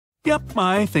Yep,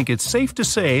 I think it's safe to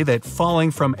say that falling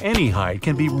from any height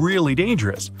can be really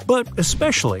dangerous, but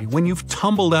especially when you've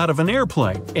tumbled out of an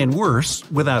airplane, and worse,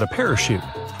 without a parachute.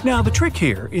 Now, the trick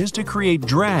here is to create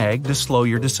drag to slow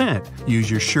your descent.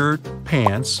 Use your shirt,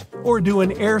 pants, or do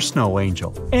an air snow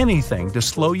angel. Anything to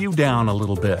slow you down a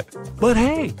little bit. But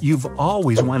hey, you've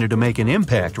always wanted to make an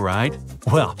impact, right?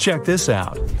 Well, check this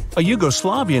out. A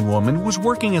Yugoslavian woman was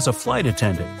working as a flight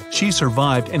attendant. She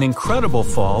survived an incredible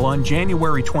fall on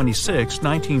January 26,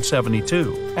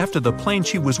 1972, after the plane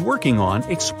she was working on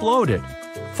exploded.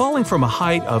 Falling from a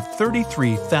height of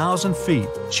 33,000 feet,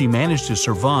 she managed to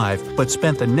survive but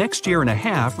spent the next year and a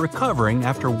half recovering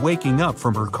after waking up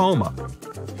from her coma.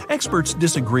 Experts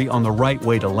disagree on the right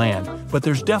way to land, but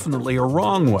there's definitely a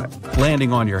wrong way,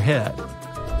 landing on your head.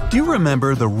 Do you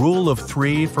remember the rule of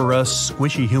 3 for us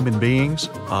squishy human beings?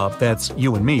 That's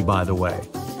you and me, by the way.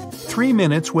 3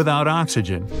 minutes without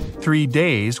oxygen, 3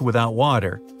 days without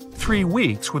water, 3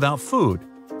 weeks without food.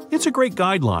 It's a great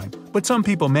guideline, but some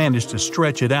people manage to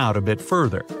stretch it out a bit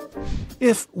further.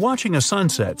 If watching a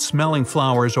sunset, smelling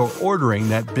flowers, or ordering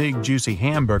that big juicy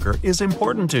hamburger is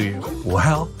important to you,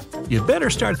 well, you better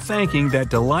start thanking that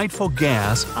delightful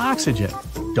gas, oxygen.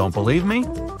 Don't believe me?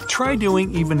 Try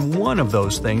doing even one of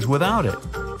those things without it.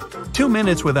 2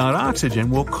 minutes without oxygen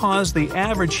will cause the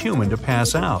average human to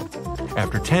pass out.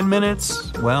 After 10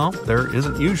 minutes, well, there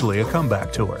isn't usually a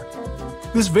comeback to her.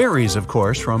 This varies, of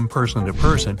course, from person to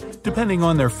person, depending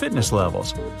on their fitness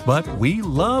levels, but we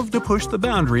love to push the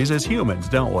boundaries as humans,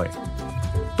 don't we?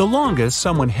 The longest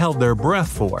someone held their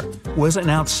breath for was an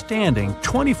outstanding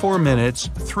 24 minutes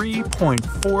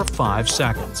 3.45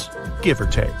 seconds, give or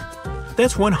take.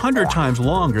 That's 100 times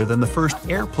longer than the first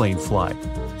airplane flight.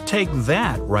 Take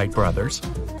that, Wright brothers.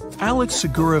 Alex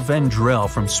Segura Vendrell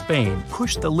from Spain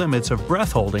pushed the limits of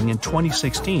breath holding in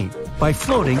 2016 by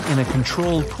floating in a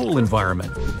controlled pool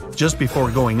environment. Just before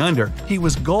going under, he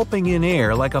was gulping in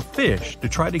air like a fish to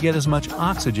try to get as much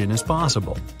oxygen as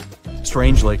possible.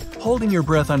 Strangely, holding your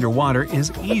breath underwater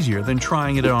is easier than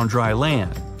trying it on dry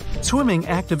land. Swimming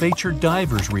activates your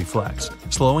diver's reflex,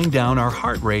 slowing down our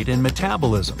heart rate and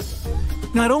metabolism.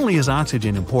 Not only is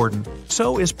oxygen important,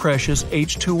 so is precious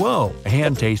H2O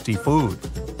and tasty food.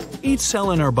 Each cell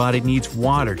in our body needs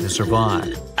water to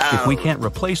survive. If we can't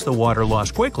replace the water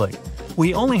lost quickly,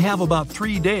 we only have about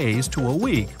 3 days to a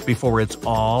week before it's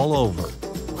all over.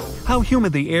 How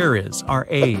humid the air is, our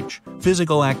age,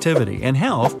 physical activity, and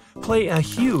health play a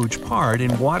huge part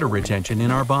in water retention in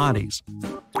our bodies.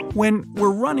 When we're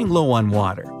running low on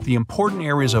water, the important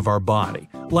areas of our body,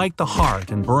 like the heart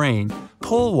and brain,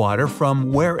 pull water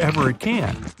from wherever it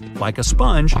can. Like a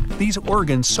sponge, these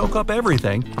organs soak up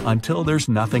everything until there's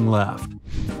nothing left.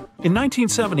 In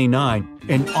 1979,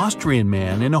 an Austrian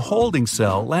man in a holding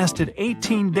cell lasted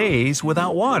 18 days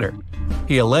without water.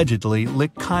 He allegedly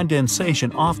licked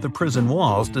condensation off the prison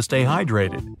walls to stay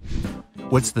hydrated.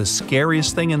 What's the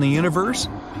scariest thing in the universe?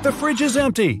 The fridge is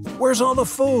empty! Where's all the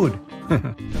food?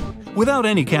 Without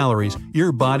any calories,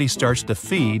 your body starts to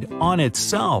feed on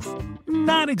itself.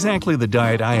 Not exactly the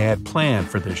diet I had planned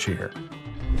for this year.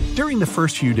 During the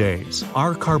first few days,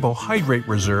 our carbohydrate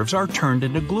reserves are turned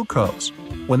into glucose.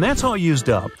 When that's all used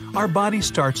up, our body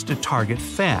starts to target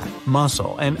fat,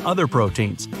 muscle, and other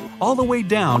proteins, all the way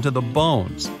down to the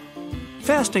bones.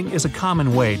 Fasting is a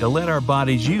common way to let our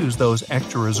bodies use those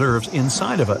extra reserves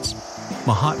inside of us.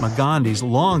 Mahatma Gandhi's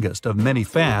longest of many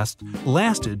fasts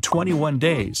lasted 21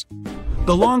 days.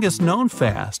 The longest known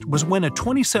fast was when a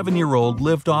 27-year-old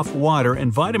lived off water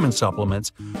and vitamin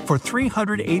supplements for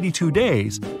 382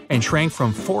 days and shrank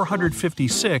from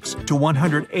 456 to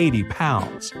 180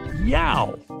 pounds.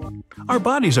 Yow! Our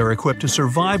bodies are equipped to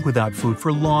survive without food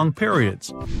for long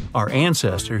periods. Our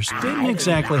ancestors didn't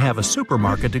exactly have a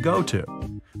supermarket to go to.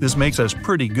 This makes us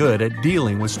pretty good at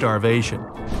dealing with starvation.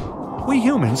 We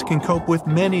humans can cope with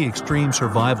many extreme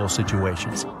survival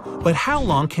situations. But how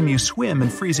long can you swim in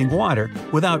freezing water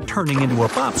without turning into a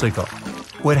popsicle?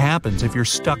 What happens if you're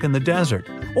stuck in the desert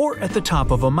or at the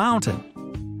top of a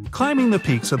mountain? Climbing the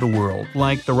peaks of the world,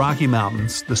 like the Rocky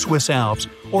Mountains, the Swiss Alps,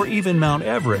 or even Mount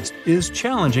Everest, is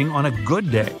challenging on a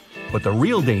good day, but the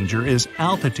real danger is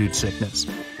altitude sickness.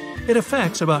 It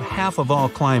affects about half of all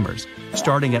climbers.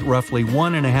 Starting at roughly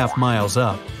 1.5 miles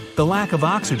up, the lack of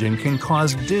oxygen can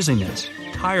cause dizziness,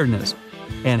 tiredness,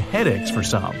 and headaches for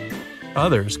some.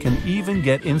 Others can even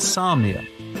get insomnia.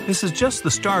 This is just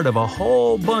the start of a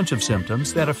whole bunch of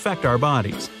symptoms that affect our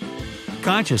bodies.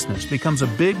 Consciousness becomes a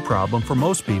big problem for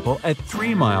most people at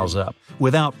 3 miles up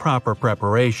without proper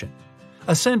preparation.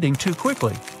 Ascending too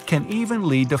quickly can even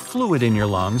lead to fluid in your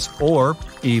lungs or,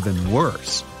 even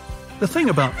worse. The thing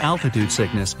about altitude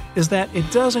sickness is that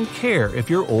it doesn't care if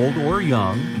you're old or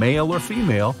young, male or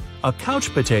female, a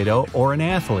couch potato or an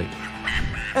athlete.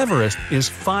 Everest is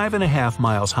 5.5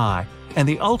 miles high and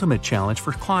the ultimate challenge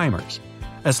for climbers.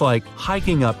 It's like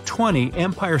hiking up 20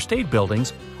 Empire State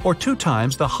Buildings or 2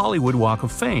 times the Hollywood Walk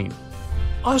of Fame.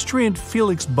 Austrian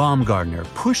Felix Baumgartner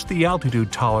pushed the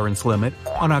altitude tolerance limit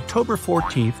on October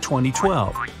 14,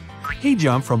 2012. He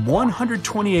jumped from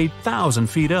 128,000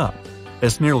 feet up.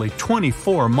 That's nearly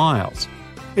 24 miles.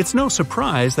 It's no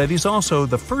surprise that he's also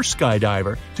the first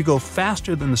skydiver to go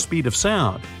faster than the speed of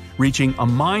sound, reaching a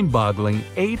mind-boggling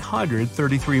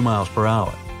 833 miles per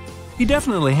hour. He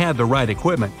definitely had the right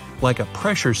equipment, like a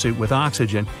pressure suit with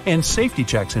oxygen and safety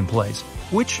checks in place,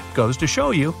 which goes to show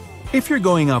you, if you're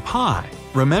going up high,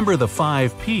 remember the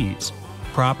 5 Ps.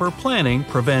 Proper planning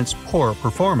prevents poor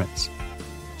performance.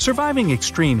 Surviving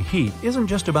extreme heat isn't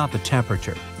just about the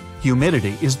temperature.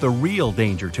 Humidity is the real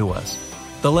danger to us.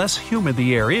 The less humid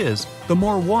the air is, the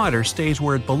more water stays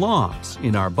where it belongs,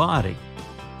 in our body.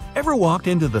 Ever walked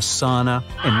into the sauna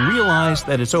and realized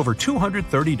that it's over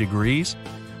 230 degrees?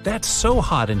 That's so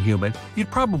hot and humid, you'd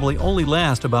probably only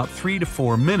last about 3 to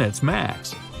 4 minutes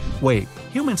max. Wait,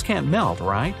 humans can't melt,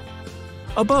 right?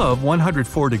 Above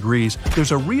 104 degrees,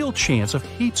 there's a real chance of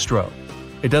heat stroke.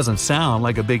 It doesn't sound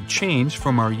like a big change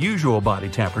from our usual body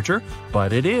temperature,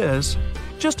 but it is.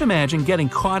 Just imagine getting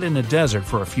caught in a desert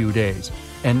for a few days.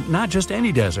 And not just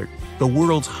any desert, the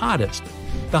world's hottest.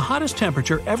 The hottest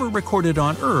temperature ever recorded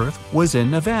on Earth was in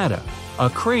Nevada,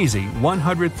 a crazy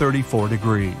 134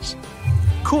 degrees.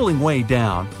 Cooling way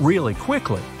down really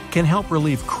quickly can help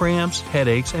relieve cramps,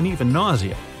 headaches, and even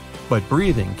nausea. But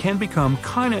breathing can become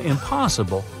kinda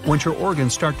impossible once your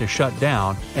organs start to shut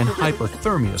down and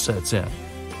hypothermia sets in.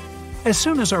 As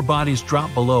soon as our bodies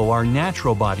drop below our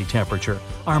natural body temperature,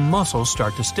 our muscles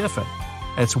start to stiffen.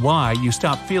 That's why you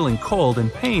stop feeling cold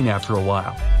and pain after a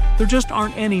while. There just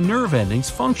aren't any nerve endings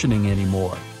functioning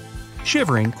anymore.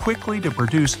 Shivering quickly to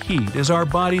produce heat is our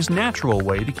body's natural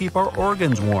way to keep our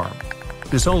organs warm.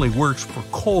 This only works for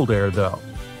cold air though.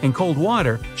 In cold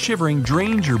water, shivering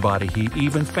drains your body heat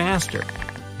even faster.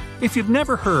 If you've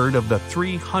never heard of the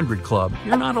 300 Club,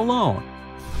 you're not alone.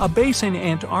 A base in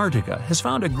Antarctica has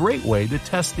found a great way to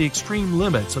test the extreme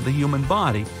limits of the human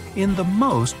body in the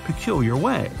most peculiar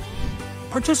way.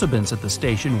 Participants at the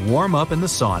station warm up in the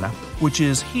sauna, which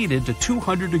is heated to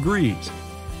 200 degrees.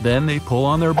 Then they pull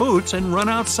on their boots and run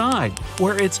outside,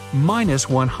 where it's minus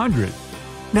 100.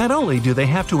 Not only do they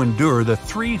have to endure the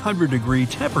 300-degree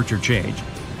temperature change,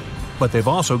 but they've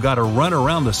also got to run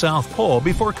around the South Pole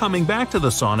before coming back to the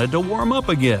sauna to warm up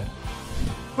again.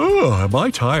 Oh, am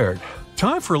I tired?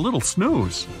 Time for a little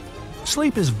snooze.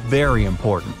 Sleep is very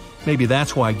important. Maybe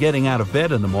that's why getting out of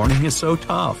bed in the morning is so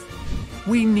tough.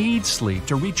 We need sleep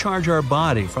to recharge our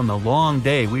body from the long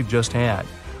day we've just had,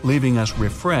 leaving us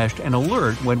refreshed and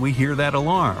alert when we hear that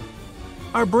alarm.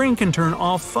 Our brain can turn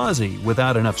all fuzzy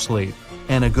without enough sleep,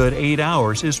 and a good 8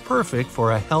 hours is perfect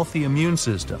for a healthy immune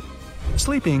system.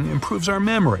 Sleeping improves our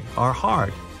memory, our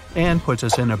heart, and puts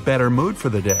us in a better mood for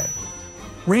the day.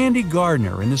 Randy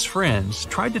Gardner and his friends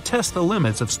tried to test the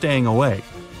limits of staying awake.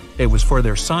 It was for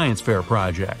their science fair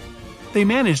project. They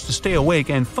managed to stay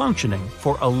awake and functioning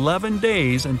for 11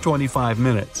 days and 25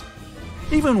 minutes.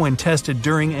 Even when tested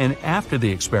during and after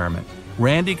the experiment,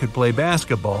 Randy could play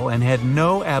basketball and had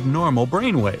no abnormal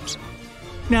brainwaves.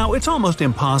 Now, it's almost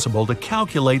impossible to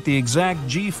calculate the exact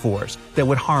G-force that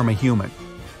would harm a human.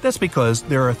 That's because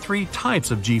there are 3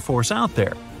 types of G-force out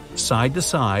there: side to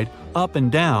side, up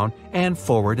and down, and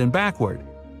forward and backward.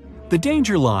 The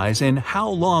danger lies in how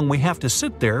long we have to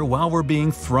sit there while we're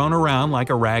being thrown around like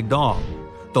a rag doll.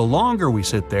 The longer we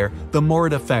sit there, the more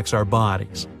it affects our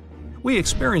bodies. We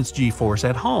experience G-force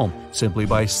at home simply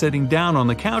by sitting down on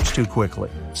the couch too quickly,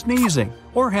 sneezing,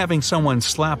 or having someone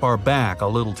slap our back a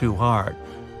little too hard.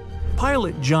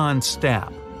 Pilot John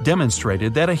Stapp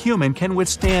demonstrated that a human can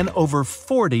withstand over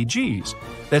 40 Gs.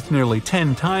 That's nearly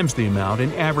 10 times the amount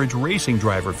an average racing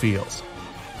driver feels.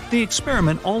 The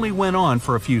experiment only went on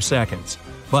for a few seconds,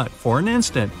 but for an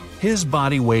instant, his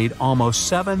body weighed almost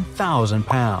 7,000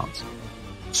 pounds.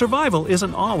 Survival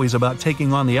isn't always about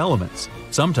taking on the elements.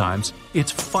 Sometimes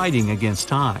it's fighting against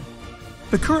time.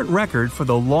 The current record for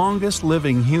the longest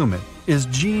living human is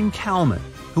Gene Kalman,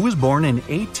 who was born in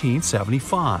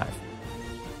 1875.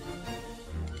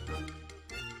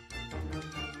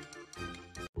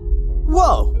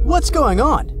 Whoa, what's going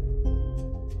on?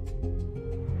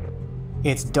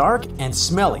 It's dark and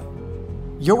smelly.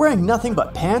 You're wearing nothing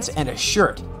but pants and a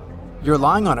shirt. You're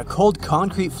lying on a cold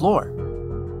concrete floor.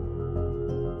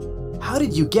 How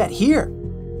did you get here?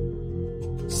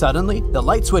 Suddenly, the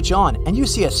lights switch on and you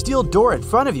see a steel door in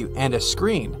front of you and a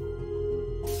screen.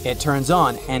 It turns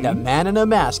on and a man in a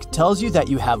mask tells you that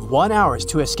you have 1 hour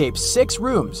to escape 6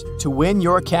 rooms to win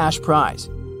your cash prize.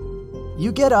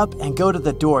 You get up and go to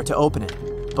the door to open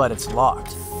it, but it's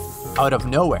locked. Out of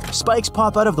nowhere, spikes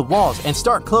pop out of the walls and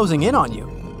start closing in on you.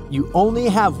 You only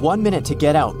have 1 minute to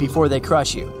get out before they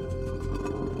crush you.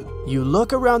 You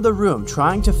look around the room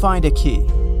trying to find a key.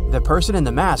 The person in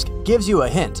the mask gives you a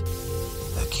hint.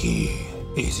 The key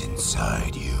is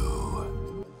inside you.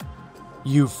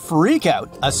 You freak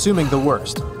out, assuming the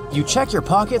worst. You check your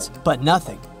pockets, but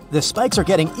nothing. The spikes are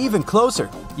getting even closer.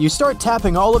 You start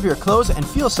tapping all of your clothes and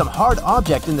feel some hard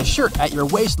object in the shirt at your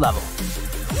waist level.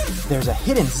 There's a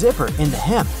hidden zipper in the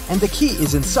hem, and the key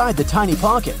is inside the tiny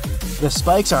pocket. The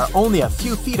spikes are only a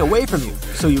few feet away from you,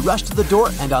 so you rush to the door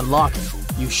and unlock it.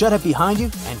 You shut it behind you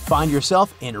and find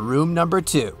yourself in room number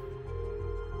 2.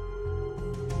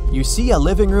 You see a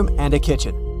living room and a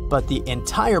kitchen, but the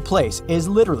entire place is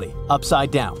literally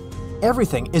upside down.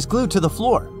 Everything is glued to the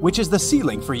floor, which is the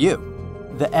ceiling for you.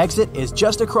 The exit is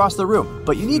just across the room,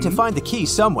 but you need to find the key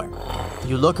somewhere.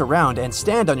 You look around and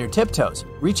stand on your tiptoes,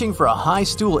 reaching for a high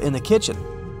stool in the kitchen,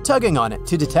 tugging on it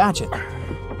to detach it.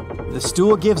 The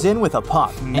stool gives in with a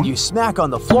pop, and you smack on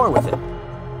the floor with it.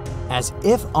 As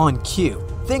if on cue,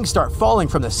 things start falling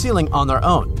from the ceiling on their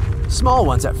own. Small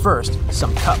ones at first,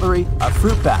 some cutlery, a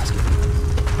fruit basket.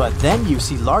 But then you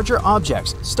see larger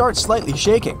objects start slightly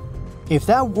shaking. If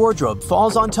that wardrobe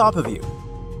falls on top of you,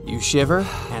 you shiver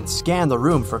and scan the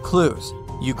room for clues.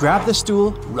 You grab the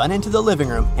stool, run into the living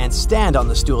room, and stand on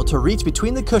the stool to reach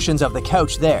between the cushions of the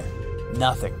couch there.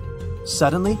 Nothing.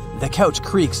 Suddenly, the couch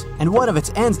creaks and one of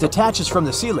its ends detaches from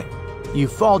the ceiling. You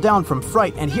fall down from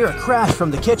fright and hear a crash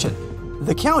from the kitchen.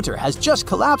 The counter has just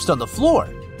collapsed on the floor.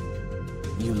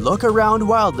 You look around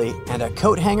wildly and a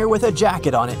coat hanger with a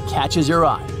jacket on it catches your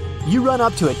eye. You run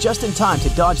up to it just in time to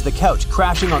dodge the couch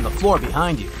crashing on the floor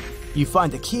behind you. You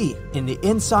find the key in the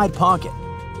inside pocket.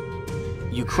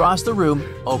 You cross the room,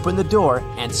 open the door,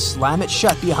 and slam it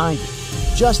shut behind you,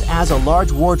 just as a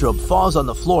large wardrobe falls on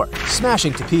the floor,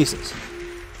 smashing to pieces.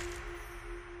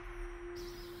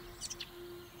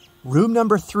 Room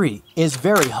number 3 is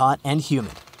very hot and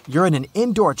humid. You're in an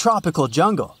indoor tropical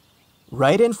jungle.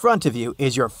 Right in front of you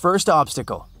is your first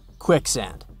obstacle,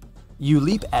 quicksand. You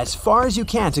leap as far as you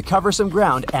can to cover some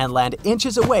ground and land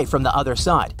inches away from the other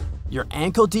side. You're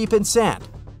ankle deep in sand,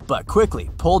 but quickly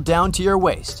pulled down to your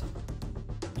waist.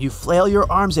 You flail your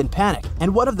arms in panic,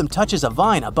 and one of them touches a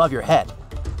vine above your head.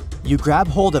 You grab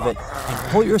hold of it and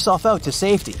pull yourself out to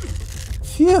safety.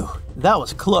 Phew, that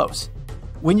was close.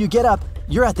 When you get up,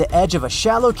 you're at the edge of a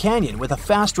shallow canyon with a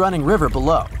fast-running river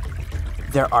below.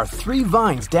 There are 3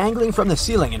 vines dangling from the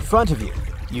ceiling in front of you.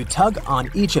 You tug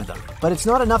on each of them, but it's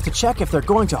not enough to check if they're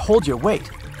going to hold your weight.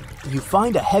 You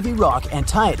find a heavy rock and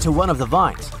tie it to one of the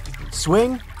vines.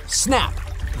 Swing, snap!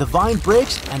 The vine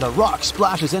breaks and the rock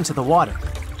splashes into the water.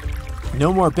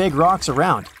 No more big rocks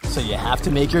around, so you have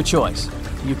to make your choice.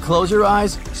 You close your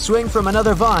eyes, swing from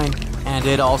another vine, and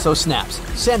it also snaps,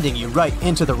 sending you right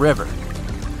into the river.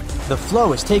 The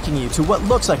flow is taking you to what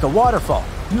looks like a waterfall.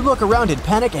 You look around in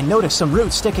panic and notice some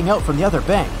roots sticking out from the other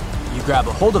bank. You grab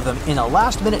a hold of them in a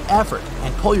last-minute effort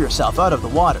and pull yourself out of the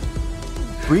water.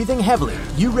 Breathing heavily,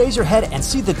 you raise your head and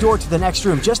see the door to the next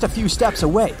room just a few steps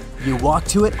away. You walk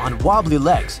to it on wobbly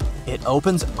legs. It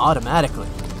opens automatically.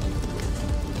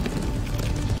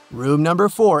 Room number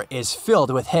 4 is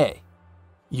filled with hay.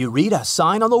 You read a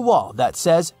sign on the wall that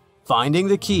says, "Finding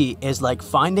the key is like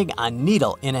finding a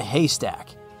needle in a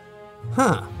haystack."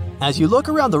 As you look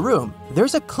around the room,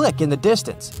 there's a click in the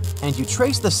distance, and you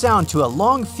trace the sound to a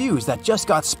long fuse that just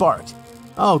got sparked.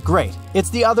 Oh great,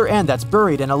 it's the other end that's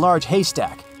buried in a large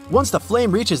haystack. Once the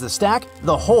flame reaches the stack,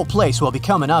 the whole place will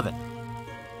become an oven.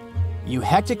 You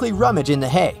hectically rummage in the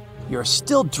hay. You're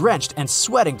still drenched and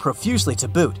sweating profusely to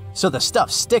boot, so the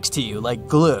stuff sticks to you like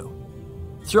glue.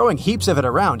 Throwing heaps of it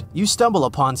around, you stumble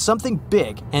upon something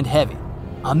big and heavy.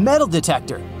 A metal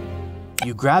detector!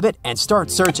 You grab it and start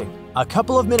searching. A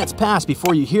couple of minutes pass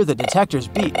before you hear the detector's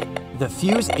beep. The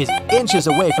fuse is inches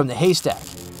away from the haystack.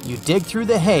 You dig through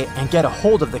the hay and get a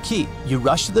hold of the key. You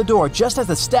rush to the door just as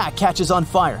the stack catches on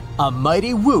fire. A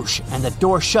mighty whoosh and the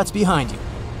door shuts behind you.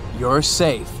 You're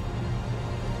safe.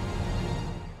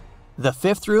 The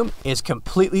 5th room is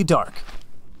completely dark.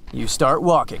 You start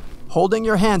walking, holding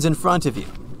your hands in front of you.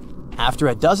 After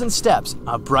a dozen steps,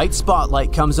 a bright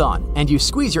spotlight comes on and you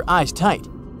squeeze your eyes tight.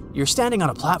 You're standing on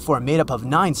a platform made up of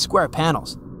 9 square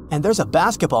panels, and there's a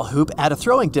basketball hoop at a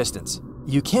throwing distance.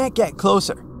 You can't get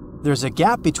closer. There's a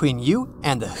gap between you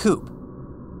and the hoop.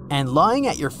 And lying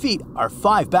at your feet are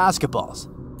 5 basketballs.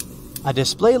 A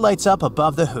display lights up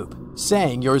above the hoop,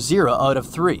 saying you're 0 out of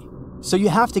 3, so you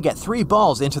have to get 3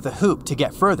 balls into the hoop to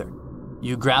get further.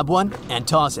 You grab one and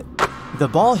toss it. The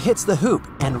ball hits the hoop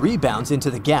and rebounds into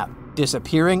the gap,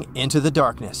 disappearing into the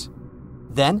darkness.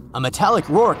 Then, a metallic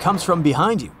roar comes from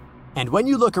behind you, and when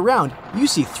you look around, you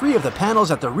see 3 of the panels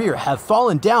at the rear have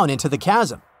fallen down into the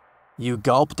chasm. You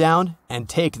gulp down and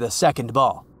take the second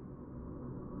ball.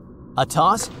 A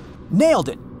toss? Nailed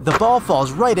it! The ball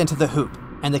falls right into the hoop,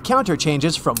 and the counter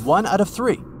changes from 1 out of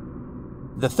 3.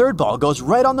 The third ball goes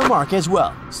right on the mark as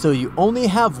well, so you only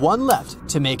have 1 left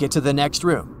to make it to the next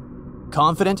room.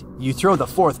 Confident, you throw the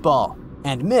 4th ball,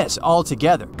 and miss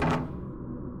altogether.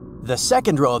 The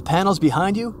second row of panels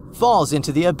behind you falls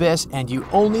into the abyss and you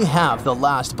only have the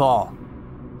last ball.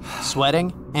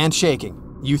 Sweating and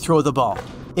shaking, you throw the ball.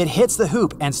 It hits the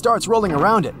hoop and starts rolling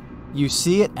around it. You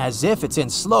see it as if it's in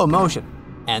slow motion,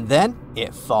 and then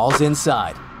it falls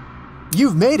inside.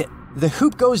 You've made it! The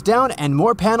hoop goes down and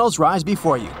more panels rise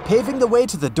before you, paving the way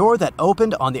to the door that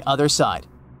opened on the other side.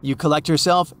 You collect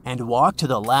yourself and walk to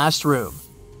the last room.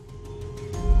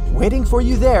 Waiting for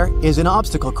you there is an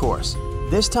obstacle course.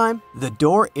 This time, the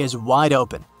door is wide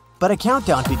open, but a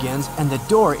countdown begins and the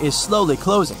door is slowly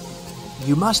closing.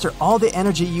 You muster all the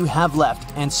energy you have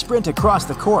left and sprint across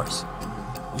the course.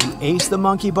 You ace the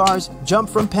monkey bars, jump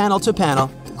from panel to panel,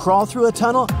 crawl through a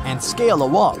tunnel, and scale a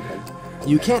wall.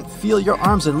 You can't feel your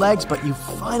arms and legs, but you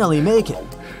finally make it.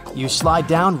 You slide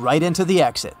down right into the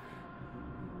exit.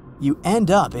 You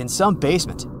end up in some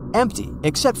basement, empty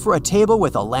except for a table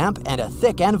with a lamp and a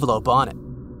thick envelope on it.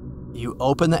 You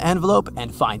open the envelope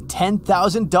and find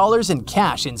 $10,000 in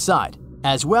cash inside,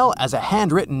 as well as a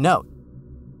handwritten note.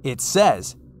 It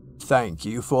says, "Thank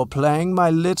you for playing my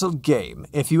little game.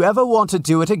 If you ever want to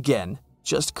do it again,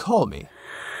 just call me."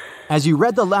 As you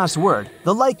read the last word,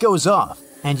 the light goes off,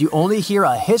 and you only hear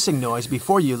a hissing noise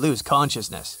before you lose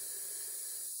consciousness.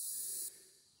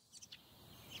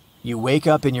 You wake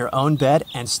up in your own bed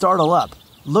and startle up,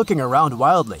 looking around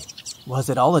wildly. Was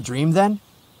it all a dream then?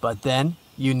 But then,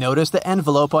 you notice the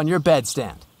envelope on your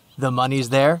bedstand. The money's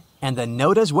there, and the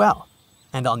note as well.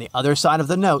 And on the other side of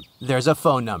the note, there's a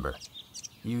phone number.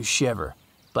 You shiver,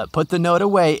 but put the note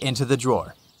away into the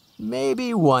drawer.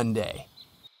 Maybe one day.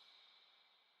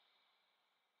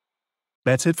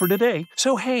 That's it for today.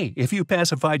 So hey, if you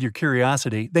pacified your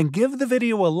curiosity, then give the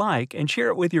video a like and share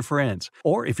it with your friends.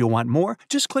 Or if you want more,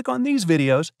 just click on these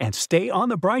videos and stay on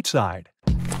the bright side.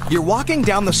 You're walking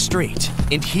down the street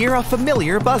and hear a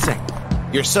familiar buzzing.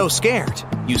 You're so scared,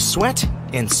 you sweat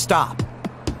and stop.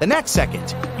 The next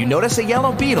second, you notice a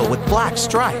yellow beetle with black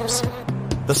stripes.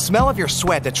 The smell of your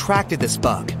sweat attracted this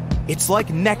bug. It's like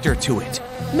nectar to it.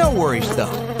 No worries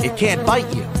though, it can't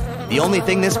bite you. The only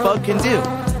thing this bug can do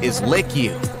is lick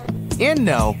you. And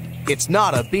no, it's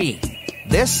not a bee.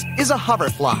 This is a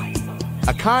hoverfly,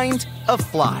 a kind of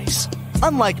flies.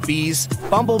 Unlike bees,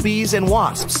 bumblebees, and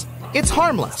wasps, it's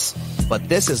harmless. But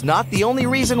this is not the only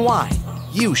reason why.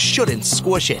 You shouldn't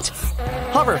squish it.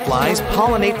 Hoverflies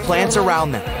pollinate plants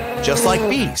around them. Just like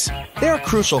bees, they're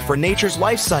crucial for nature's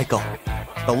life cycle.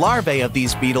 The larvae of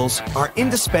these beetles are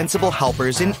indispensable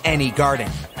helpers in any garden.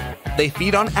 They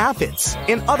feed on aphids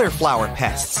and other flower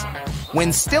pests.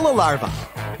 When still a larva,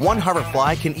 one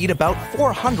hoverfly can eat about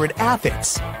 400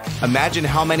 aphids. Imagine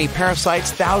how many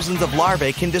parasites thousands of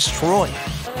larvae can destroy.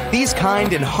 These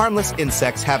kind and harmless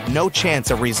insects have no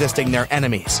chance of resisting their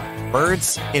enemies,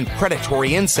 birds and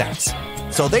predatory insects.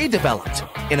 So they developed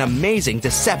an amazing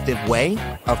deceptive way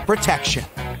of protection.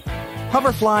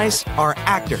 Hoverflies are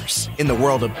actors in the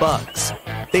world of bugs.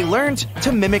 They learned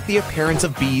to mimic the appearance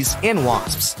of bees and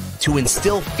wasps to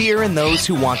instill fear in those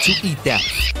who want to eat them.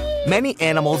 Many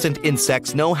animals and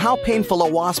insects know how painful a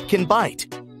wasp can bite,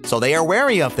 so they are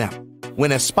wary of them.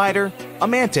 When a spider, a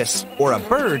mantis, or a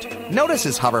bird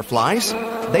notices hoverflies,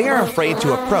 they are afraid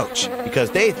to approach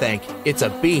because they think it's a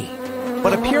bee.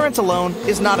 But appearance alone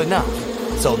is not enough,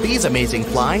 so these amazing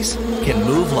flies can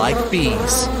move like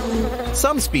bees.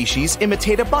 Some species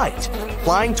imitate a bite,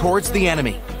 flying towards the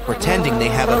enemy, pretending they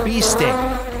have a bee sting.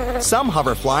 Some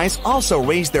hoverflies also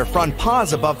raise their front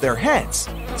paws above their heads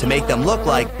to make them look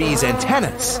like bees'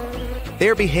 antennas.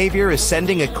 Their behavior is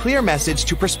sending a clear message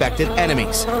to prospective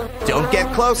enemies. Don't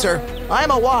get closer,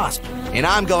 I'm a wasp, and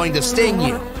I'm going to sting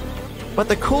you. But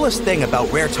the coolest thing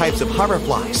about rare types of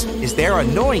hoverflies is their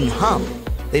annoying hum.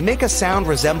 They make a sound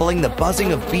resembling the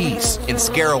buzzing of bees and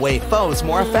scare away foes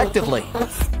more effectively.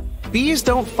 Bees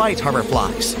don't fight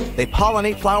hoverflies. They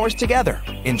pollinate flowers together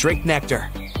and drink nectar.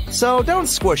 So don't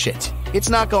squish it. It's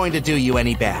not going to do you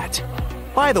any bad.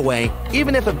 By the way,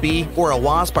 even if a bee or a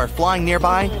wasp are flying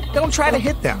nearby, don't try to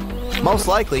hit them. Most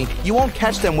likely, you won't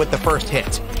catch them with the first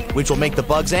hit. which will make the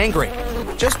bugs angry.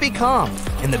 Just be calm,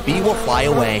 and the bee will fly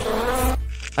away.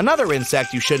 Another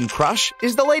insect you shouldn't crush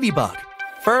is the ladybug.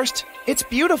 First, it's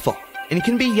beautiful, and it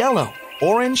can be yellow,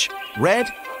 orange, red,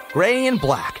 gray, and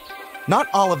black. Not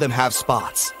all of them have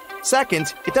spots.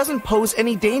 Second, it doesn't pose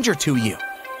any danger to you.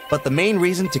 But the main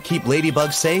reason to keep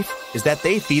ladybugs safe is that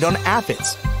they feed on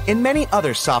aphids and many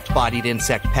other soft-bodied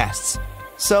insect pests.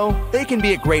 So, they can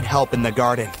be a great help in the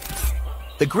garden.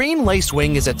 The green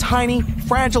lacewing is a tiny,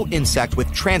 fragile insect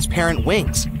with transparent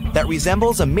wings that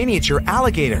resembles a miniature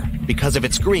alligator because of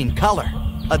its green color.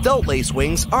 Adult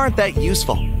lacewings aren't that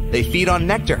useful. They feed on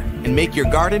nectar and make your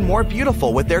garden more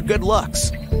beautiful with their good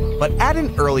looks. But at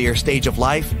an earlier stage of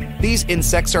life, these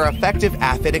insects are effective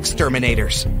aphid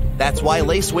exterminators. That's why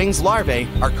lacewings larvae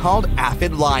are called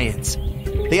aphid lions.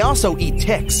 They also eat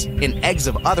ticks and eggs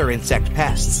of other insect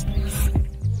pests.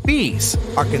 Bees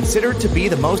are considered to be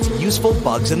the most useful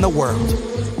bugs in the world.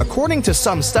 According to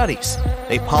some studies,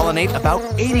 they pollinate about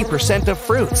 80% of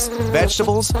fruits,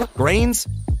 vegetables, grains,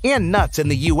 and nuts in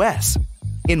the US.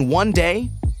 In one day,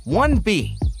 one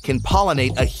bee can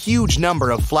pollinate a huge number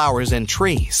of flowers and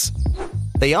trees.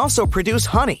 They also produce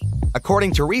honey.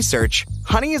 According to research,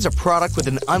 honey is a product with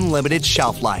an unlimited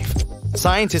shelf life.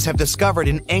 Scientists have discovered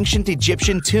an ancient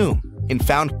Egyptian tomb and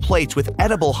found plates with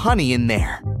edible honey in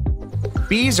there.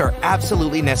 Bees are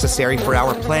absolutely necessary for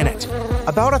our planet.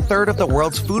 About a third of the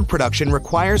world's food production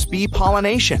requires bee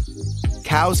pollination.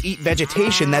 Cows eat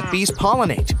vegetation that bees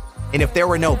pollinate, and if there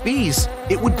were no bees,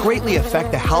 it would greatly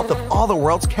affect the health of all the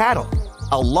world's cattle.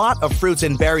 A lot of fruits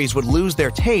and berries would lose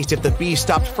their taste if the bees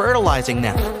stopped fertilizing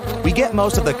them. We get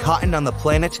most of the cotton on the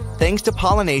planet thanks to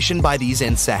pollination by these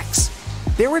insects.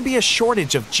 There would be a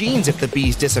shortage of genes if the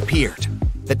bees disappeared.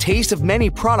 The taste of many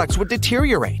products would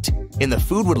deteriorate, and the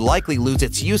food would likely lose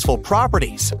its useful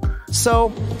properties. So,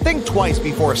 think twice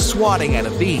before swatting at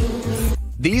a bee.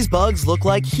 These bugs look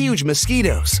like huge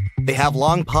mosquitoes. They have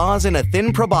long paws and a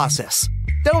thin proboscis.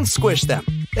 Don't squish them.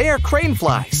 They are crane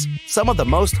flies, some of the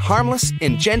most harmless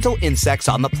and gentle insects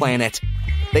on the planet.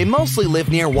 They mostly live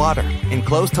near water and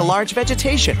close to large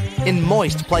vegetation in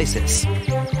moist places.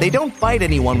 They don't bite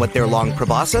anyone with their long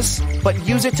proboscis, but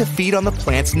use it to feed on the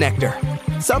plant's nectar.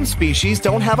 Some species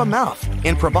don't have a mouth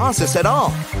and proboscis at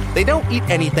all. They don't eat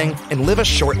anything and live a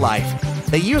short life.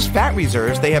 They use fat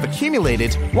reserves they have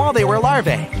accumulated while they were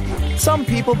larvae. Some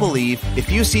people believe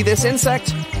if you see this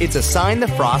insect, it's a sign the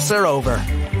frosts are over,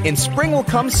 and spring will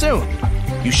come soon.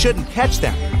 You shouldn't catch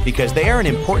them because they are an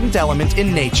important element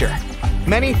in nature.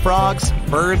 Many frogs,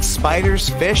 birds, spiders,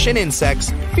 fish, and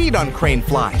insects feed on crane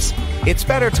flies. It's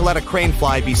better to let a crane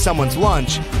fly be someone's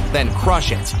lunch than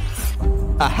crush it.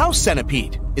 A house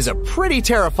centipede is a pretty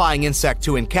terrifying insect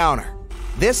to encounter.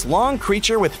 This long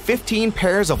creature with 15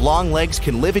 pairs of long legs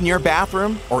can live in your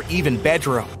bathroom or even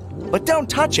bedroom. But don't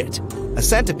touch it. A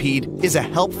centipede is a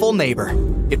helpful neighbor.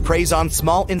 It preys on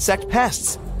small insect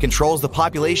pests, controls the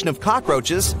population of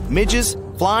cockroaches, midges,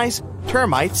 flies,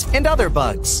 termites, and other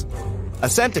bugs. A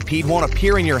centipede won't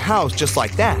appear in your house just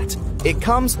like that. It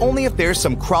comes only if there's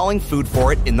some crawling food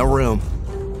for it in the room.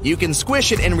 You can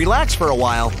squish it and relax for a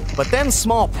while, but then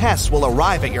small pests will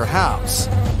arrive at your house.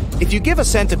 If you give a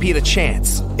centipede a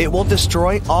chance, it will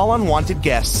destroy all unwanted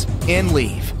guests and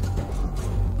leave.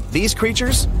 These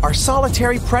creatures are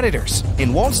solitary predators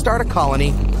and won't start a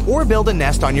colony or build a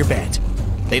nest on your bed.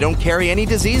 They don't carry any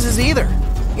diseases either.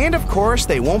 And of course,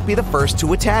 they won't be the first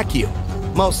to attack you.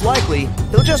 Most likely,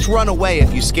 they'll just run away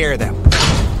if you scare them.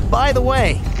 By the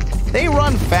way, they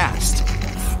run fast.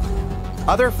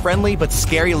 Other friendly but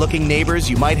scary-looking neighbors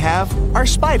you might have are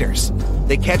spiders.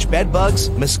 They catch bedbugs,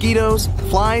 mosquitoes,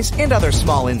 flies, and other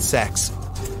small insects.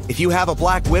 If you have a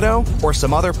black widow or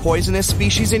some other poisonous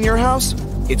species in your house,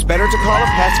 it's better to call a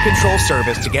pest control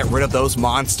service to get rid of those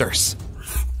monsters.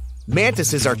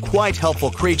 Mantises are quite helpful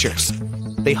creatures.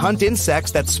 They hunt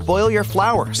insects that spoil your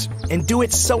flowers and do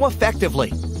it so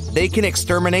effectively. They can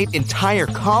exterminate entire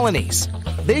colonies.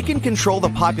 They can control the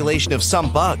population of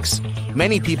some bugs.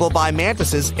 Many people buy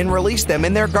mantises and release them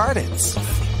in their gardens.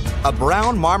 A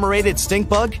brown marmorated stink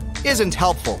bug isn't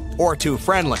helpful or too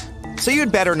friendly, so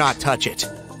you'd better not touch it.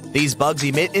 These bugs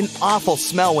emit an awful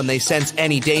smell when they sense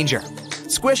any danger.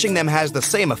 Squishing them has the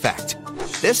same effect.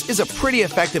 This is a pretty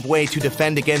effective way to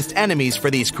defend against enemies for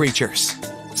these creatures.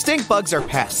 Stink bugs are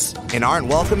pests and aren't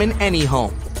welcome in any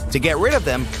home. To get rid of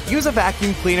them, use a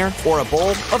vacuum cleaner or a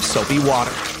bowl of soapy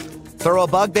water. Throw a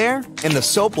bug there, and the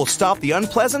soap will stop the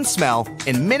unpleasant smell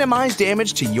and minimize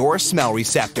damage to your smell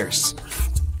receptors.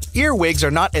 Earwigs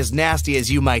are not as nasty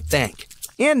as you might think.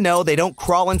 And no, they don't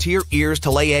crawl into your ears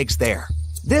to lay eggs there.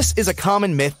 This is a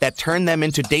common myth that turned them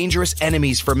into dangerous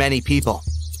enemies for many people.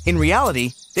 In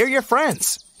reality, They're your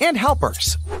friends and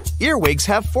helpers. Earwigs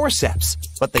have forceps,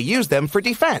 but they use them for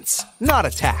defense, not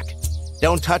attack.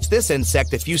 Don't touch this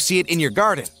insect if you see it in your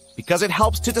garden, because it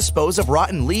helps to dispose of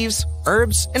rotten leaves,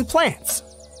 herbs, and plants.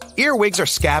 Earwigs are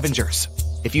scavengers.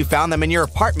 If you found them in your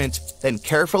apartment, then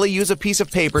carefully use a piece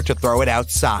of paper to throw it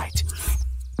outside.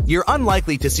 You're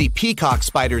unlikely to see peacock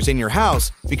spiders in your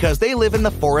house because they live in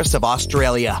the forests of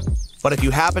Australia. But if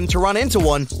you happen to run into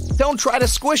one, don't try to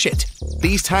squish it.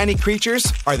 These tiny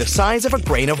creatures are the size of a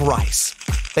grain of rice.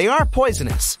 They are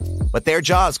poisonous, but their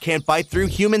jaws can't bite through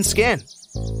human skin.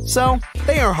 So,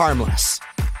 they are harmless.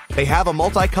 They have a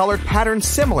multicolored pattern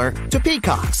similar to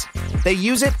peacocks. They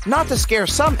use it not to scare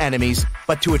some enemies,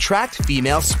 but to attract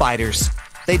female spiders.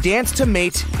 They dance to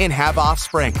mate and have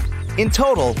offspring. In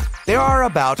total, there are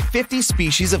about 50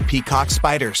 species of peacock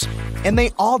spiders, and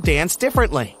they all dance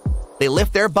differently. They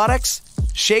lift their buttocks,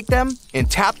 shake them, and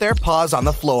tap their paws on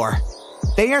the floor.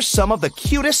 They are some of the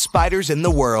cutest spiders in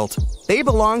the world. They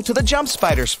belong to the jump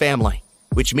spiders family,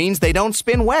 which means they don't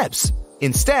spin webs.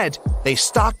 Instead, they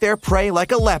stalk their prey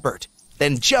like a leopard,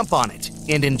 then jump on it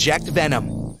and inject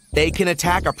venom. They can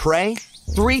attack a prey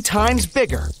 3 times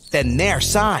bigger than their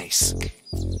size.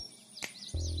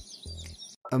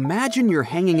 Imagine you're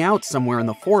hanging out somewhere in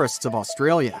the forests of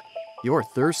Australia. You're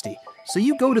thirsty, so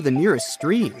you go to the nearest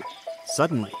stream.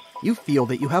 Suddenly, you feel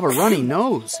that you have a runny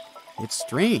nose. It's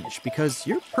strange because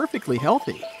you're perfectly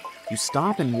healthy. You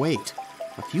stop and wait.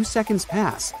 A few seconds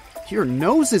pass. Your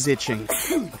nose is itching.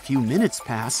 A few minutes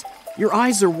pass. Your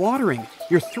eyes are watering.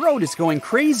 Your throat is going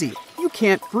crazy. You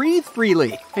can't breathe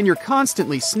freely, and you're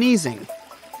constantly sneezing.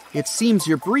 It seems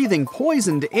you're breathing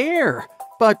poisoned air.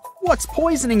 But what's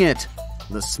poisoning it?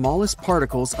 The smallest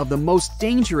particles of the most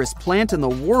dangerous plant in the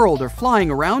world are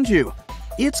flying around you.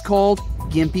 It's called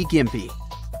Gimpy Gimpy.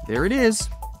 There it is.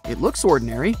 It looks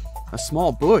ordinary, a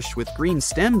small bush with green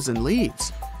stems and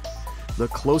leaves. The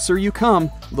closer you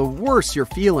come, the worse you're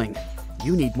feeling.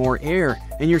 You need more air,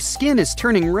 and your skin is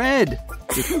turning red.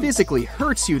 It physically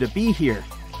hurts you to be here.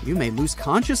 You may lose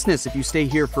consciousness if you stay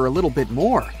here for a little bit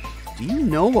more. Do you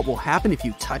know what will happen if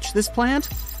you touch this plant?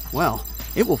 Well,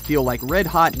 it will feel like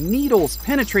red-hot needles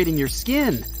penetrating your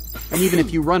skin. And even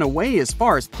if you run away as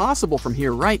far as possible from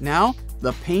here right now,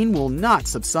 the pain will not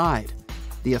subside.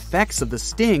 The effects of the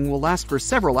sting will last for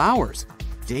several hours.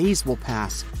 Days will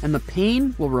pass, and the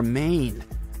pain will remain.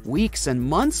 Weeks and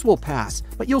months will pass,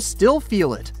 but you'll still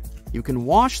feel it. You can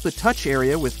wash the touch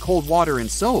area with cold water and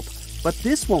soap, but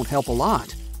this won't help a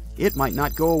lot. It might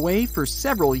not go away for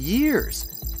several years.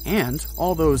 And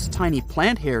all those tiny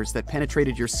plant hairs that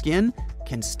penetrated your skin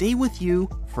can stay with you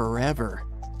forever.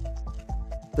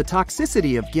 The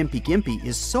toxicity of Gimpy Gimpy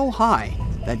is so high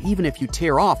that even if you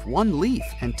tear off one leaf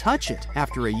and touch it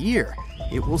after a year,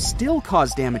 it will still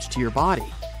cause damage to your body.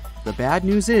 The bad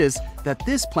news is that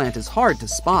this plant is hard to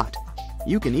spot.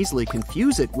 You can easily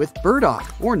confuse it with burdock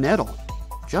or nettle.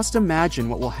 Just imagine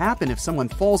what will happen if someone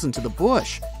falls into the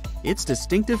bush. Its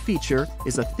distinctive feature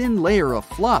is a thin layer of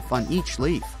fluff on each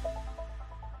leaf.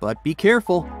 But be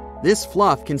careful. This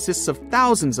fluff consists of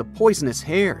thousands of poisonous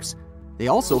hairs. They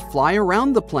also fly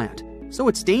around the plant, so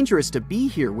it's dangerous to be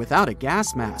here without a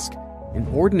gas mask. An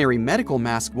ordinary medical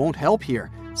mask won't help here,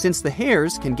 since the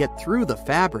hairs can get through the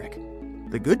fabric.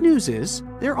 The good news is,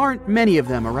 there aren't many of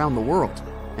them around the world,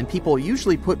 and people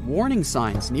usually put warning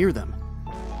signs near them.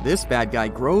 This bad guy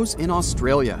grows in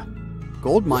Australia.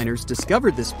 Gold miners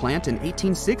discovered this plant in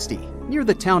 1860, near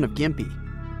the town of Gympie.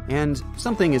 And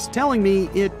something is telling me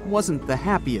it wasn't the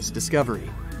happiest discovery.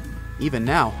 Even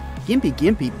now, Gimpy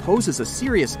Gimpy poses a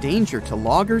serious danger to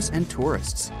loggers and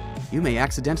tourists. You may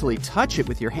accidentally touch it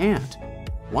with your hand.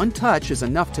 One touch is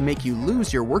enough to make you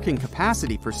lose your working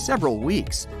capacity for several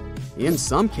weeks. In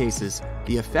some cases,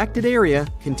 the affected area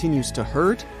continues to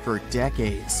hurt for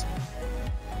decades.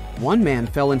 One man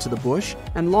fell into the bush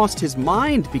and lost his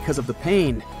mind because of the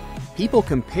pain. People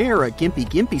compare a Gimpy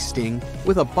Gimpy sting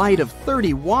with a bite of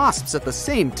 30 wasps at the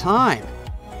same time,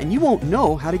 and you won't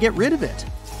know how to get rid of it.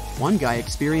 One guy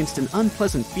experienced an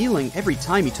unpleasant feeling every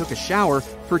time he took a shower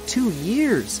for 2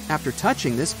 years after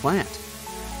touching this plant.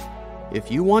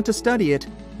 If you want to study it,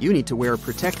 you need to wear a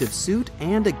protective suit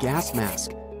and a gas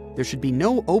mask. There should be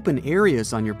no open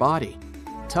areas on your body.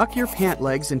 Tuck your pant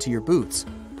legs into your boots,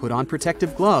 put on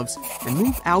protective gloves, and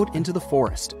move out into the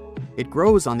forest. It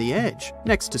grows on the edge,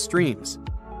 next to streams.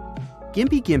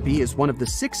 Gimpy Gimpy is one of the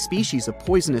 6 species of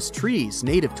poisonous trees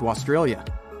native to Australia.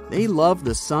 They love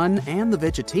the sun and the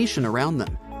vegetation around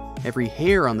them. Every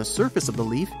hair on the surface of the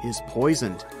leaf is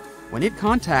poisoned. When it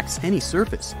contacts any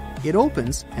surface, it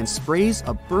opens and sprays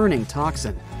a burning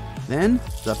toxin. Then,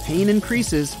 the pain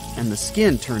increases and the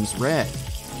skin turns red.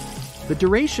 The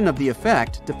duration of the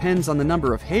effect depends on the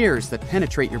number of hairs that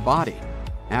penetrate your body.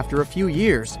 After a few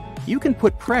years, you can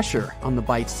put pressure on the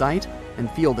bite site and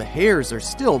feel the hairs are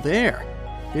still there.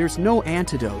 There's no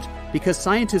antidote because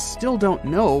scientists still don't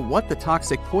know what the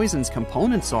toxic poison's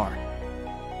components are.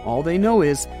 All they know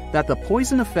is that the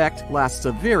poison effect lasts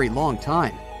a very long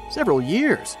time, several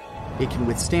years. It can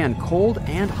withstand cold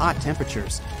and hot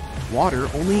temperatures. Water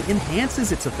only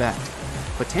enhances its effect.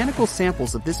 Botanical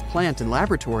samples of this plant in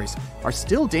laboratories are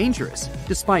still dangerous,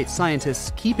 despite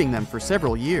scientists keeping them for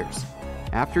several years.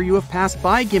 After you have passed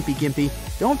by Gimpy Gimpy,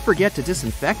 don't forget to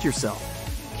disinfect yourself.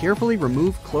 Carefully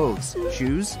remove clothes,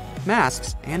 shoes,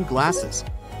 masks, and glasses.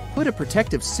 Put a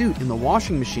protective suit in the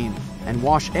washing machine and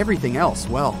wash everything else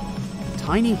well.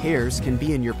 Tiny hairs can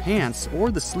be in your pants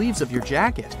or the sleeves of your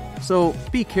jacket, so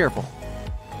be careful.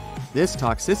 This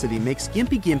toxicity makes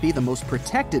Gimpy Gimpy the most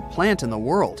protected plant in the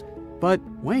world. But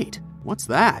wait, what's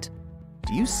that?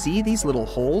 Do you see these little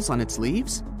holes on its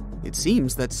leaves? It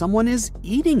seems that someone is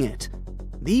eating it.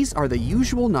 These are the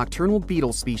usual nocturnal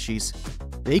beetle species.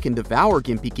 They can devour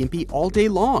Gimpy Gimpy all day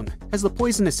long, as the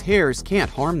poisonous hairs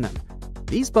can't harm them.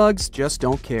 These bugs just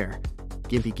don't care.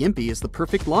 Gimpy Gimpy is the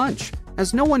perfect lunch,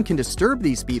 as no one can disturb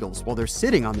these beetles while they're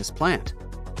sitting on this plant.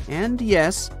 And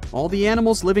yes, all the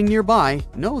animals living nearby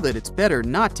know that it's better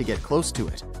not to get close to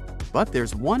it. But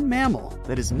there's one mammal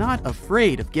that is not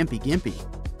afraid of Gimpy Gimpy.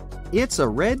 It's a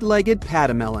red-legged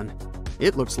pademelon.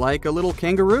 It looks like a little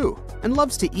kangaroo and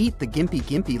loves to eat the Gimpy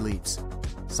Gimpy leaves.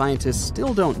 Scientists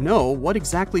still don't know what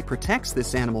exactly protects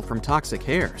this animal from toxic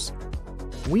hairs.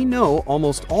 We know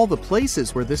almost all the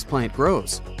places where this plant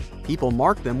grows. People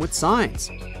mark them with signs.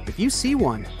 If you see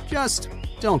one, just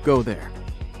don't go there.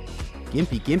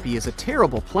 Gimpy Gimpy is a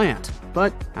terrible plant,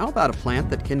 but how about a plant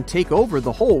that can take over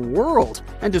the whole world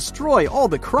and destroy all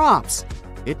the crops?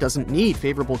 It doesn't need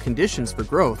favorable conditions for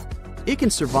growth. It can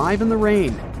survive in the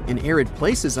rain, in arid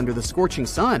places under the scorching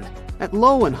sun, at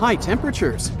low and high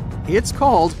temperatures. It's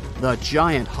called the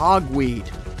giant hogweed.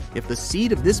 If the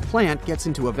seed of this plant gets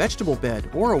into a vegetable bed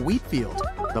or a wheat field,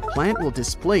 the plant will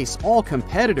displace all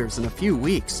competitors in a few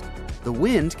weeks. The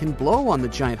wind can blow on the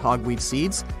giant hogweed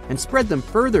seeds and spread them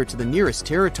further to the nearest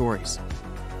territories.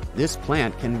 This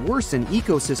plant can worsen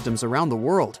ecosystems around the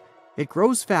world. It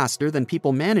grows faster than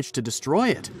people manage to destroy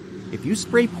it. If you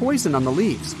spray poison on the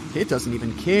leaves, it doesn't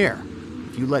even care.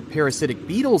 If you let parasitic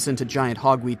beetles into giant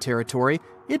hogweed territory,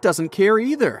 it doesn't care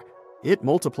either. It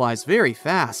multiplies very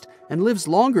fast and lives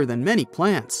longer than many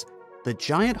plants. The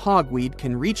giant hogweed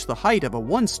can reach the height of a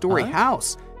one-story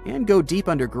house and go deep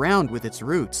underground with its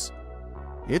roots.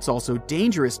 It's also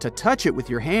dangerous to touch it with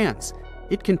your hands.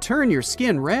 It can turn your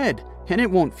skin red, and it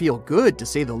won't feel good to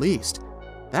say the least.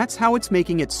 That's how it's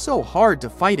making it so hard to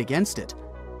fight against it.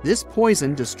 This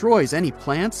poison destroys any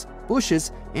plants,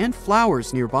 bushes, and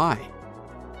flowers nearby.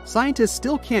 Scientists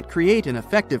still can't create an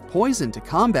effective poison to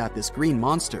combat this green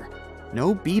monster.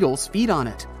 No beetles feed on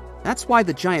it. That's why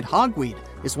the giant hogweed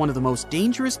is one of the most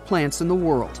dangerous plants in the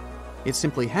world. It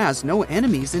simply has no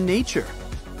enemies in nature.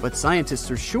 But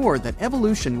scientists are sure that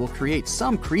evolution will create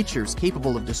some creatures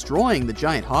capable of destroying the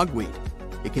giant hogweed.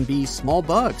 It can be small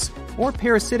bugs or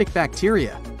parasitic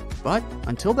bacteria. But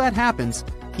until that happens,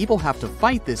 people have to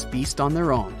fight this beast on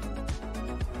their own.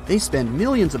 They spend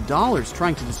millions of dollars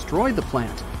trying to destroy the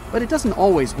plant, but it doesn't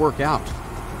always work out.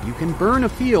 You can burn a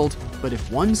field, but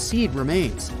if one seed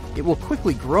remains, it will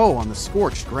quickly grow on the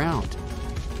scorched ground.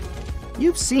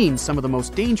 You've seen some of the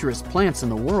most dangerous plants in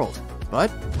the world, but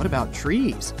what about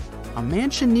trees? A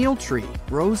manchineel tree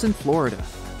grows in Florida.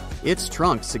 Its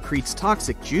trunk secretes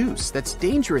toxic juice that's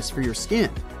dangerous for your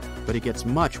skin, but it gets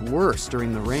much worse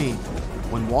during the rain.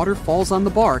 When water falls on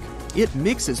the bark, it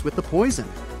mixes with the poison.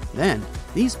 Then,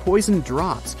 these poison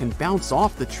drops can bounce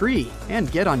off the tree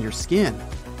and get on your skin.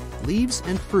 Leaves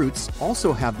and fruits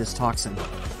also have this toxin,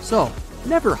 so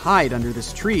never hide under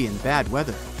this tree in bad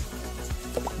weather.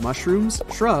 Mushrooms,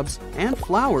 shrubs, and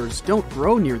flowers don't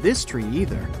grow near this tree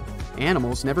either.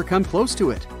 Animals never come close to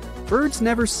it. Birds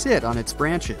never sit on its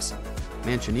branches.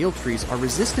 Manchineel trees are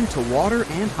resistant to water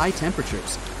and high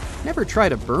temperatures. Never try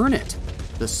to burn it.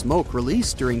 The smoke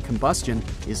released during combustion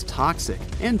is toxic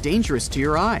and dangerous to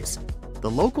your eyes.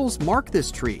 The locals mark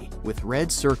this tree with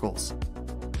red circles.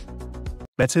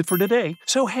 That's it for today.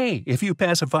 So hey, if you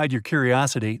pacified your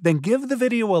curiosity, then give the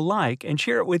video a like and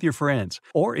share it with your friends.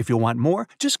 Or if you want more,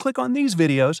 just click on these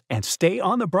videos and stay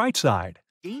on the bright side.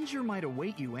 Danger might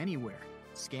await you anywhere.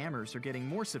 Scammers are getting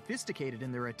more sophisticated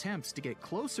in their attempts to get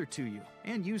closer to you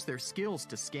and use their skills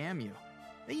to scam you.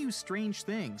 They use strange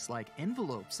things like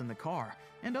envelopes in the car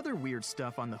and other weird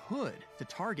stuff on the hood to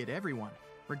target everyone,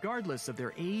 regardless of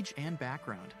their age and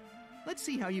background. let's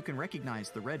see how you can recognize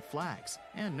the red flags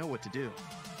and know what to do.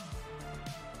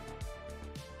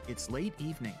 It's late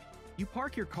evening. You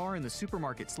park your car in the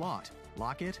supermarket slot,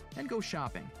 lock it, and go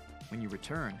shopping. When you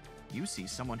return, you see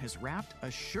someone has wrapped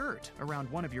a shirt around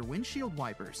one of your windshield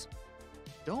wipers.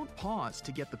 Don't pause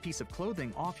to get the piece of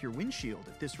clothing off your windshield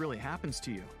if this really happens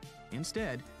to you.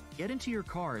 Instead, get into your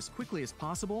car as quickly as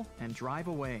possible and drive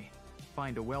away.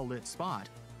 Find a well-lit spot,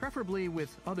 preferably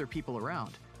with other people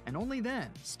around, and only then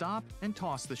stop and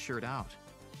toss the shirt out.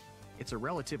 It's a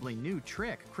relatively new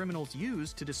trick criminals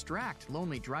use to distract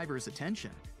lonely drivers'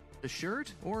 attention. The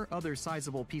shirt or other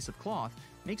sizable piece of cloth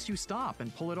makes you stop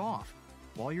and pull it off.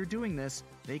 While you're doing this,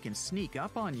 they can sneak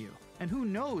up on you, and who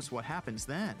knows what happens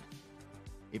then.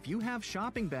 If you have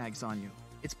shopping bags on you,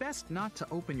 it's best not to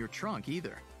open your trunk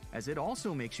either, as it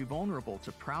also makes you vulnerable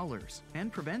to prowlers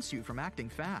and prevents you from acting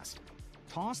fast.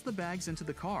 Toss the bags into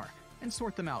the car and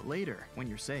sort them out later when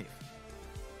you're safe.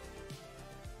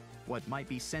 What might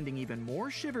be sending even more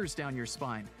shivers down your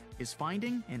spine is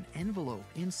finding an envelope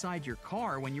inside your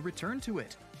car when you return to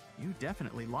it. You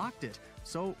definitely locked it,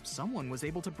 so someone was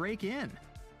able to break in.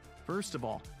 First of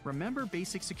all, remember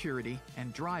basic security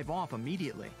and drive off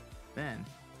immediately. Then,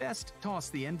 best toss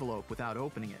the envelope without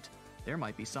opening it. There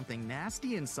might be something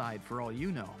nasty inside for all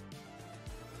you know.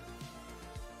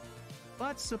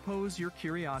 But suppose your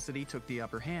curiosity took the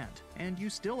upper hand and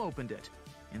you still opened it.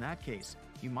 In that case,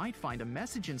 you might find a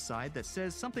message inside that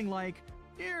says something like,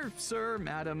 "Dear sir,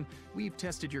 madam, we've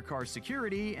tested your car's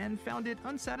security and found it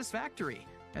unsatisfactory.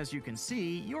 As you can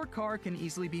see, your car can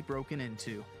easily be broken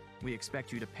into. We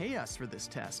expect you to pay us for this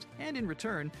test, and in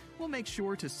return, we'll make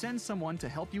sure to send someone to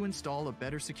help you install a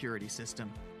better security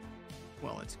system."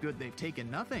 Well, it's good they've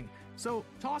taken nothing, so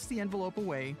toss the envelope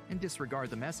away and disregard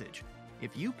the message.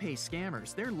 If you pay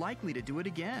scammers, they're likely to do it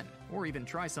again, or even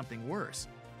try something worse.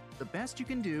 The best you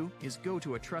can do is go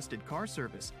to a trusted car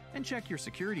service and check your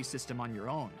security system on your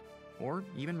own, or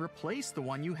even replace the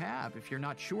one you have if you're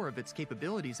not sure of its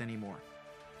capabilities anymore.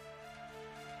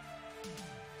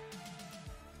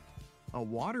 A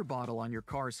water bottle on your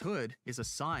car's hood is a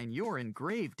sign you're in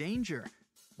grave danger.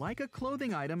 Like a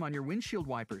clothing item on your windshield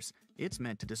wipers, it's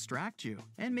meant to distract you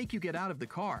and make you get out of the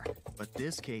car. But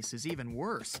this case is even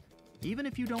worse. Even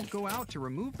if you don't go out to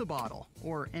remove the bottle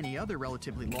or any other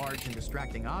relatively large and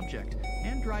distracting object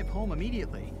and drive home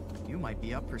immediately, you might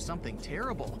be up for something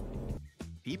terrible.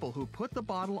 People who put the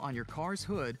bottle on your car's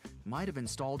hood might have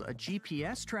installed a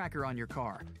GPS tracker on your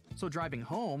car, so driving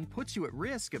home puts you at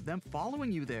risk of them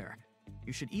following you there.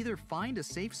 You should either find a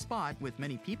safe spot with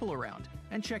many people around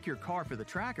and check your car for the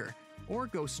tracker, or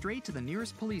go straight to the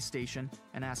nearest police station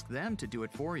and ask them to do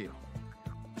it for you.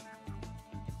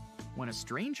 When a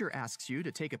stranger asks you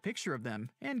to take a picture of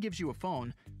them and gives you a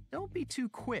phone, don't be too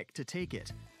quick to take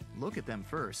it. Look at them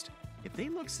first. If they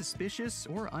look suspicious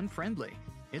or unfriendly,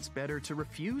 it's better to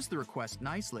refuse the request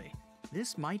nicely.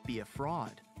 This might be a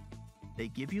fraud. They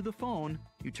give you the phone,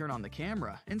 you turn on the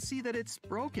camera and see that it's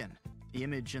broken. The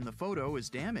image in the photo is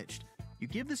damaged. You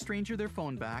give the stranger their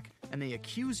phone back and they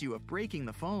accuse you of breaking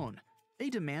the phone. They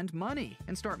demand money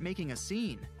and start making a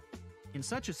scene. In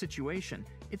such a situation,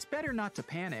 it's better not to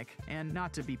panic and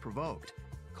not to be provoked.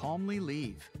 Calmly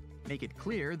leave. Make it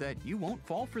clear that you won't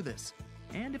fall for this.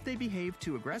 And if they behave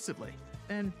too aggressively,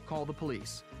 then call the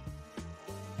police.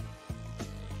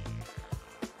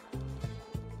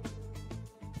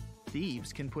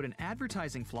 Thieves can put an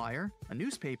advertising flyer, a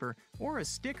newspaper, or a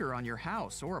sticker on your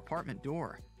house or apartment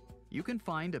door. You can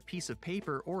find a piece of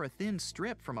paper or a thin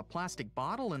strip from a plastic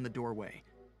bottle in the doorway.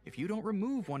 If you don't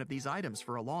remove one of these items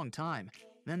for a long time,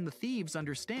 then the thieves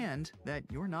understand that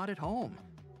you're not at home.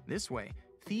 This way,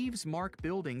 thieves mark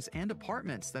buildings and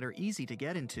apartments that are easy to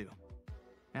get into.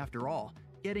 After all,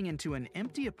 getting into an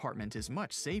empty apartment is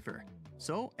much safer.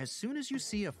 So, as soon as you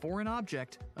see a foreign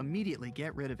object, immediately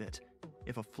get rid of it.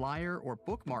 If a flyer or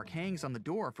bookmark hangs on the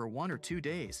door for 1 or 2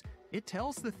 days, it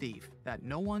tells the thief that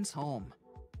no one's home.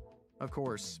 Of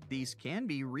course, these can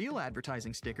be real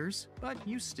advertising stickers, but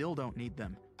you still don't need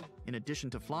them. In addition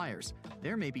to flyers,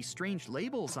 there may be strange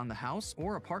labels on the house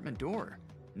or apartment door,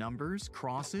 numbers,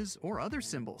 crosses, or other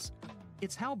symbols.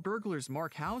 It's how burglars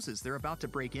mark houses they're about to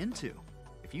break into.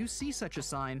 If you see such a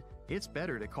sign, it's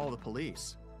better to call the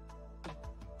police.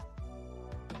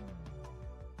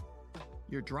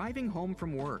 You're driving home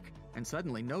from work and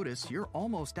suddenly notice you're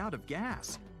almost out of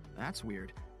gas. That's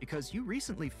weird, because you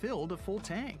recently filled a full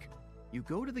tank. You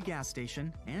go to the gas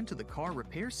station and to the car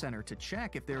repair center to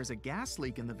check if there is a gas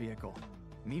leak in the vehicle.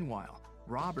 Meanwhile,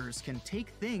 robbers can take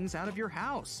things out of your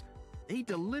house. They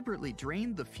deliberately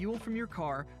drained the fuel from your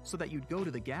car so that you'd go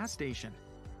to the gas station.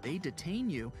 They detain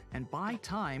you and buy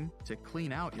time to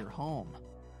clean out your home.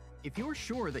 If you're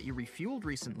sure that you refueled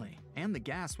recently and the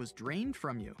gas was drained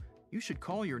from you, you should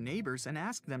call your neighbors and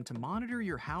ask them to monitor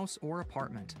your house or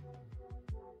apartment.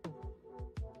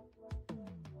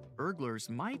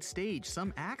 Burglars might stage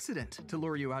some accident to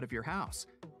lure you out of your house.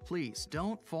 Please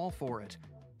don't fall for it.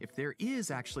 If there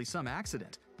is actually some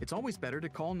accident, it's always better to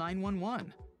call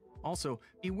 911. Also,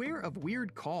 beware of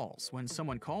weird calls when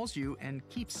someone calls you and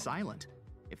keeps silent.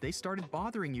 If they started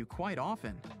bothering you quite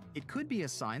often, it could be a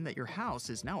sign that your house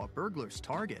is now a burglar's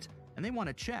target and they want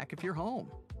to check if you're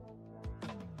home.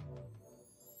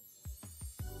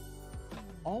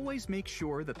 Always make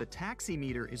sure that the taxi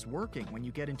meter is working when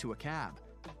you get into a cab.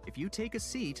 If you take a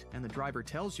seat and the driver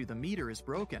tells you the meter is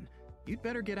broken, you'd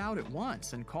better get out at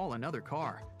once and call another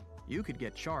car. You could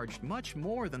get charged much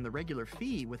more than the regular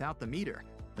fee without the meter,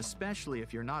 especially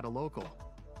if you're not a local.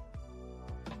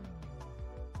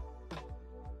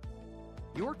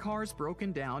 Your car's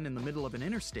broken down in the middle of an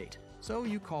interstate, so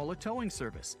you call a towing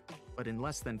service. But in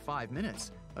less than 5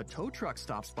 minutes, a tow truck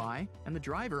stops by and the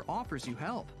driver offers you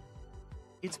help.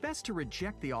 It's best to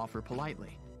reject the offer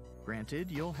politely. Granted,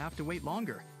 you'll have to wait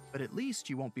longer, but at least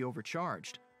you won't be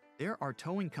overcharged. There are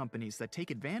towing companies that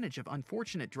take advantage of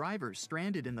unfortunate drivers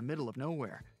stranded in the middle of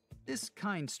nowhere. This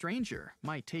kind stranger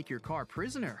might take your car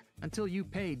prisoner until you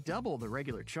pay double the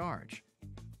regular charge.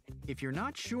 If you're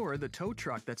not sure the tow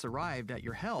truck that's arrived at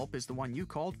your help is the one you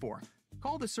called for,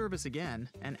 call the service again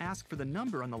and ask for the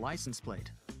number on the license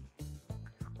plate.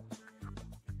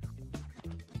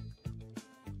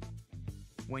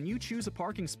 When you choose a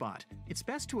parking spot, it's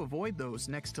best to avoid those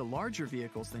next to larger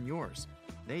vehicles than yours.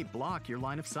 They block your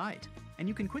line of sight, and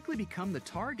you can quickly become the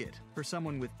target for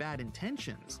someone with bad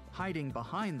intentions hiding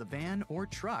behind the van or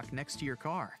truck next to your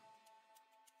car.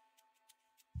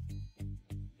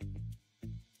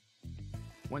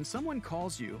 When someone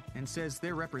calls you and says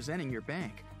they're representing your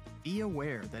bank, be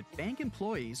aware that bank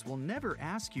employees will never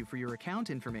ask you for your account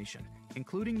information,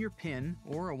 including your PIN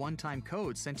or a one-time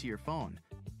code sent to your phone.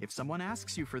 If someone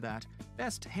asks you for that,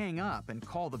 best hang up and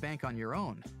call the bank on your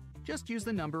own. Just use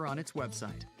the number on its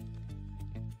website.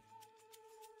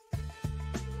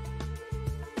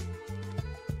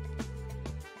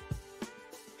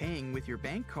 Paying with your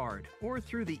bank card or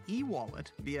through the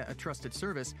e-wallet via a trusted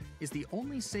service is the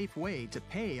only safe way to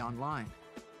pay online.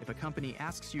 If a company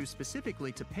asks you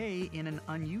specifically to pay in an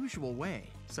unusual way,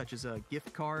 such as a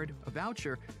gift card, a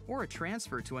voucher, or a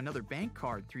transfer to another bank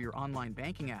card through your online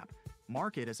banking app,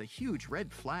 mark it as a huge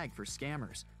red flag for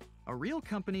scammers. A real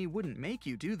company wouldn't make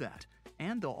you do that,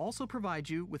 and they'll also provide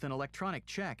you with an electronic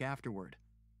check afterward.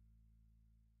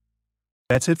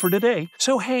 That's it for today.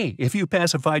 So hey, if you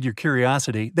pacified your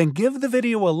curiosity, then give the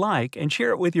video a like and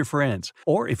share it with your friends.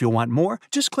 Or if you want more,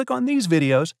 just click on these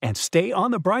videos and stay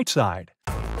on the bright side.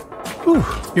 Whew,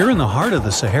 you're in the heart of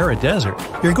the Sahara Desert.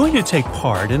 You're going to take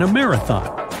part in a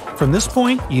marathon. From this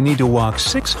point, you need to walk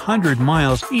 600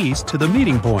 miles east to the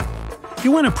meeting point.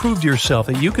 You want to prove to yourself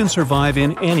that you can survive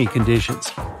in any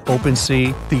conditions. Open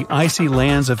sea, the icy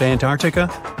lands of Antarctica,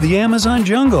 the Amazon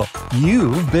jungle.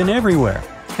 You've been everywhere.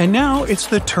 And now it's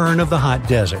the turn of the hot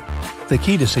desert. The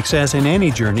key to success in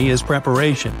any journey is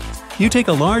preparation. You take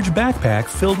a large backpack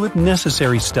filled with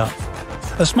necessary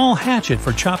stuff. A small hatchet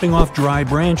for chopping off dry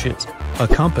branches. A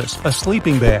compass, a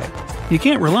sleeping bag. You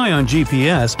can't rely on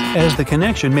GPS as the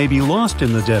connection may be lost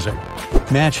in the desert.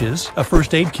 Matches, a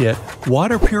first aid kit,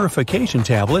 water purification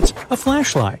tablets, a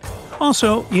flashlight.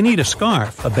 Also, you need a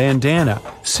scarf, a bandana,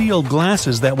 sealed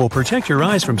glasses that will protect your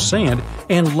eyes from sand,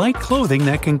 and light clothing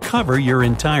that can cover your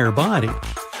entire body.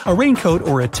 A raincoat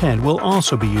or a tent will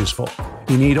also be useful.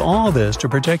 You need all this to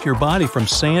protect your body from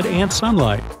sand and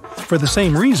sunlight. For the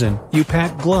same reason, you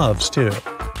pack gloves too.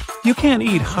 You can't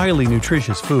eat highly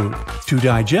nutritious food. To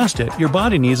digest it, your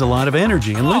body needs a lot of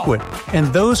energy and liquid, and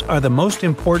those are the most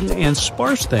important and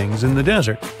sparse things in the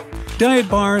desert. Diet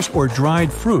bars or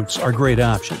dried fruits are great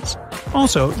options.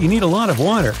 Also, you need a lot of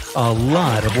water. A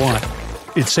lot of water.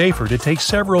 It's safer to take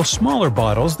several smaller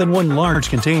bottles than one large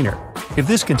container. If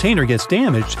this container gets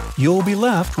damaged, you'll be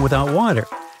left without water.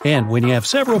 And when you have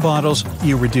several bottles,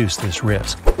 you reduce this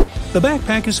risk. The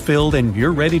backpack is filled and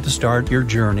you're ready to start your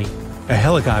journey. A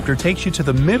helicopter takes you to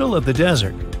the middle of the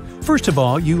desert. First of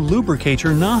all, you lubricate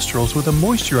your nostrils with a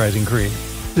moisturizing cream.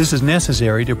 This is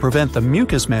necessary to prevent the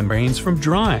mucous membranes from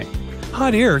drying.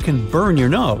 Hot air can burn your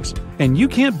nose, and you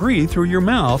can't breathe through your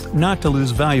mouth not to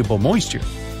lose valuable moisture.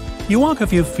 You walk a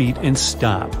few feet and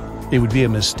stop. It would be a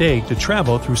mistake to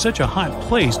travel through such a hot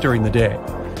place during the day.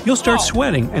 You'll start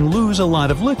sweating and lose a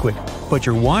lot of liquid, but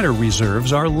your water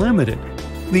reserves are limited.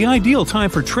 The ideal time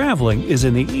for traveling is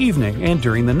in the evening and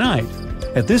during the night.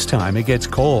 At this time, it gets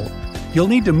cold. You'll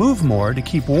need to move more to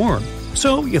keep warm.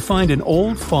 So you find an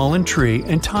old fallen tree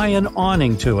and tie an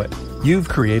awning to it. You've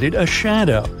created a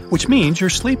shadow, which means your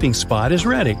sleeping spot is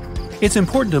ready. It's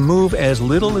important to move as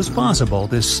little as possible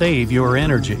to save your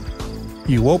energy.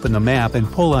 You open the map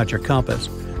and pull out your compass.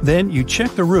 Then you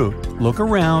check the route, look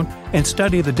around, and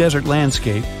study the desert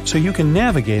landscape so you can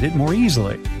navigate it more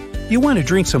easily. You want to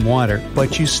drink some water,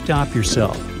 but you stop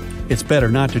yourself. It's better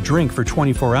not to drink for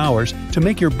 24 hours to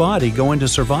make your body go into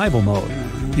survival mode.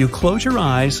 You close your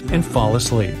eyes and fall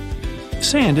asleep.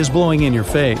 Sand is blowing in your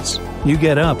face. You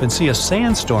get up and see a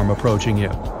sandstorm approaching you.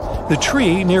 The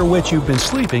tree near which you've been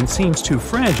sleeping seems too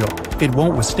fragile. It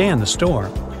won't withstand the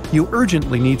storm. You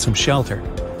urgently need some shelter.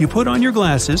 You put on your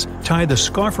glasses, tie the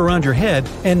scarf around your head,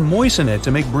 and moisten it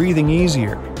to make breathing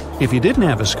easier. If you didn't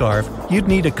have a scarf, you'd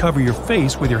need to cover your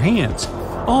face with your hands.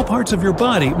 All parts of your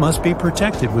body must be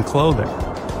protected with clothing.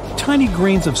 Tiny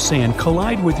grains of sand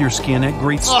collide with your skin at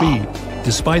great speed.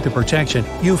 Despite the protection,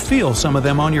 you feel some of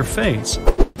them on your face.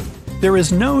 There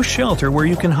is no shelter where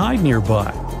you can hide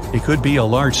nearby. It could be a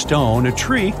large stone, a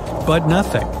tree, but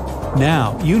nothing.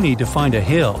 Now you need to find a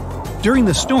hill. During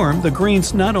the storm, the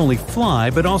grains not only fly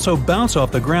but also bounce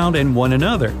off the ground and one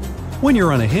another. When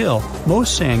you're on a hill,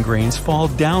 most sand grains fall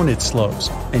down its slopes,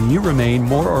 and you remain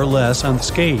more or less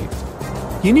unscathed.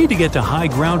 You need to get to high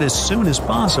ground as soon as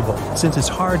possible, since it's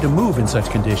hard to move in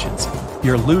such conditions.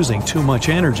 You're losing too much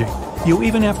energy. You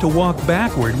even have to walk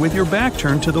backward with your back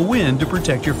turned to the wind to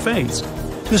protect your face.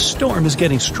 The storm is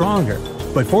getting stronger,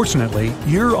 but fortunately,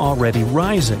 you're already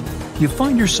rising. You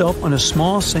find yourself on a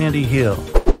small sandy hill.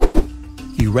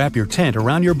 You wrap your tent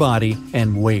around your body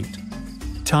and wait.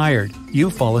 Tired, you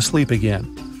fall asleep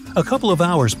again. A couple of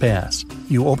hours pass.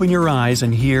 You open your eyes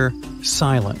and hear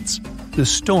silence. The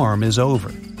storm is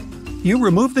over. You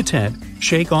remove the tent,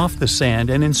 shake off the sand,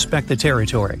 and inspect the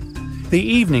territory. The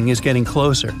evening is getting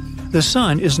closer. The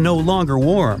sun is no longer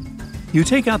warm. You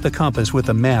take out the compass with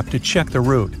the map to check the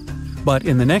route. But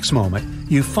in the next moment,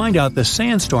 you find out the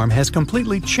sandstorm has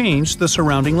completely changed the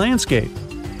surrounding landscape.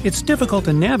 It's difficult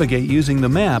to navigate using the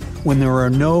map when there are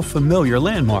no familiar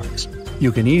landmarks.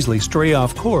 You can easily stray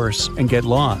off course and get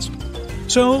lost.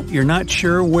 So you're not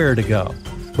sure where to go.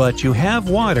 But you have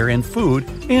water and food,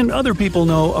 and other people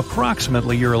know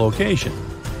approximately your location.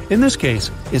 In this case,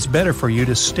 it's better for you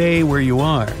to stay where you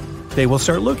are. They will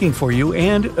start looking for you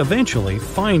and eventually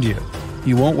find you.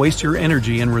 You won't waste your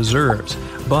energy and reserves,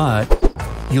 but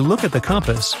you look at the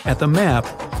compass, at the map,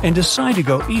 and decide to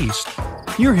go east.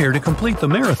 You're here to complete the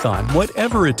marathon,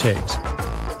 whatever it takes.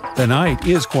 The night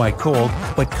is quite cold,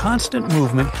 but constant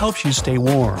movement helps you stay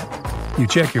warm. You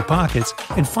check your pockets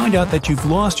and find out that you've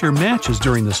lost your matches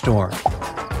during the storm.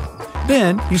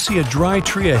 Then you see a dry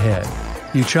tree ahead.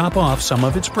 You chop off some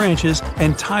of its branches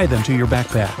and tie them to your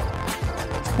backpack.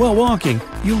 While walking,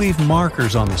 you leave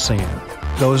markers on the sand.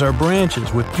 Those are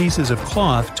branches with pieces of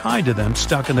cloth tied to them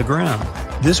stuck in the ground.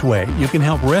 This way, you can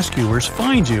help rescuers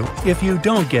find you if you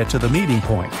don't get to the meeting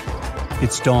point.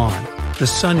 It's dawn. The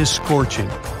sun is scorching.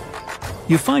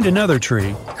 You find another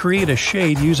tree, create a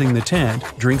shade using the tent,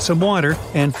 drink some water,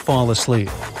 and fall asleep.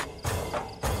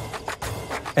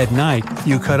 At night,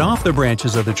 you cut off the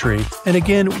branches of the tree and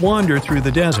again wander through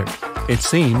the desert. It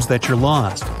seems that you're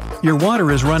lost. Your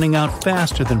water is running out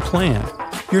faster than planned.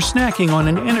 You're snacking on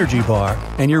an energy bar,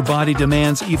 and your body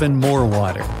demands even more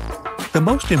water. The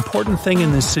most important thing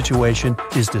in this situation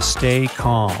is to stay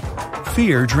calm.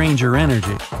 Fear drains your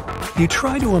energy. You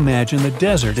try to imagine the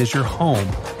desert as your home,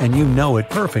 and you know it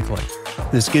perfectly.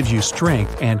 This gives you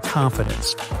strength and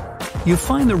confidence. You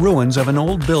find the ruins of an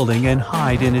old building and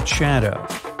hide in its shadow.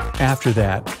 After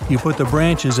that, you put the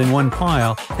branches in one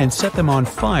pile and set them on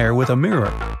fire with a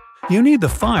mirror. You need the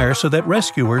fire so that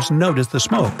rescuers notice the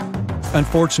smoke.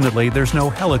 Unfortunately, there's no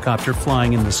helicopter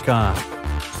flying in the sky.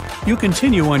 You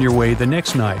continue on your way the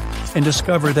next night and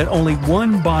discover that only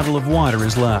one bottle of water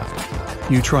is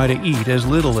left. You try to eat as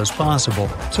little as possible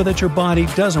so that your body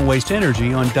doesn't waste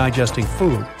energy on digesting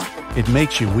food. It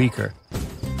makes you weaker.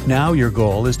 Now your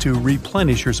goal is to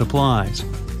replenish your supplies.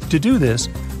 To do this,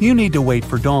 you need to wait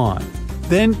for dawn.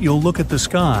 Then you'll look at the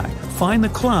sky, find the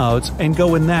clouds, and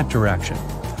go in that direction.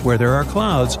 Where there are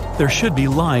clouds, there should be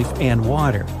life and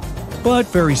water. But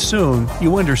very soon,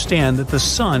 you understand that the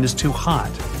sun is too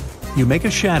hot. You make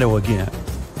a shadow again.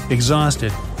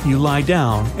 Exhausted, you lie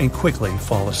down and quickly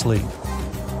fall asleep.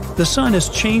 The sun has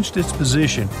changed its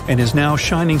position and is now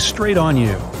shining straight on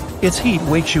you. Its heat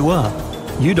wakes you up.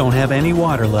 You don't have any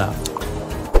water left.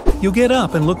 You get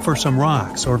up and look for some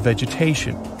rocks or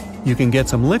vegetation. You can get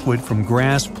some liquid from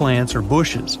grass, plants, or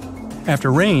bushes.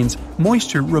 After rains,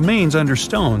 moisture remains under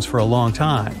stones for a long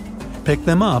time. Pick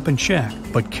them up and check,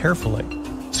 but carefully.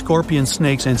 Scorpions,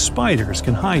 snakes, and spiders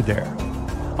can hide there.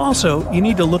 Also, you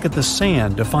need to look at the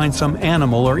sand to find some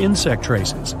animal or insect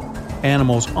traces.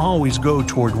 Animals always go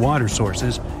toward water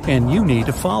sources, and you need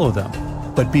to follow them.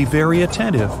 But be very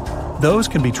attentive. Those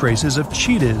can be traces of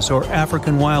cheetahs or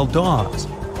African wild dogs.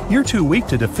 You're too weak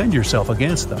to defend yourself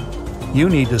against them. You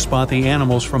need to spot the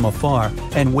animals from afar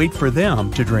and wait for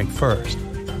them to drink first.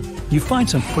 You find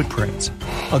some footprints.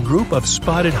 A group of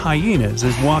spotted hyenas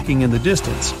is walking in the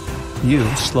distance. You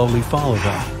slowly follow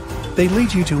them. They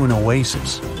lead you to an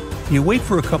oasis. You wait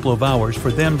for a couple of hours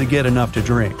for them to get enough to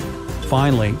drink.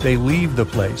 Finally, they leave the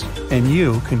place, and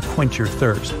you can quench your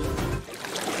thirst.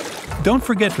 Don't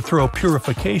forget to throw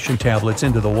purification tablets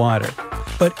into the water.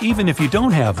 But even if you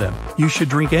don't have them, you should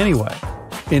drink anyway.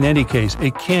 In any case,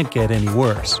 it can't get any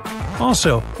worse.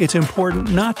 Also, it's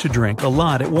important not to drink a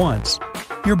lot at once.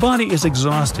 Your body is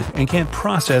exhausted and can't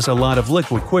process a lot of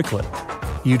liquid quickly.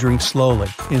 You drink slowly,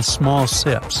 in small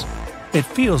sips. It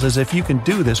feels as if you can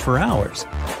do this for hours.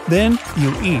 Then,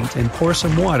 you eat and pour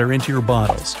some water into your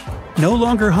bottles. No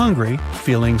longer hungry,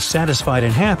 feeling satisfied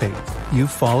and happy, you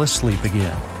fall asleep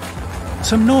again.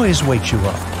 Some noise wakes you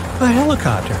up. A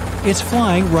helicopter. It's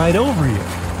flying right over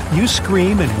you. You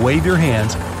scream and wave your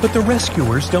hands, but the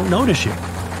rescuers don't notice you.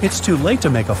 It's too late to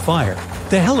make a fire.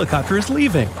 The helicopter is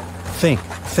leaving. Think.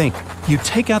 You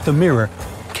take out the mirror,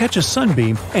 catch a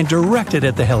sunbeam, and direct it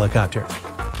at the helicopter.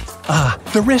 Ah,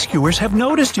 the rescuers have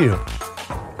noticed you.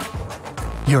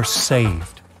 You're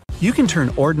saved. You can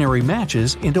turn ordinary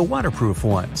matches into waterproof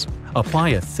ones. Apply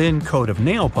a thin coat of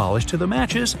nail polish to the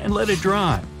matches and let it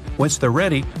dry. Once they're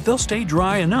ready, they'll stay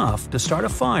dry enough to start a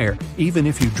fire even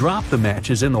if you drop the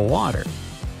matches in the water.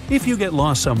 If you get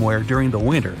lost somewhere during the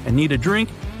winter and need a drink,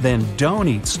 then don't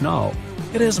eat snow.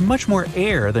 It has much more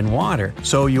air than water,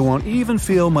 so you won't even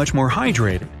feel much more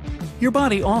hydrated. Your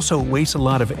body also wastes a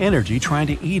lot of energy trying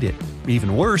to eat it.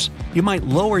 Even worse, you might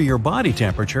lower your body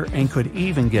temperature and could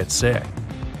even get sick.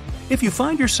 If you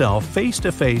find yourself face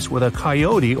to face with a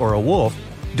coyote or a wolf,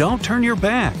 don't turn your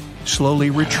back. Slowly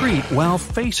retreat while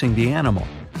facing the animal.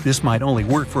 This might only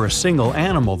work for a single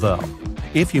animal, though.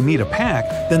 If you meet a pack,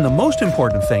 then the most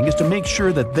important thing is to make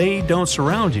sure that they don't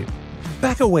surround you.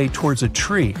 Back away towards a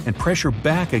tree and press your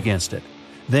back against it.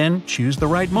 Then choose the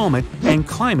right moment and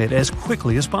climb it as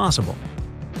quickly as possible.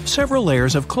 Several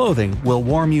layers of clothing will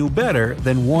warm you better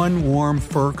than one warm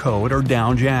fur coat or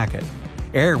down jacket.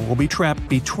 Air will be trapped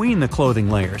between the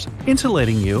clothing layers,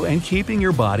 insulating you and keeping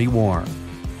your body warm.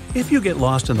 If you get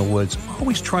lost in the woods,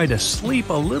 always try to sleep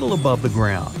a little above the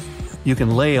ground. You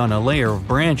can lay on a layer of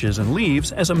branches and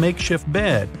leaves as a makeshift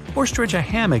bed, or stretch a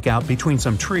hammock out between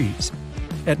some trees.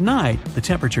 At night, the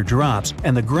temperature drops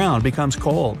and the ground becomes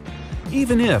cold.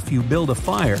 Even if you build a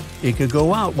fire, it could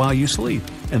go out while you sleep,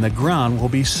 and the ground will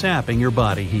be sapping your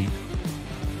body heat.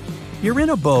 You're in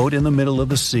a boat in the middle of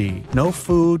the sea, no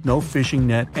food, no fishing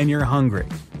net, and you're hungry.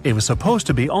 It was supposed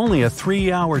to be only a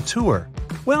 3-hour tour.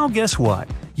 Well, guess what?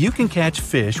 You can catch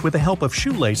fish with the help of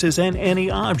shoelaces and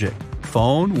any object –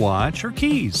 phone, watch, or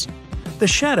keys. The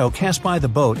shadow cast by the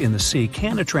boat in the sea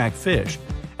can attract fish,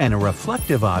 and a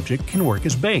reflective object can work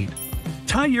as bait.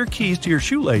 Tie your keys to your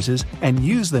shoelaces and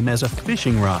use them as a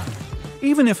fishing rod.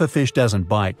 Even if a fish doesn't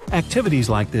bite, activities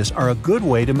like this are a good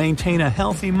way to maintain a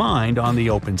healthy mind on the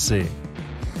open sea.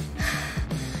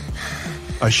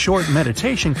 A short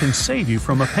meditation can save you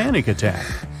from a panic attack.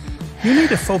 You need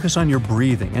to focus on your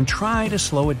breathing and try to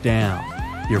slow it down.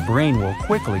 Your brain will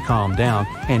quickly calm down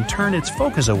and turn its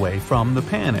focus away from the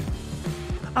panic.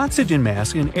 Oxygen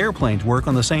masks in airplanes work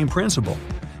on the same principle.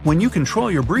 When you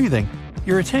control your breathing,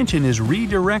 your attention is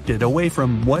redirected away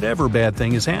from whatever bad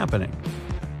thing is happening.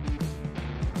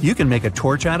 You can make a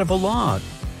torch out of a log.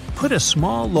 Put a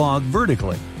small log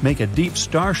vertically, make a deep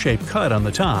star-shaped cut on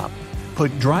the top.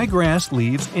 Put dry grass,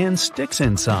 leaves, and sticks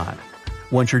inside.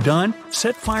 Once you're done,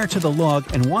 set fire to the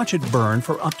log and watch it burn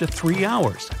for up to 3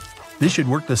 hours. This should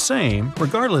work the same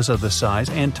regardless of the size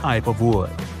and type of wood.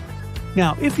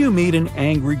 Now, if you meet an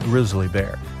angry grizzly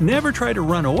bear, never try to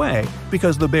run away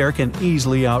because the bear can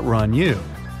easily outrun you.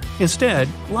 Instead,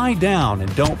 lie down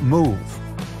and don't move.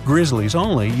 Grizzlies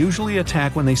only usually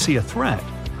attack when they see a threat,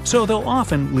 so they'll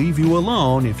often leave you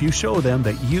alone if you show them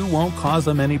that you won't cause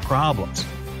them any problems.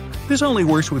 This only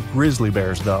works with grizzly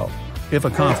bears, though. If a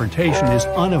confrontation is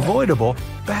unavoidable,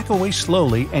 back away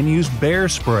slowly and use bear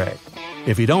spray.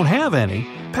 If you don't have any,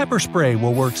 pepper spray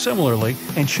will work similarly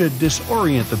and should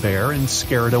disorient the bear and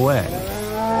scare it away.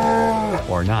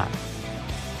 Or not.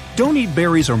 Don't eat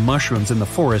berries or mushrooms in the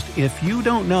forest if you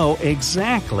don't know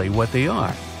exactly what they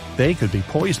are. They could be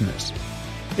poisonous.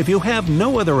 If you have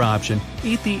no other option,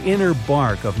 eat the inner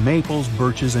bark of maples,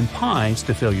 birches, and pines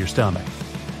to fill your stomach.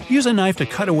 Use a knife to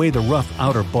cut away the rough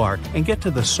outer bark and get to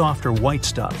the softer white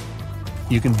stuff.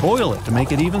 You can boil it to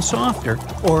make it even softer,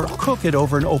 or cook it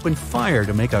over an open fire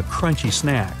to make a crunchy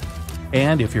snack.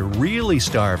 And if you're really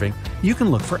starving, you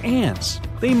can look for ants.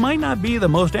 They might not be the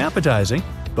most appetizing,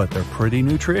 but they're pretty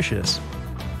nutritious.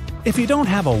 If you don't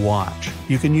have a watch,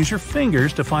 you can use your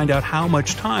fingers to find out how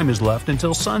much time is left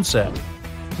until sunset.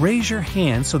 Raise your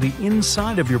hand so the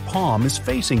inside of your palm is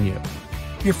facing you.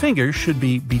 Your fingers should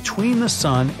be between the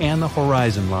sun and the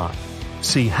horizon line.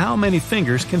 See how many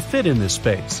fingers can fit in this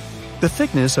space. The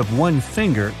thickness of one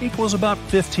finger equals about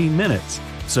 15 minutes,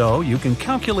 so you can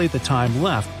calculate the time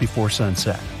left before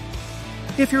sunset.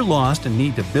 If you're lost and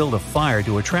need to build a fire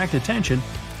to attract attention,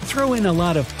 throw in a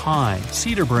lot of pine,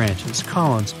 cedar branches,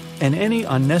 cones, and any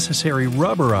unnecessary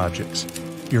rubber objects.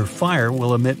 Your fire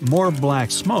will emit more black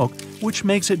smoke, which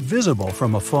makes it visible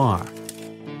from afar.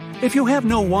 If you have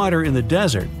no water in the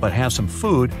desert but have some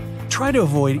food, try to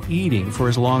avoid eating for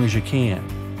as long as you can.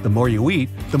 The more you eat,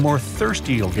 the more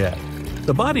thirsty you'll get.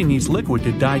 The body needs liquid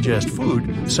to digest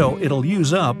food, so it'll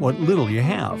use up what little you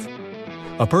have.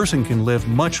 A person can live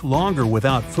much longer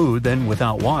without food than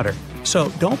without water, so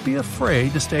don't be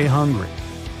afraid to stay hungry.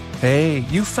 Hey,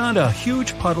 you found a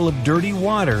huge puddle of dirty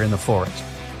water in the forest.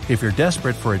 If you're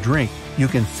desperate for a drink, you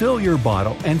can fill your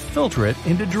bottle and filter it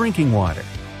into drinking water.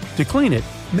 To clean it,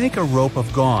 make a rope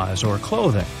of gauze or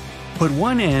clothing. Put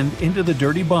one end into the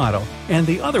dirty bottle and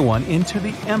the other one into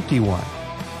the empty one.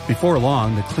 Before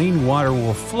long, the clean water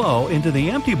will flow into the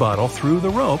empty bottle through the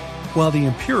rope, while the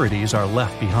impurities are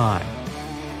left behind.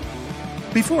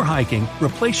 Before hiking,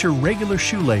 replace your regular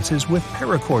shoelaces with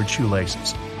paracord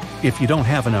shoelaces. If you don't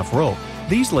have enough rope,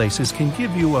 these laces can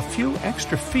give you a few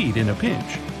extra feet in a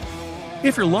pinch.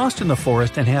 If you're lost in the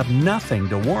forest and have nothing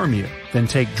to warm you, then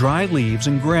take dry leaves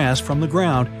and grass from the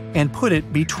ground and put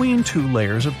it between 2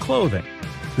 layers of clothing.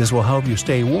 This will help you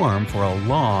stay warm for a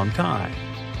long time.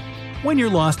 When you're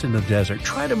lost in the desert,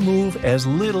 try to move as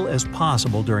little as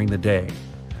possible during the day.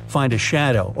 Find a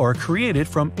shadow or create it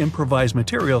from improvised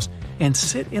materials and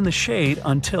sit in the shade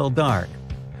until dark.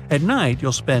 At night,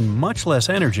 you'll spend much less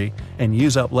energy and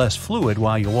use up less fluid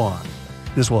while you walk.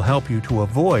 This will help you to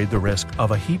avoid the risk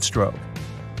of a heat stroke.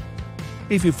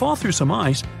 If you fall through some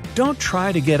ice, don't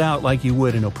try to get out like you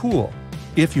would in a pool.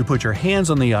 If you put your hands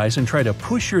on the ice and try to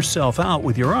push yourself out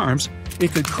with your arms,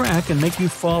 it could crack and make you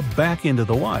fall back into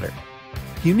the water.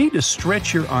 You need to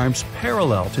stretch your arms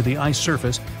parallel to the ice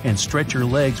surface and stretch your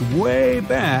legs way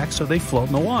back so they float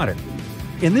in the water.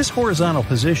 In this horizontal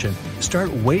position,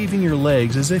 start waving your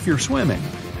legs as if you're swimming.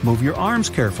 Move your arms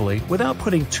carefully without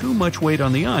putting too much weight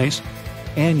on the ice,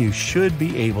 and you should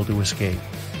be able to escape.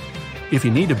 If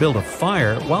you need to build a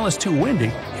fire while it's too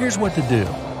windy, here's what to do.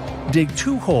 Dig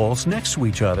 2 holes next to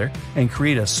each other and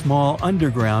create a small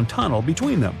underground tunnel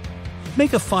between them.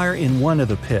 Make a fire in one of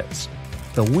the pits.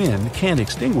 The wind can't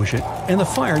extinguish it, and the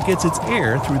fire gets its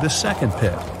air through the second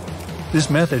pit. This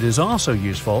method is also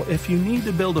useful if you need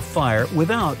to build a fire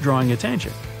without drawing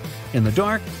attention. In the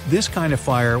dark, this kind of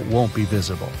fire won't be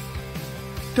visible.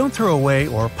 Don't throw away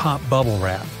or pop bubble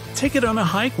wrap. Take it on a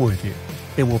hike with you.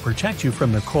 It will protect you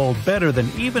from the cold better than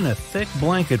even a thick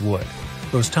blanket would.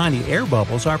 Those tiny air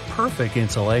bubbles are perfect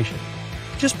insulation.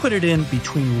 Just put it in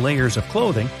between layers of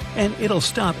clothing and it'll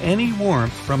stop any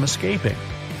warmth from escaping.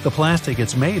 The plastic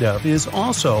it's made of is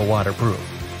also waterproof,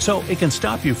 so it can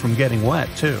stop you from getting wet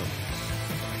too.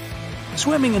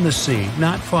 Swimming in the sea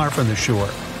not far from the shore,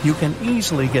 you can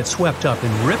easily get swept up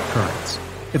in rip currents.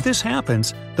 If this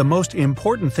happens, the most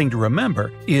important thing to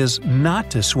remember is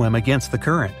not to swim against the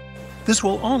current. This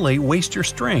will only waste your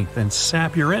strength and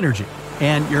sap your energy,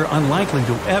 and you're unlikely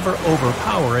to ever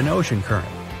overpower an ocean current.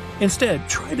 Instead,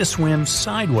 try to swim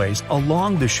sideways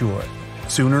along the shore.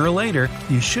 Sooner or later,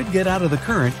 you should get out of the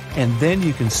current, and then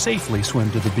you can safely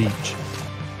swim to the beach.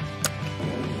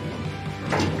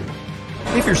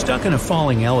 If you're stuck in a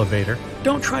falling elevator,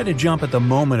 don't try to jump at the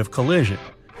moment of collision.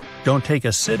 Don't take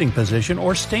a sitting position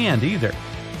or stand either.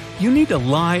 You need to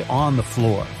lie on the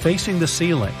floor, facing the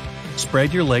ceiling.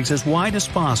 Spread your legs as wide as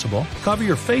possible, cover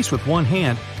your face with one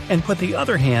hand, and put the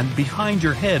other hand behind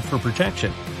your head for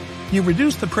protection. You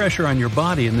reduce the pressure on your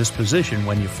body in this position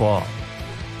when you fall.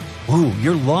 Ooh,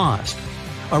 you're lost.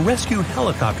 A rescue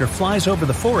helicopter flies over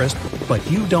the forest, but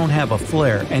you don't have a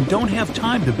flare and don't have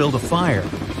time to build a fire.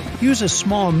 Use a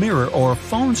small mirror or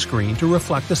phone screen to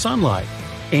reflect the sunlight.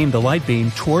 Aim the light beam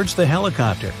towards the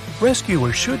helicopter.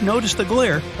 Rescuers should notice the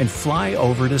glare and fly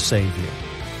over to save you.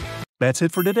 That's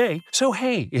it for today. So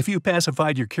hey, if you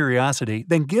pacified your curiosity,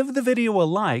 then give the video a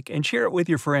like and share it with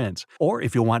your friends. Or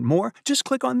if you want more, just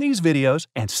click on these videos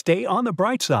and stay on the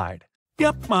bright side.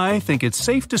 Yep, I think it's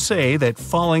safe to say that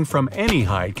falling from any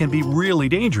height can be really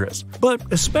dangerous, but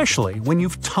especially when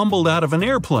you've tumbled out of an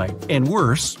airplane, and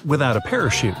worse, without a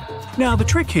parachute. Now, the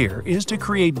trick here is to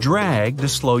create drag to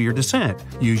slow your descent.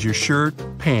 Use your shirt,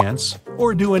 pants,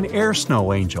 or do an air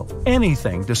snow angel.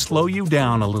 Anything to slow you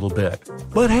down a little bit.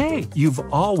 But hey, you've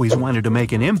always wanted to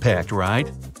make an impact,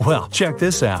 right? Well, check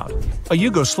this out. A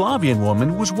Yugoslavian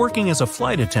woman was working as a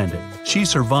flight attendant. She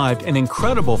survived an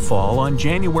incredible fall on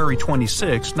January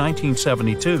 26,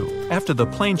 1972, after the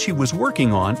plane she was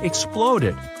working on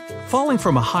exploded. Falling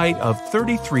from a height of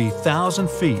 33,000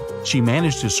 feet, she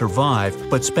managed to survive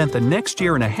but spent the next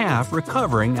year and a half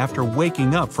recovering after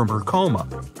waking up from her coma.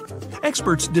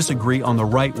 Experts disagree on the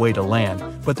right way to land,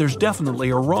 but there's definitely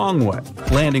a wrong way,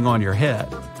 landing on your head.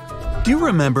 Do you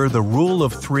remember the rule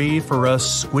of 3 for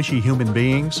us squishy human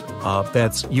beings?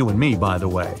 That's you and me, by the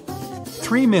way.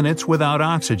 3 minutes without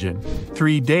oxygen,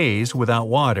 3 days without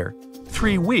water,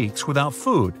 3 weeks without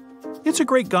food. It's a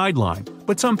great guideline,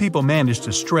 but some people manage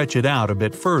to stretch it out a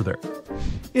bit further.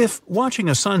 If watching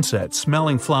a sunset,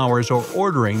 smelling flowers, or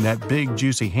ordering that big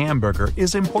juicy hamburger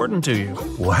is important to you,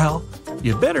 well,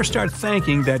 you'd better start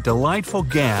thanking that delightful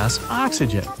gas,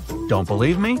 oxygen. Don't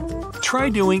believe me? Try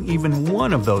doing even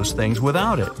one of those things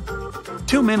without it.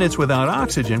 2 minutes without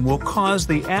oxygen will cause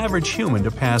the average human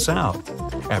to pass out.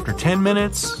 After 10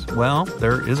 minutes, well,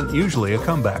 there isn't usually a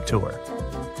comeback to her.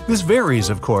 This varies,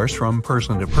 of course, from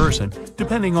person to person,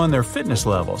 depending on their fitness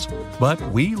levels, but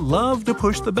we love to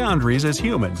push the boundaries as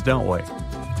humans, don't we?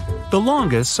 The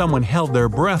longest someone held their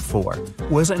breath for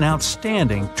was an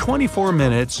outstanding 24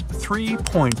 minutes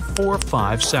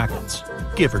 3.45 seconds,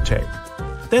 give or take.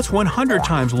 That's 100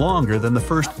 times longer than the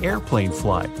first airplane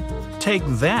flight. Take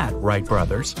that, Wright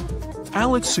brothers.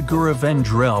 Alex Segura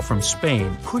Vendrell from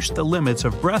Spain pushed the limits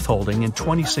of breath holding in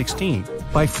 2016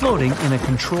 by floating in a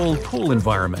controlled pool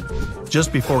environment.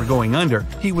 Just before going under,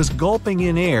 he was gulping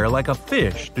in air like a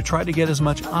fish to try to get as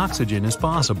much oxygen as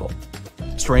possible.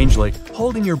 Strangely,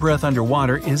 holding your breath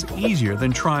underwater is easier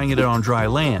than trying it on dry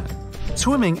land.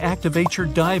 Swimming activates your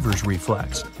diver's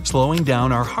reflex, slowing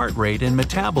down our heart rate and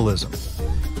metabolism.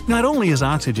 Not only is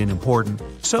oxygen important,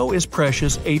 so is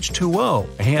precious H2O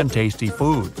and tasty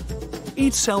food.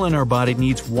 Each cell in our body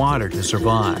needs water to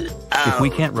survive. If we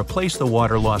can't replace the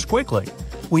water lost quickly,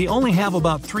 we only have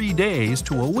about 3 days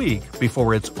to a week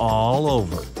before it's all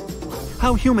over.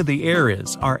 How humid the air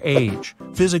is, our age,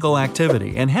 physical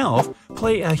activity, and health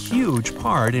play a huge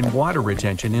part in water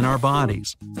retention in our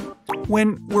bodies.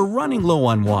 When we're running low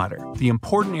on water, the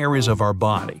important areas of our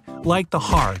body, like the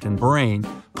heart and brain,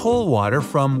 pull water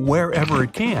from wherever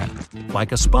it can.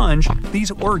 Like a sponge,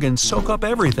 these organs soak up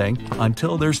everything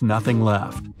until there's nothing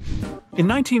left. In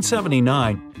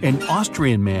 1979, an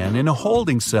Austrian man in a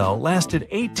holding cell lasted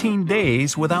 18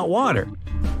 days without water.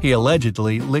 He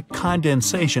allegedly licked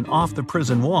condensation off the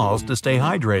prison walls to stay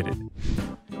hydrated.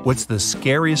 What's the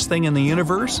scariest thing in the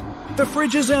universe? The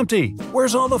fridge is empty!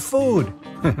 Where's all the food?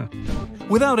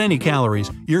 Without any calories,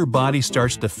 your body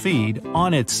starts to feed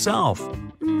on itself.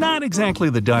 Not exactly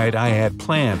the diet I had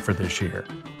planned for this year.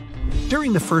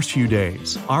 During the first few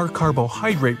days, our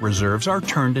carbohydrate reserves are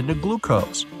turned into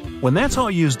glucose. When that's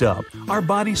all used up, our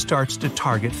body starts to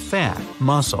target fat,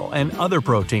 muscle, and other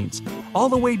proteins, all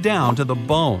the way down to the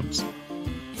bones.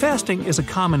 Fasting is a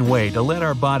common way to let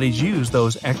our bodies use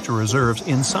those extra reserves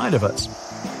inside of us.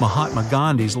 Mahatma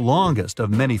Gandhi's longest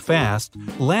of many fasts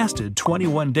lasted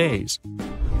 21 days.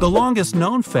 The longest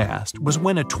known fast was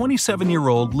when a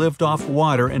 27-year-old lived off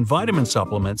water and vitamin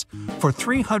supplements for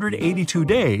 382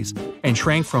 days and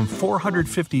shrank from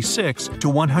 456 to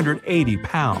 180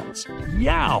 pounds.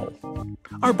 Yow!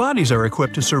 Our bodies are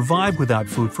equipped to survive without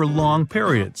food for long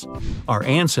periods. Our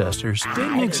ancestors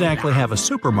didn't exactly have a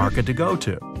supermarket to go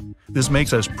to. This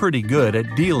makes us pretty good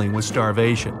at dealing with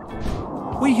starvation.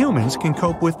 We humans can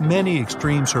cope with many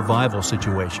extreme survival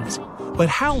situations, but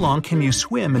how long can you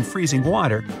swim in freezing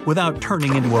water without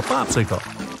turning into a popsicle?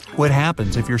 What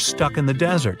happens if you're stuck in the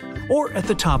desert or at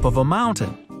the top of a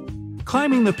mountain?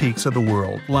 Climbing the peaks of the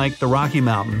world, like the Rocky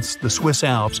Mountains, the Swiss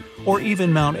Alps, or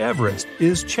even Mount Everest,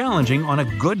 is challenging on a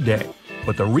good day,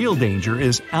 but the real danger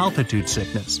is altitude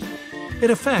sickness. It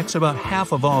affects about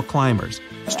half of all climbers,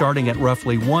 starting at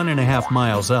roughly 1.5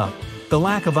 miles up. The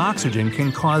lack of oxygen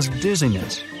can cause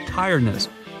dizziness, tiredness,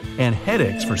 and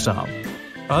headaches for some.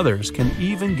 Others can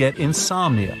even get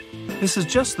insomnia. This is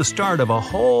just the start of a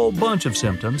whole bunch of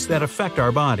symptoms that affect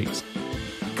our bodies.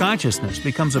 Consciousness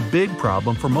becomes a big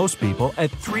problem for most people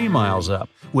at 3 miles up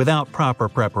without proper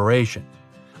preparation.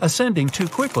 Ascending too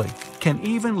quickly can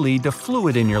even lead to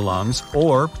fluid in your lungs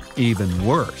or, even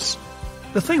worse.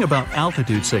 The thing about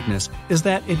altitude sickness is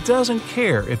that it doesn't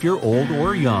care if you're old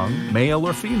or young, male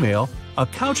or female, a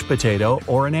couch potato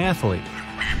or an athlete.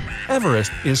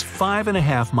 Everest is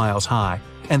 5.5 miles high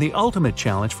and the ultimate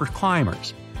challenge for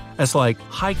climbers. It's like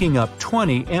hiking up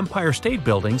 20 Empire State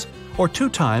Buildings or 2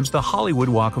 times the Hollywood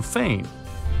Walk of Fame.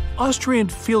 Austrian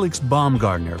Felix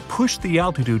Baumgartner pushed the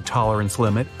altitude tolerance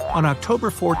limit on October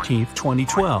 14,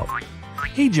 2012.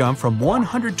 He jumped from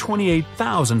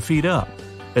 128,000 feet up.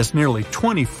 That's nearly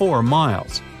 24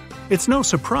 miles. It's no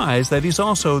surprise that he's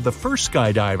also the first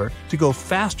skydiver to go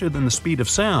faster than the speed of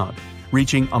sound,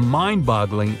 reaching a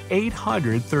mind-boggling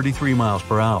 833 miles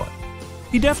per hour.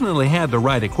 He definitely had the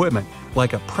right equipment,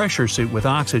 like a pressure suit with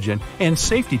oxygen and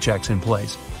safety checks in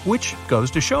place, which goes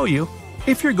to show you,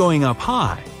 if you're going up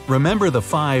high, remember the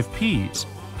 5 Ps.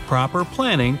 Proper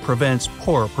planning prevents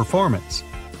poor performance.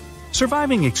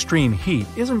 Surviving extreme heat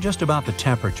isn't just about the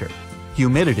temperature.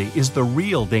 Humidity is the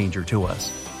real danger to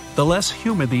us. The less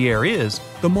humid the air is,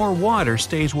 the more water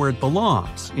stays where it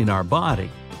belongs, in our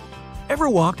body. Ever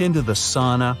walked into the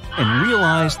sauna and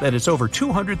realized that it's over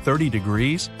 230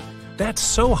 degrees? That's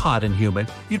so hot and humid,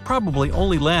 you'd probably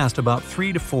only last about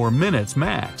 3 to 4 minutes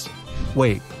max.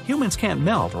 Wait, humans can't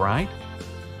melt, right?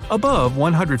 Above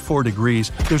 104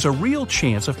 degrees, there's a real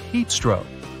chance of heat stroke.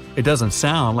 It doesn't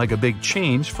sound like a big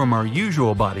change from our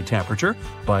usual body temperature,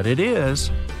 but it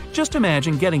is. Just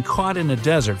imagine getting caught in a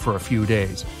desert for a few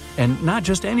days. And not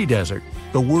just any desert,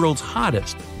 the world's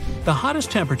hottest. The hottest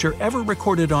temperature ever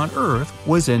recorded on Earth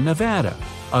was in Nevada,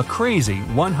 a crazy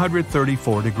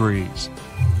 134 degrees.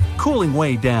 Cooling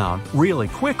way down really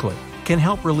quickly can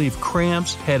help relieve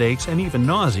cramps, headaches, and even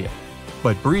nausea.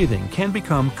 But breathing can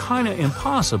become kinda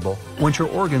impossible once your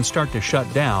organs start to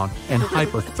shut down and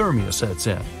hypothermia sets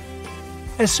in.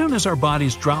 As soon as our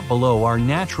bodies drop below our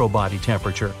natural body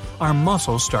temperature, our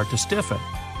muscles start to stiffen.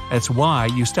 That's why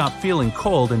you stop feeling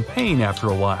cold and pain after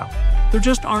a while. There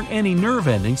just aren't any nerve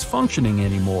endings functioning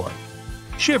anymore.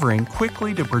 Shivering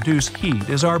quickly to produce heat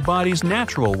is our body's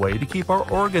natural way to keep our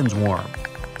organs warm.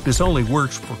 This only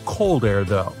works for cold air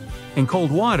though. In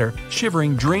cold water,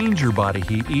 shivering drains your body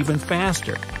heat even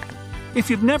faster. If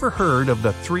you've never heard of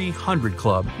the 300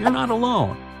 Club, you're not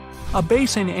alone. A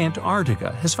base in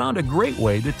Antarctica has found a great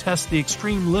way to test the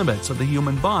extreme limits of the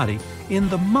human body in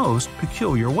the most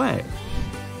peculiar way.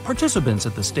 Participants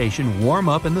at the station warm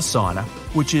up in the sauna,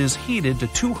 which is heated to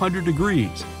 200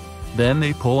 degrees. Then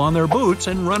they pull on their boots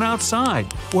and run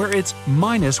outside, where it's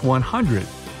minus 100.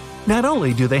 Not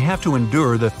only do they have to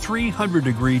endure the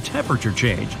 300-degree temperature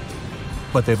change,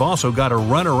 but they've also got to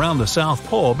run around the South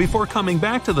Pole before coming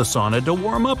back to the sauna to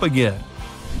warm up again.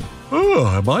 Oh,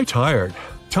 am I tired?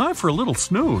 Time for a little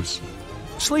snooze.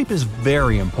 Sleep is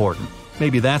very important.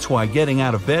 Maybe that's why getting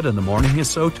out of bed in the morning is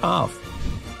so tough.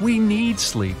 We need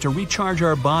sleep to recharge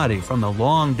our body from the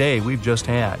long day we've just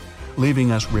had,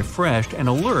 leaving us refreshed and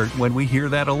alert when we hear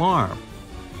that alarm.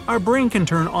 Our brain can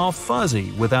turn all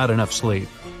fuzzy without enough sleep,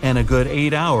 and a good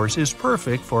 8 hours is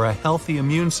perfect for a healthy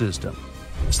immune system.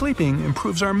 Sleeping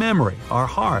improves our memory, our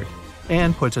heart,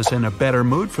 and puts us in a better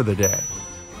mood for the day.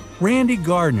 Randy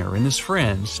Gardner and his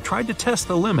friends tried to test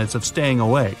the limits of staying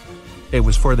awake. It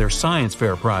was for their science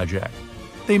fair project.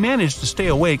 They managed to stay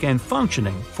awake and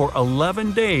functioning for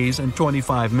 11 days and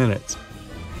 25 minutes.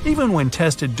 Even when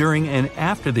tested during and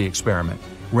after the experiment,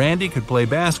 Randy could play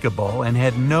basketball and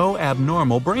had no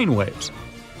abnormal brainwaves.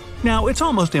 Now, it's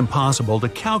almost impossible to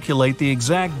calculate the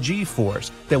exact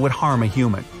G-force that would harm a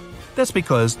human. That's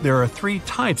because there are 3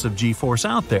 types of G-force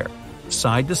out there: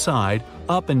 side to side,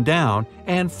 up and down,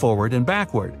 and forward and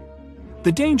backward.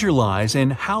 The danger lies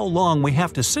in how long we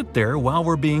have to sit there while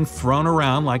we're being thrown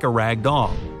around like a rag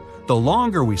doll. The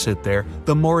longer we sit there,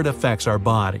 the more it affects our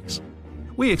bodies.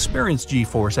 We experience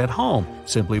G-force at home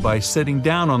simply by sitting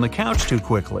down on the couch too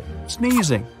quickly,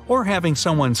 sneezing, or having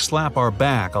someone slap our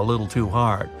back a little too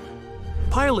hard.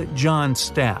 Pilot John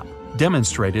Stapp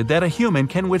demonstrated that a human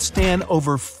can withstand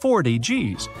over 40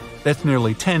 Gs. That's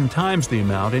nearly 10 times the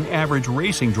amount an average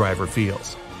racing driver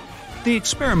feels. The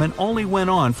experiment only went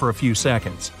on for a few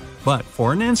seconds, but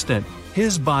for an instant,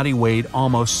 his body weighed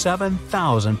almost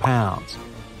 7,000 pounds.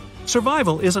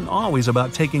 Survival isn't always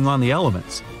about taking on the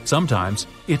elements. Sometimes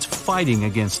it's fighting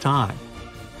against time.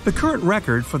 The current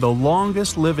record for the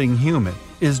longest living human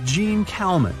is Gene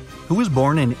Kalman, who was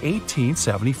born in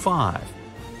 1875.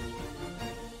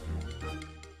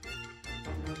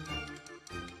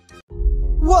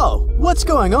 Whoa, what's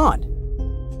going on?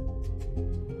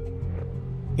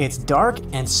 It's dark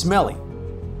and smelly.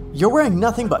 You're wearing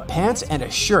nothing but pants and a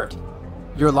shirt.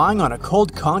 You're lying on a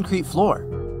cold concrete floor.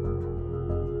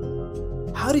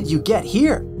 How did you get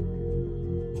here?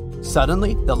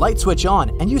 Suddenly, the lights switch on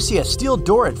and you see a steel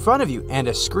door in front of you and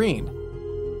a screen.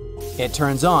 It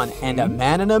turns on and a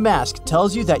man in a mask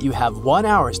tells you that you have 1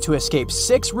 hour to escape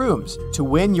 6 rooms to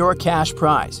win your cash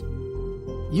prize.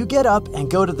 You get up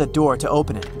and go to the door to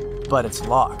open it, but it's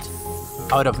locked.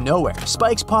 Out of nowhere,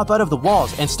 spikes pop out of the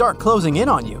walls and start closing in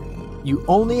on you. You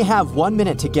only have 1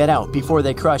 minute to get out before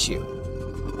they crush you.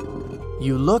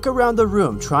 You look around the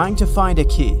room trying to find a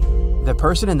key. The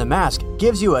person in the mask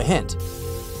gives you a hint.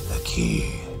 The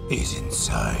key is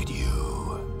inside you.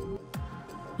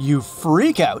 You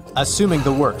freak out, assuming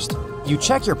the worst. You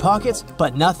check your pockets,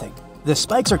 but nothing. The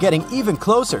spikes are getting even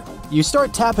closer. You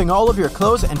start tapping all of your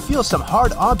clothes and feel some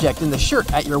hard object in the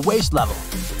shirt at your waist level.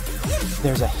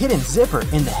 There's a hidden zipper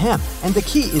in the hem, and the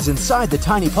key is inside the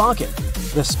tiny pocket.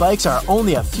 The spikes are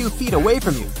only a few feet away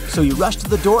from you, so you rush to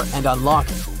the door and unlock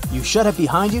it. You shut it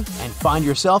behind you and find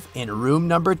yourself in room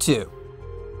number 2.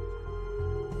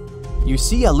 You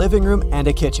see a living room and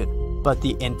a kitchen, but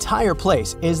the entire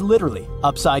place is literally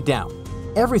upside down.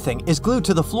 Everything is glued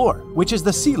to the floor, which is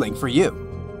the ceiling for you.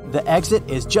 The exit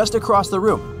is just across the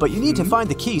room, but you need to find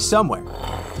the key somewhere.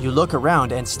 You look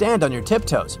around and stand on your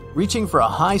tiptoes, reaching for a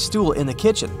high stool in the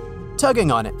kitchen,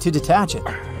 tugging on it to detach it.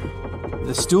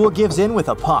 The stool gives in with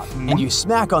a pop, and you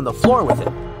smack on the floor with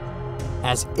it.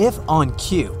 As if on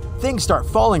cue, things start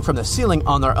falling from the ceiling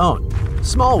on their own.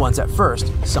 Small ones at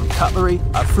first, some cutlery,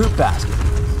 a fruit basket.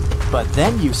 But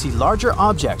then you see larger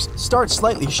objects start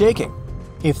slightly shaking.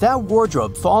 If that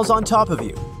wardrobe falls on top of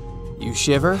you, you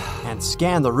shiver and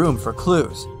scan the room for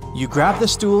clues. You grab the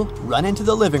stool, run into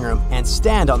the living room, and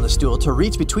stand on the stool to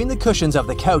reach between the cushions of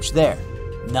the couch there.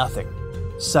 Nothing.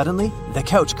 Suddenly, the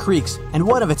couch creaks and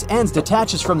one of its ends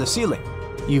detaches from the ceiling.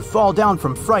 You fall down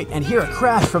from fright and hear a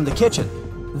crash from the kitchen.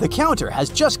 The counter has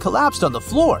just collapsed on the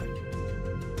floor.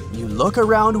 You look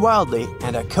around wildly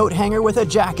and a coat hanger with a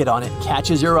jacket on it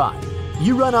catches your eye.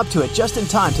 You run up to it just in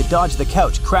time to dodge the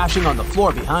couch crashing on the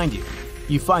floor behind you.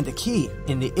 You find the key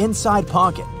in the inside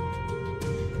pocket.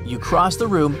 You cross the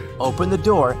room, open the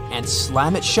door, and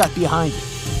slam it shut behind you,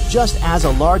 just as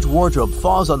a large wardrobe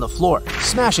falls on the floor,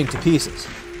 smashing to pieces.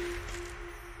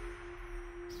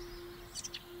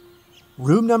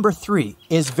 Room number 3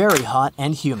 is very hot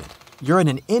and humid. You're in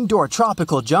an indoor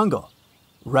tropical jungle.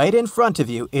 Right in front of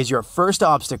you is your first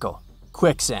obstacle,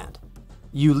 quicksand.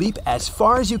 You leap as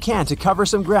far as you can to cover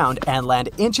some ground and land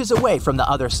inches away from the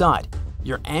other side.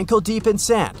 You're ankle deep in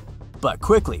sand, but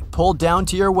quickly pulled down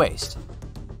to your waist.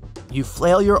 You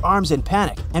flail your arms in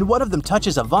panic, and one of them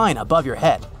touches a vine above your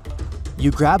head.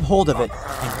 You grab hold of it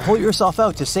and pull yourself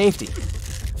out to safety.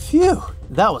 Phew,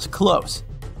 that was close.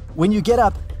 When you get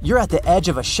up, you're at the edge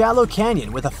of a shallow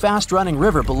canyon with a fast-running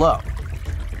river below.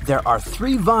 There are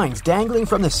 3 vines dangling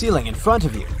from the ceiling in front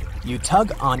of you. You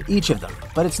tug on each of them,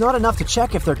 but it's not enough to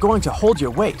check if they're going to hold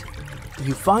your weight.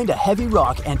 You find a heavy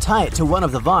rock and tie it to one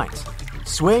of the vines.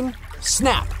 Swing,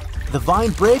 snap! The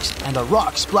vine breaks and the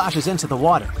rock splashes into the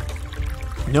water.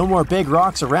 No more big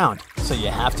rocks around, so you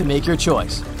have to make your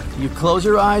choice. You close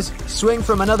your eyes, swing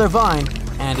from another vine,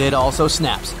 and it also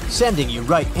snaps, sending you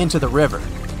right into the river.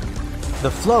 The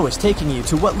flow is taking you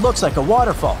to what looks like a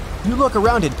waterfall. You look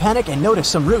around in panic and notice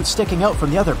some roots sticking out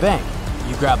from the other bank.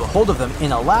 You grab a hold of them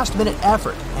in a last-minute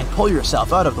effort and pull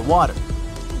yourself out of the water.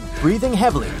 Breathing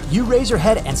heavily, you raise your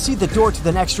head and see the door to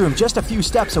the next room just a few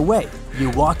steps away. You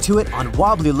walk to it on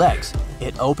wobbly legs.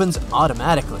 It opens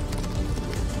automatically.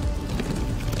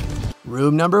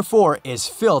 Room number 4 is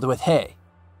filled with hay.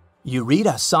 You read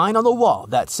a sign on the wall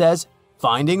that says,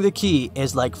 "Finding the key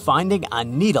is like finding a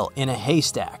needle in a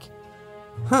haystack."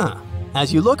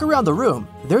 As you look around the room,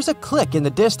 there's a click in the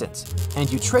distance,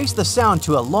 and you trace the sound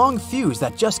to a long fuse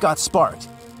that just got sparked.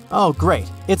 Oh great,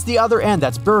 it's the other end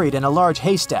that's buried in a large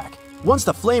haystack. Once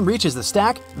the flame reaches the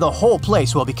stack, the whole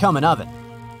place will become an oven.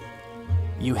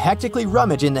 You hectically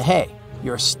rummage in the hay.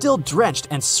 You're still drenched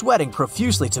and sweating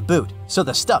profusely to boot, so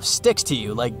the stuff sticks to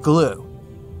you like glue.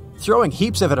 Throwing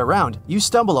heaps of it around, you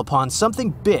stumble upon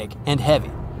something big and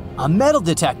heavy. A metal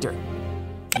detector!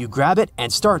 You grab it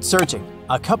and start searching.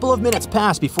 A couple of minutes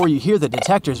pass before you hear the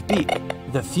detector's beep.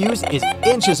 The fuse is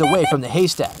inches away from the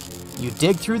haystack. You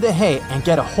dig through the hay and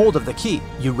get a hold of the key.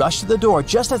 You rush to the door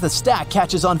just as the stack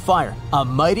catches on fire. A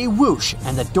mighty whoosh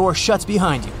and the door shuts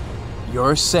behind you.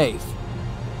 You're safe.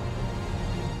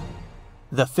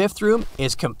 The 5th room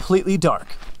is completely dark.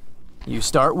 You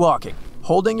start walking,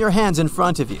 holding your hands in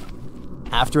front of you.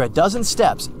 After a dozen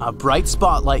steps, a bright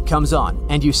spotlight comes on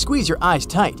and you squeeze your eyes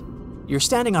tight. You're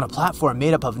standing on a platform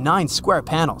made up of 9 square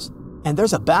panels, and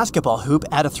there's a basketball hoop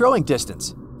at a throwing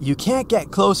distance. You can't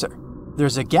get closer.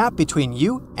 There's a gap between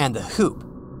you and the hoop.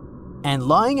 And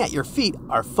lying at your feet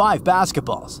are 5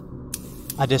 basketballs.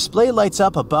 A display lights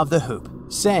up above the hoop,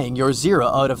 saying you're 0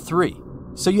 out of 3,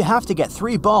 so you have to get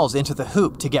 3 balls into the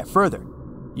hoop to get further.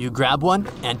 You grab one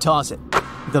and toss it.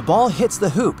 The ball hits the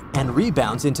hoop and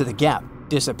rebounds into the gap,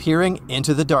 disappearing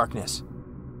into the darkness.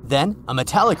 Then, a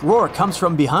metallic roar comes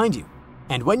from behind you,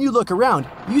 and when you look around,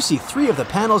 you see 3 of the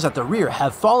panels at the rear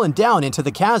have fallen down into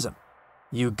the chasm.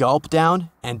 You gulp down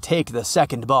and take the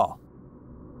second ball.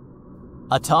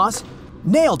 A toss?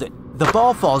 Nailed it! The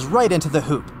ball falls right into the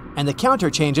hoop, and the counter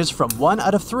changes from 1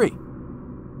 out of 3.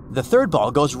 The third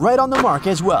ball goes right on the mark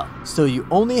as well, so you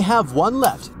only have 1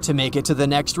 left to make it to the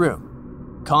next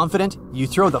room. Confident, you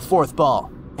throw the 4th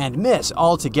ball, and miss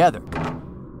altogether.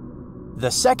 The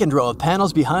second row of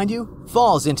panels behind you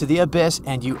falls into the abyss,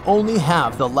 and you only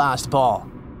have the last ball.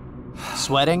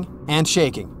 Sweating and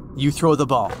shaking, you throw the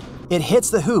ball. It hits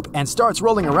the hoop and starts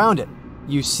rolling around it.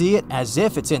 You see it as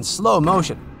if it's in slow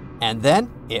motion, and then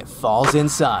it falls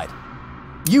inside.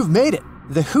 You've made it!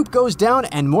 The hoop goes down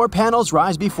and more panels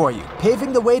rise before you,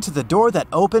 paving the way to the door that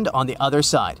opened on the other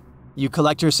side. You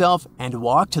collect yourself and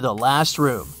walk to the last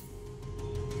room.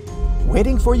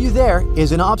 Waiting for you there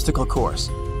is an obstacle course.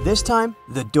 This time,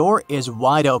 the door is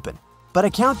wide open, but a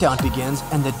countdown begins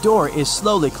and the door is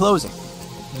slowly closing.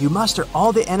 You muster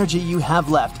all the energy you have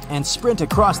left and sprint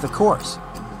across the course.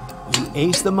 You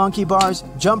ace the monkey bars,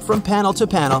 jump from panel to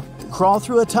panel, crawl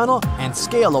through a tunnel, and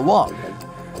scale a wall.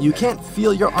 You can't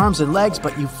feel your arms and legs,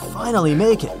 but you finally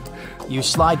make it. You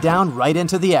slide down right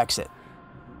into the exit.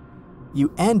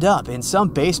 You end up in some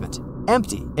basement,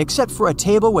 empty except for a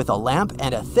table with a lamp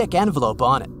and a thick envelope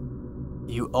on it.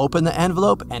 You open the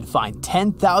envelope and find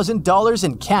 $10,000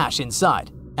 in cash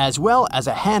inside, as well as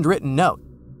a handwritten note.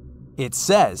 It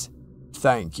says,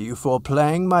 "Thank you for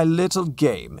playing my little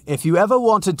game. If you ever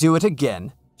want to do it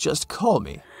again, just call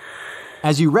me."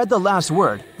 As you read the last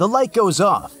word, the light goes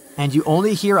off, and you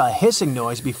only hear a hissing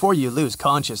noise before you lose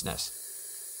consciousness.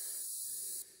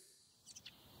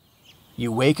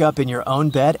 You wake up in your own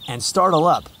bed and startle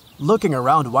up, looking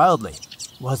around wildly.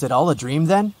 Was it all a dream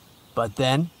then? But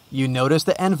then, you notice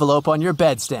the envelope on your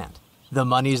bedstand. The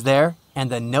money's there, and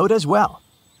the note as well.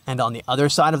 And on the other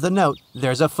side of the note,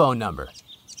 there's a phone number.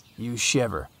 You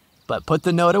shiver, but put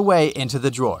the note away into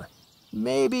the drawer.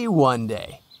 Maybe one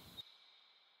day.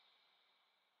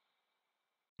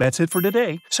 That's it for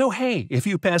today. So hey, if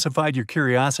you pacified your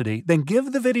curiosity, then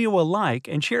give the video a like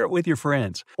and share it with your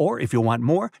friends. Or if you want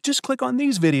more, just click on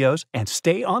these videos and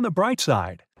stay on the bright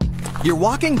side. You're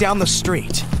walking down the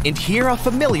street and hear a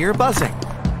familiar buzzing.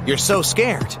 You're so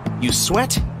scared, you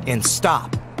sweat and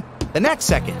stop. The next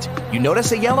second, you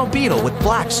notice a yellow beetle with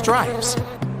black stripes.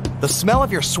 The smell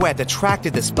of your sweat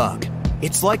attracted this bug.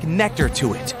 It's like nectar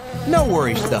to it. No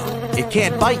worries though, it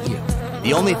can't bite you.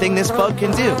 The only thing this bug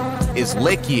can do is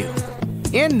lick you.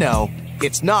 And no,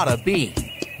 it's not a bee.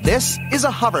 This is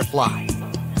a hoverfly,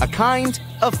 a kind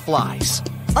of flies.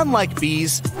 Unlike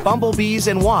bees, bumblebees,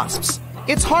 and wasps,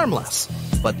 it's harmless.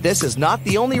 But this is not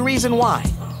the only reason why.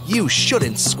 You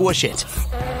shouldn't squish it.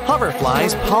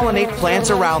 Hoverflies pollinate plants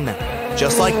around them.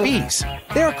 Just like bees,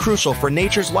 they're crucial for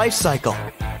nature's life cycle.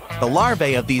 The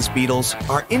larvae of these beetles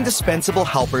are indispensable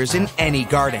helpers in any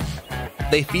garden.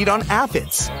 They feed on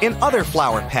aphids and other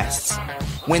flower pests.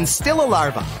 When still a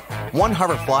larva, one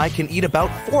hoverfly can eat about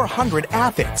 400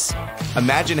 aphids.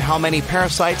 Imagine how many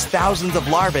parasites thousands of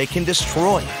larvae can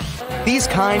destroy. These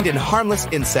kind and harmless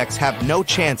insects have no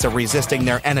chance of resisting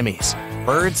their enemies,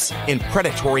 birds and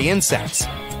predatory insects.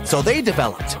 So they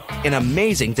developed an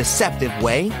amazing deceptive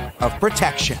way of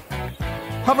protection.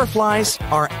 Hoverflies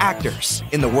are actors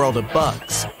in the world of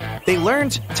bugs. They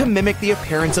learned to mimic the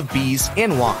appearance of bees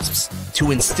and wasps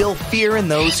to instill fear in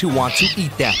those who want to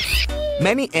eat them.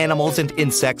 Many animals and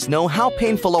insects know how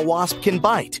painful a wasp can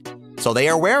bite, so they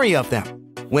are wary of them.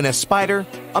 When a spider,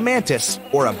 a mantis,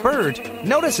 or a bird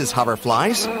notices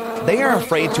hoverflies, they are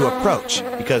afraid to approach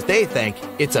because they think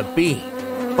it's a bee.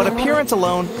 But appearance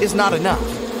alone is not enough,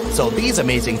 so these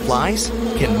amazing flies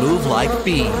can move like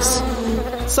bees.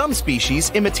 Some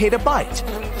species imitate a bite,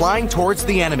 flying towards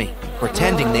the enemy,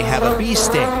 pretending they have a bee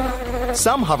sting.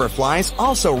 Some hoverflies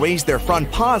also raise their front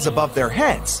paws above their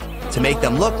heads to make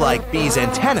them look like bees'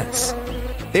 antennas.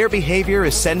 Their behavior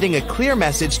is sending a clear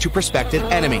message to prospective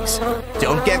enemies.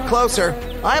 Don't get closer,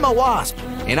 I'm a wasp,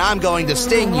 and I'm going to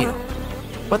sting you.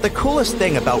 But the coolest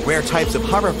thing about rare types of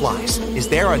hoverflies is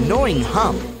their annoying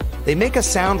hum. They make a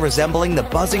sound resembling the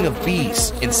buzzing of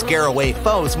bees and scare away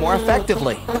foes more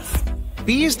effectively.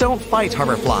 Bees don't fight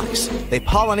hoverflies. They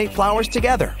pollinate flowers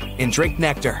together and drink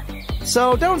nectar.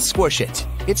 So don't squish it.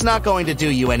 It's not going to do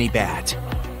you any bad.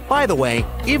 By the way,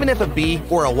 even if a bee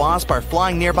or a wasp are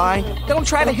flying nearby, don't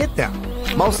try to hit them.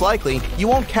 Most likely, you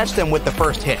won't catch them with the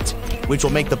first hit. which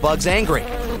will make the bugs angry.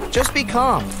 Just be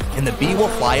calm, and the bee will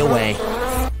fly away.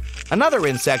 Another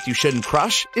insect you shouldn't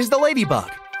crush is the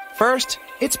ladybug. First,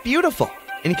 it's beautiful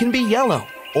and can be yellow,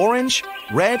 orange,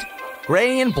 red,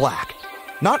 gray, and black.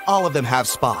 Not all of them have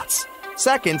spots.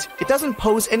 Second, it doesn't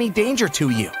pose any danger to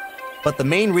you. But the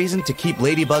main reason to keep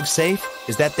ladybugs safe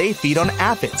is that they feed on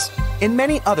aphids and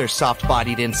many other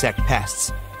soft-bodied insect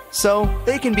pests. So,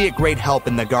 they can be a great help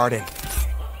in the garden.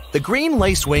 The green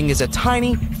lacewing is a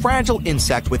tiny, fragile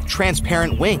insect with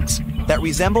transparent wings that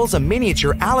resembles a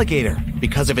miniature alligator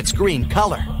because of its green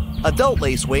color. Adult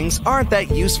lacewings aren't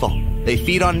that useful. They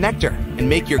feed on nectar and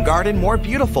make your garden more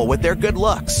beautiful with their good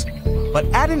looks. But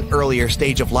at an earlier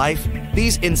stage of life,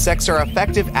 these insects are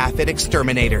effective aphid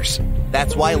exterminators.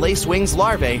 That's why lacewings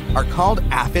larvae are called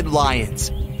aphid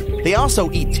lions. They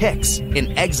also eat ticks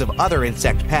and eggs of other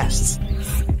insect pests.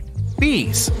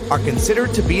 Bees are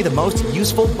considered to be the most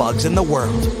useful bugs in the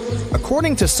world.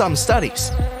 According to some studies,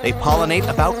 they pollinate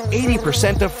about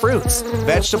 80% of fruits,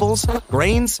 vegetables,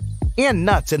 grains, and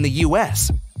nuts in the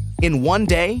US. In one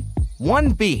day, one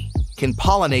bee can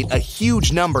pollinate a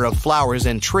huge number of flowers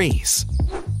and trees.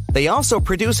 They also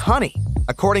produce honey.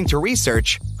 According to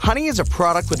research, honey is a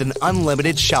product with an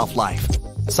unlimited shelf life.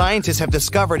 Scientists have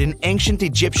discovered an ancient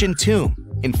Egyptian tomb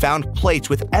and found plates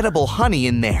with edible honey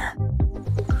in there.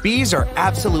 Bees are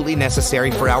absolutely necessary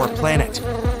for our planet.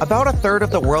 About a third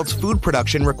of the world's food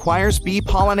production requires bee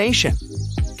pollination.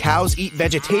 Cows eat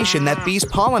vegetation that bees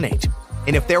pollinate,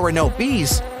 and if there were no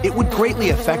bees, it would greatly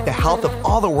affect the health of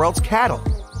all the world's cattle.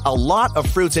 A lot of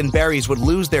fruits and berries would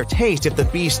lose their taste if the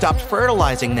bees stopped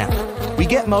fertilizing them. We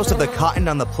get most of the cotton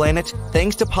on the planet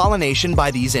thanks to pollination by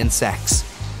these insects.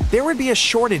 There would be a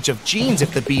shortage of genes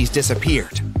if the bees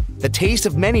disappeared. The taste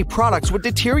of many products would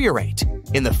deteriorate,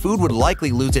 and the food would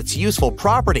likely lose its useful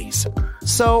properties.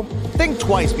 So, think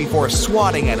twice before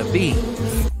swatting at a bee.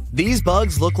 These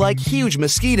bugs look like huge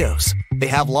mosquitoes. They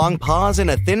have long paws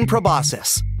and a thin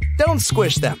proboscis. Don't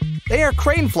squish them. They are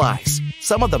crane flies,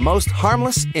 some of the most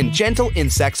harmless and gentle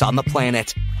insects on the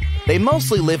planet. They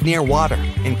mostly live near water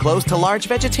and close to large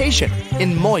vegetation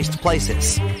in moist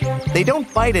places. They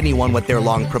don't bite anyone with their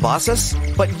long proboscis,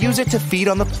 but use it to feed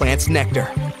on the plant's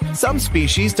nectar. Some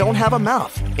species don't have a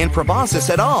mouth and proboscis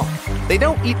at all. They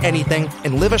don't eat anything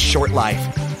and live a short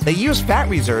life. They use fat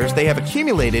reserves they have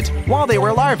accumulated while they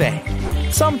were larvae.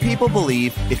 Some people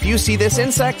believe if you see this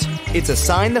insect, it's a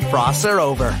sign the frosts are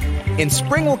over, and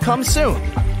spring will come soon.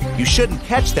 You shouldn't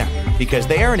catch them because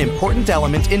they are an important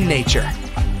element in nature.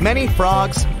 Many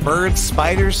frogs, birds,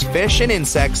 spiders, fish, and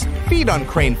insects feed on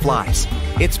crane flies.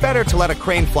 It's better to let a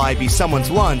crane fly be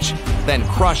someone's lunch than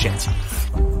crush it.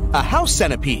 A house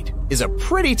centipede is a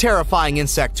pretty terrifying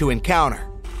insect to encounter.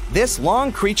 This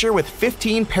long creature with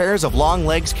 15 pairs of long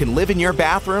legs can live in your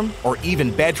bathroom or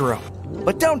even bedroom.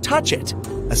 But don't touch it.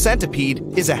 A centipede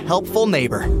is a helpful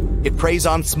neighbor. It preys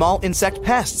on small insect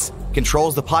pests,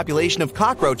 controls the population of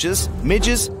cockroaches,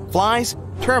 midges, flies,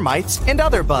 termites, and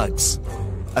other bugs.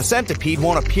 A centipede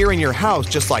won't appear in your house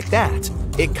just like that.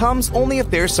 It comes only if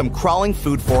there's some crawling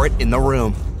food for it in the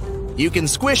room. You can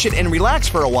squish it and relax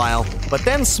for a while, but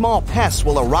then small pests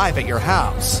will arrive at your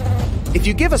house. If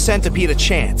you give a centipede a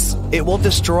chance, it will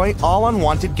destroy all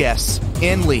unwanted guests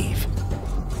and leave.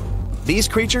 These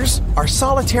creatures are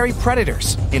solitary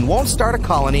predators and won't start a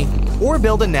colony or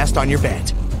build a nest on your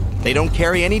bed. They don't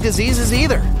carry any diseases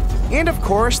either. And of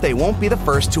course, they won't be the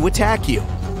first to attack you.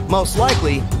 Most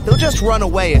likely, they'll just run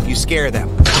away if you scare them.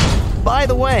 By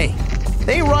the way,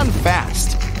 they run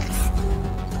fast.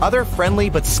 Other friendly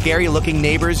but scary-looking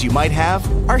neighbors you might have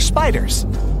are spiders.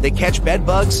 They catch bed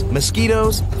bugs,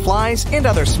 mosquitoes, flies, and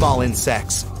other small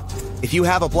insects. If you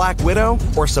have a black widow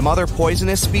or some other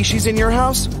poisonous species in your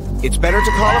house, it's better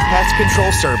to call a pest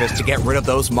control service to get rid of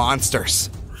those monsters.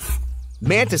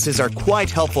 Mantises are quite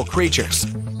helpful creatures.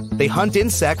 They hunt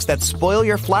insects that spoil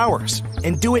your flowers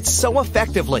and do it so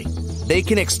effectively. They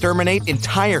can exterminate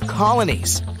entire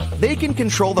colonies. They can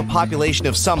control the population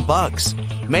of some bugs.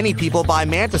 Many people buy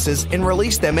mantises and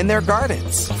release them in their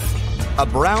gardens. A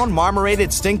brown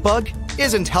marmorated stink bug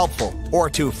isn't helpful or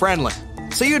too friendly,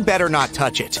 so you'd better not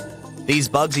touch it. These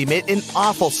bugs emit an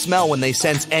awful smell when they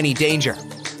sense any danger.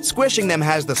 Squishing them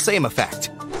has the same effect.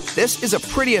 This is a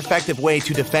pretty effective way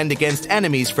to defend against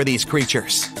enemies for these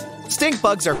creatures. Stink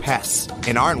bugs are pests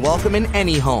and aren't welcome in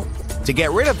any home. To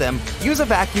get rid of them, use a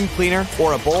vacuum cleaner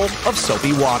or a bowl of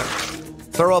soapy water.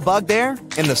 Throw a bug there,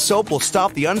 and the soap will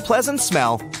stop the unpleasant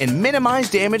smell and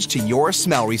minimize damage to your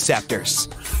smell receptors.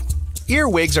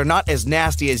 Earwigs are not as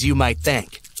nasty as you might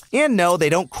think. And no, they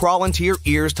don't crawl into your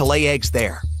ears to lay eggs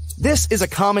there. This is a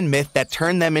common myth that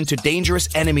turned them into dangerous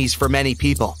enemies for many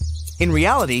people. In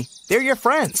reality, they're your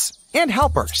friends. and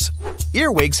helpers.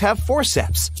 Earwigs have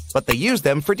forceps, but they use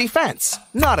them for defense,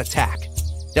 not attack.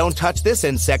 Don't touch this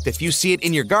insect if you see it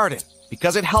in your garden,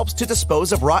 because it helps to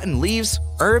dispose of rotten leaves,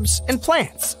 herbs, and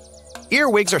plants.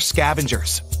 Earwigs are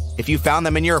scavengers. If you found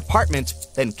them in your apartment,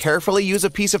 then carefully use a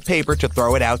piece of paper to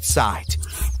throw it outside.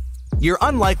 You're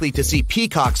unlikely to see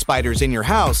peacock spiders in your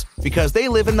house because they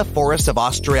live in the forests of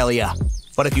Australia.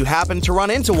 But if you happen to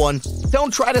run into one,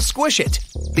 don't try to squish it.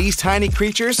 These tiny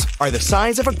creatures are the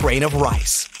size of a grain of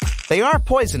rice. They are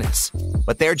poisonous,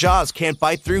 but their jaws can't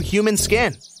bite through human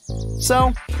skin.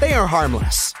 So, they are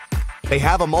harmless. They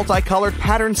have a multicolored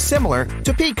pattern similar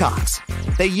to peacocks.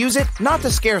 They use it not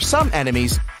to scare some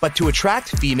enemies, but to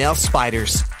attract female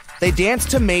spiders. They dance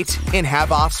to mate and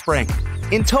have offspring.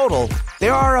 In total,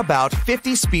 there are about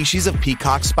 50 species of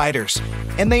peacock spiders,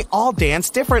 and they all dance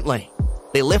differently.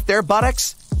 They lift their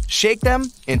buttocks, shake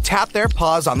them, and tap their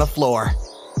paws on the floor.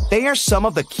 They are some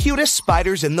of the cutest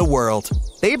spiders in the world.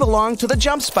 They belong to the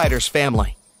jump spiders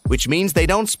family, which means they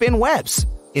don't spin webs.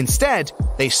 Instead,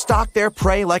 they stalk their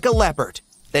prey like a leopard,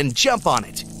 then jump on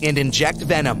it and inject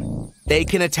venom. They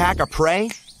can attack a prey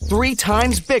 3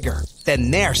 times bigger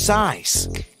than their size.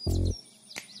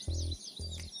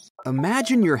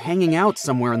 Imagine you're hanging out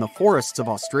somewhere in the forests of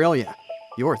Australia.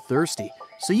 You're thirsty,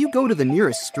 so you go to the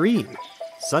nearest stream.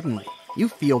 Suddenly, you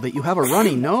feel that you have a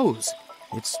runny nose.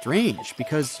 It's strange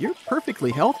because you're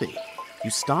perfectly healthy. You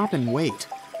stop and wait.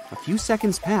 A few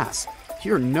seconds pass.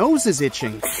 Your nose is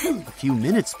itching. A few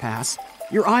minutes pass.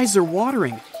 Your eyes are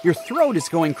watering. Your throat is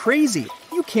going crazy.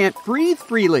 You can't breathe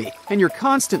freely, and you're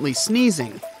constantly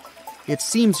sneezing. It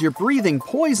seems you're breathing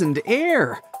poisoned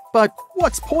air. But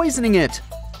what's poisoning it?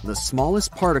 The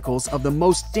smallest particles of the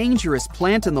most dangerous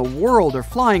plant in the world are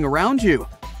flying around you.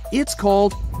 It's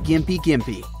called Gimpy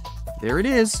Gimpy. There it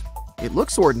is. It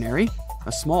looks ordinary,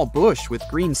 a small bush with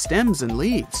green stems and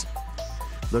leaves.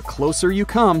 The closer you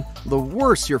come, the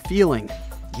worse you're feeling.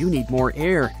 You need more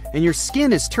air, and your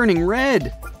skin is turning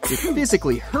red. It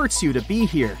physically hurts you to be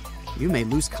here. You may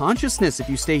lose consciousness if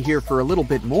you stay here for a little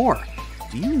bit more.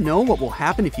 Do you know what will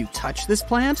happen if you touch this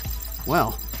plant?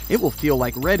 Well, it will feel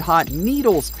like red-hot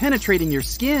needles penetrating your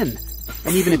skin.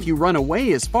 And even if you run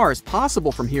away as far as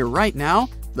possible from here right now,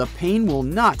 the pain will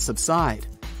not subside.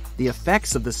 The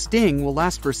effects of the sting will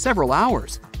last for several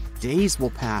hours. Days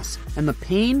will pass, and the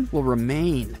pain will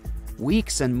remain.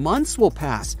 Weeks and months will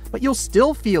pass, but you'll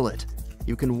still feel it.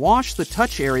 You can wash the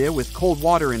touch area with cold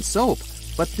water and soap,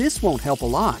 but this won't help a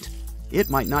lot. It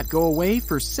might not go away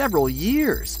for several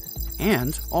years.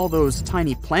 And all those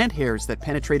tiny plant hairs that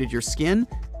penetrated your skin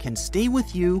can stay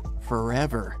with you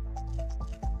forever.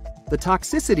 The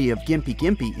toxicity of Gimpy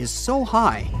Gimpy is so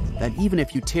high that even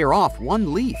if you tear off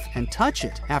one leaf and touch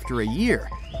it after a year,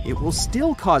 it will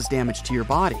still cause damage to your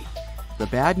body. The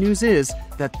bad news is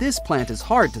that this plant is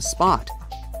hard to spot.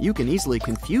 You can easily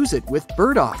confuse it with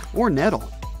burdock or nettle.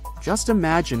 Just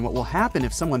imagine what will happen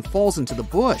if someone falls into the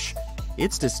bush.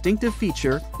 Its distinctive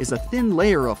feature is a thin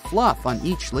layer of fluff on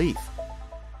each leaf.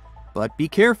 But be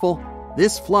careful.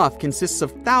 This fluff consists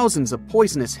of thousands of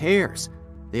poisonous hairs.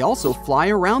 They also fly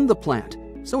around the plant,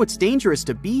 so it's dangerous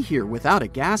to be here without a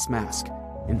gas mask.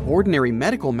 An ordinary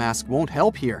medical mask won't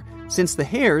help here, since the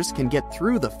hairs can get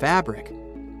through the fabric.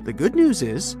 The good news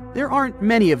is, there aren't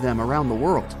many of them around the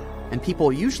world, and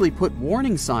people usually put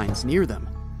warning signs near them.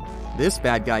 This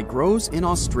bad guy grows in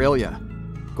Australia.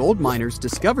 Gold miners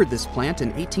discovered this plant in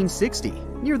 1860,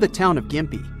 near the town of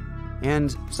Gympie.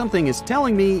 And something is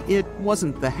telling me it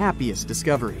wasn't the happiest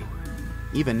discovery.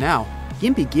 Even now,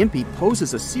 Gimpy Gimpy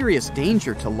poses a serious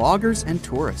danger to loggers and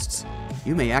tourists.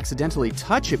 You may accidentally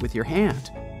touch it with your hand.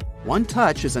 One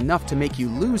touch is enough to make you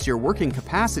lose your working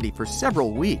capacity for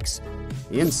several weeks.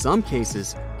 In some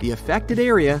cases, the affected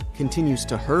area continues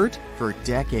to hurt for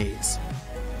decades.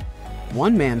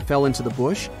 One man fell into the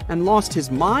bush and lost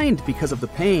his mind because of the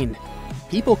pain.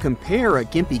 People compare a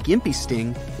Gimpy Gimpy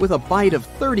sting with a bite of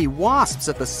 30 wasps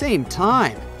at the same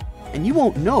time, and you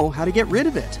won't know how to get rid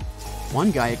of it.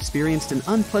 One guy experienced an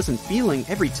unpleasant feeling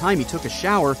every time he took a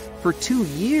shower for 2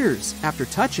 years after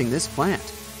touching this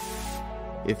plant.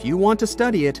 If you want to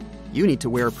study it, you need to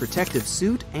wear a protective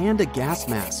suit and a gas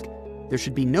mask. There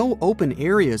should be no open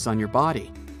areas on your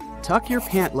body. Tuck your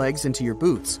pant legs into your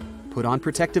boots, put on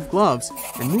protective gloves,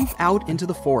 and move out into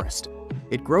the forest.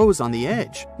 It grows on the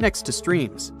edge, next to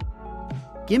streams.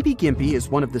 Gimpy Gimpy is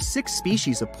one of the 6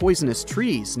 species of poisonous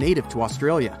trees native to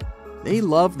Australia. They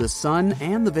love the sun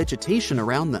and the vegetation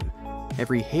around them.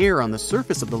 Every hair on the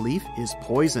surface of the leaf is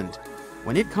poisoned.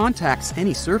 When it contacts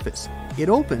any surface, it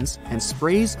opens and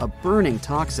sprays a burning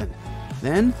toxin.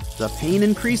 Then, the pain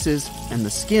increases and the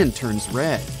skin turns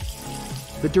red.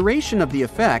 The duration of the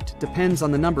effect depends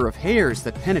on the number of hairs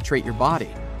that penetrate your body.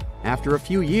 After a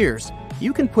few years,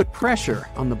 you can put pressure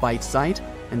on the bite site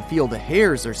and feel the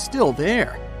hairs are still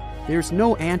there. There's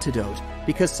no antidote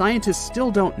because scientists still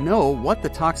don't know what the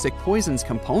toxic poison's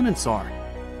components are.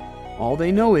 All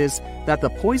they know is that the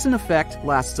poison effect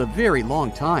lasts a very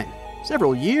long time,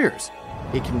 several years.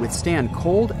 It can withstand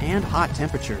cold and hot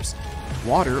temperatures.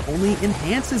 Water only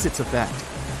enhances its effect.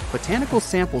 Botanical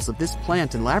samples of this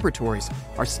plant in laboratories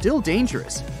are still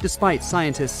dangerous, despite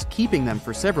scientists keeping them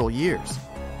for several years.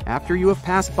 After you have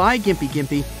passed by Gimpy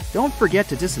Gimpy, don't forget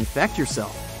to disinfect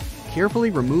yourself. Carefully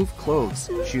remove clothes,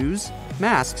 shoes,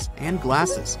 masks, and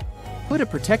glasses. Put a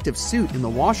protective suit in the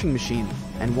washing machine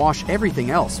and wash everything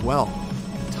else well.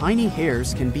 Tiny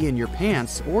hairs can be in your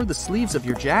pants or the sleeves of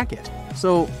your jacket,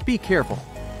 so be careful.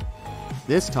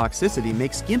 This toxicity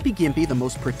makes Gimpy Gimpy the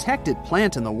most protected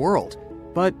plant in the world.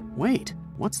 But wait,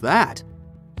 what's that?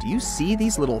 Do you see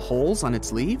these little holes on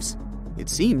its leaves? It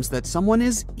seems that someone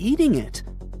is eating it.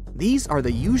 These are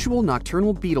the usual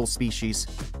nocturnal beetle species.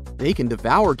 They can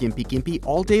devour Gimpy Gimpy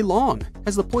all day long,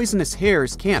 as the poisonous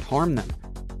hairs can't harm them.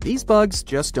 These bugs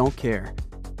just don't care.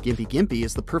 Gimpy Gimpy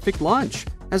is the perfect lunch,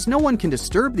 as no one can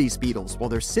disturb these beetles while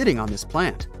they're sitting on this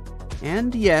plant.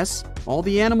 And yes, all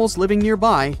the animals living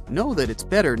nearby know that it's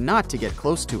better not to get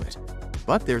close to it.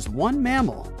 But there's one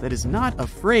mammal that is not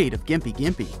afraid of Gimpy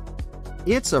Gimpy.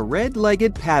 It's a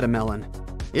red-legged pademelon.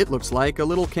 It looks like a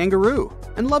little kangaroo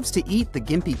and loves to eat the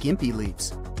Gimpy Gimpy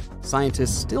leaves.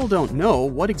 Scientists still don't know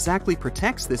what exactly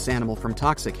protects this animal from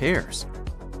toxic hairs.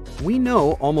 We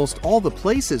know almost all the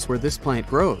places where this plant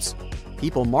grows.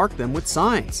 People mark them with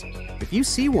signs. If you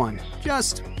see one,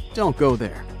 just don't go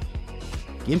there.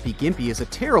 Gimpy Gimpy is a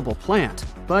terrible plant,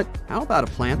 but how about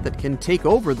a plant that can take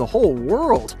over the whole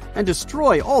world and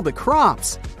destroy all the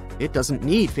crops? It doesn't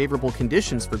need favorable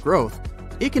conditions for growth.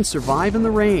 It can survive in the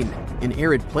rain, in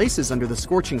arid places under the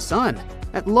scorching sun,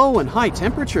 at low and high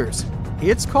temperatures.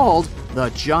 It's called the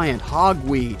giant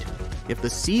hogweed. If the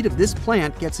seed of this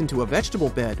plant gets into a vegetable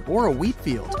bed or a wheat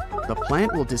field, the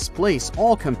plant will displace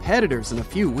all competitors in a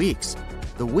few weeks.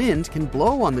 The wind can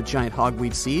blow on the giant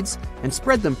hogweed seeds and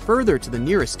spread them further to the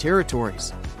nearest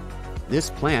territories.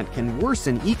 This plant can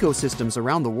worsen ecosystems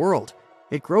around the world.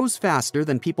 It grows faster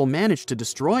than people manage to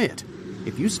destroy it.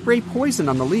 If you spray poison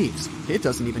on the leaves, it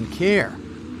doesn't even care.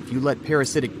 If you let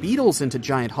parasitic beetles into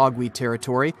giant hogweed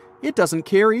territory, it doesn't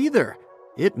care either.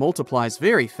 It multiplies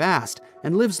very fast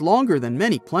and lives longer than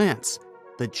many plants.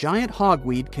 The giant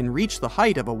hogweed can reach the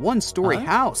height of a one-story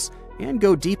house and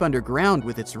go deep underground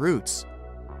with its roots.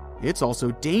 It's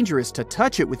also dangerous to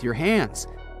touch it with your hands.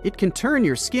 It can turn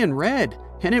your skin red,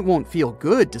 and it won't feel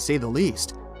good, to say the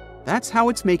least. That's how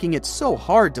it's making it so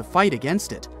hard to fight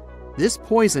against it. This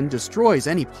poison destroys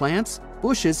any plants,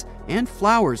 bushes, and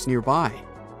flowers nearby.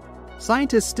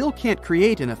 Scientists still can't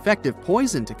create an effective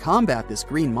poison to combat this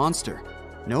green monster.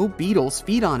 No beetles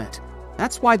feed on it.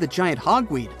 That's why the giant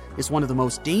hogweed is one of the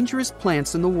most dangerous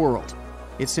plants in the world.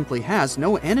 It simply has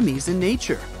no enemies in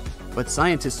nature. But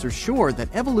scientists are sure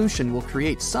that evolution will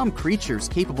create some creatures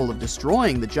capable of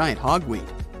destroying the giant hogweed.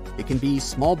 It can be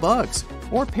small bugs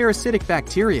or parasitic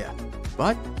bacteria.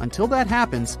 But until that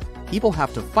happens, people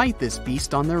have to fight this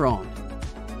beast on their own.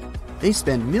 They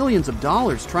spend millions of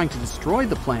dollars trying to destroy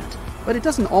the plant, but it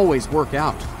doesn't always work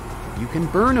out. You can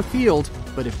burn a field,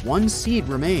 but if one seed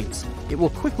remains, it will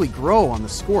quickly grow on the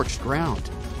scorched ground.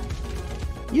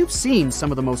 You've seen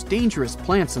some of the most dangerous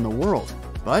plants in the world.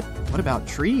 But what about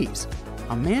trees?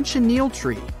 A manchineel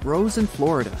tree grows in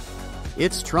Florida.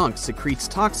 Its trunk secretes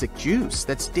toxic juice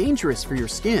that's dangerous for your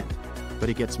skin, but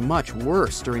it gets much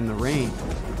worse during the rain.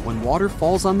 When water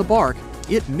falls on the bark,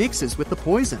 it mixes with the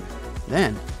poison.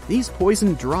 Then, these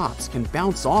poison drops can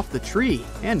bounce off the tree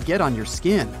and get on your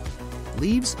skin.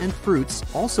 Leaves and fruits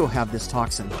also have this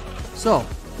toxin, so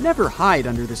never hide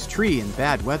under this tree in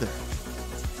bad weather.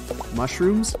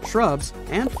 Mushrooms, shrubs,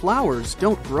 and flowers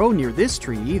don't grow near this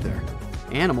tree either.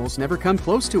 Animals never come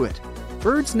close to it.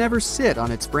 Birds never sit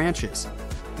on its branches.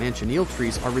 Manchineel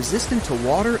trees are resistant to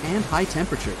water and high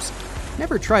temperatures.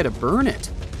 Never try to burn it.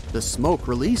 The smoke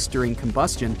released during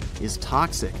combustion is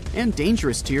toxic and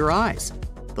dangerous to your eyes.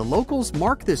 The locals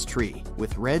mark this tree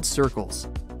with red circles.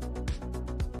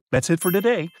 That's it for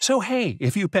today. So hey,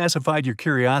 if you pacified your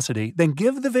curiosity, then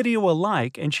give the video a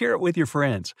like and share it with your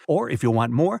friends. Or if you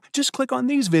want more, just click on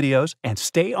these videos and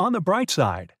stay on the bright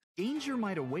side. Danger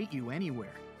might await you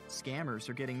anywhere. Scammers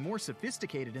are getting more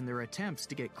sophisticated in their attempts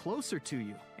to get closer to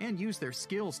you and use their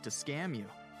skills to scam you.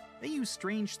 They use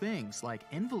strange things like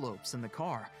envelopes in the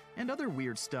car and other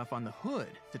weird stuff on the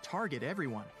hood to target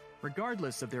everyone,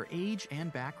 regardless of their age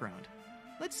and background.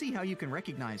 let's see how you can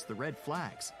recognize the red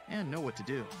flags and know what to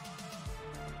do.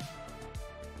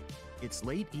 It's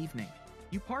late evening.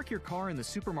 You park your car in the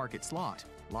supermarket lot,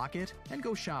 lock it, and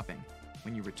go shopping.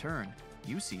 When you return,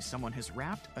 you see someone has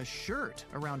wrapped a shirt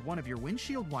around one of your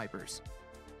windshield wipers.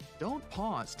 Don't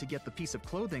pause to get the piece of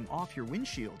clothing off your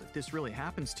windshield if this really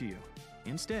happens to you.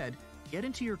 Instead, get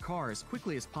into your car as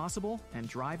quickly as possible and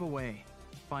drive away.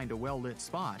 Find a well-lit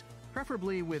spot,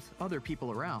 preferably with other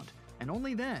people around, and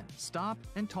only then stop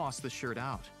and toss the shirt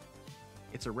out.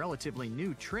 It's a relatively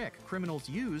new trick criminals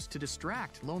use to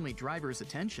distract lonely drivers'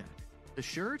 attention. The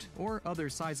shirt or other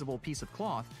sizable piece of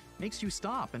cloth makes you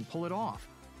stop and pull it off.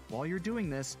 While you're doing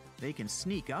this, they can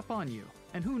sneak up on you,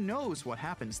 and who knows what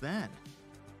happens then.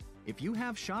 If you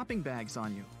have shopping bags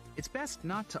on you, it's best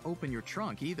not to open your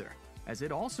trunk either, as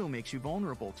it also makes you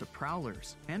vulnerable to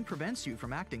prowlers and prevents you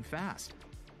from acting fast.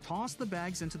 Toss the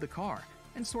bags into the car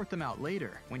and sort them out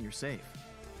later when you're safe.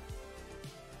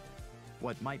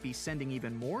 What might be sending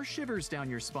even more shivers down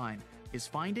your spine is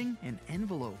finding an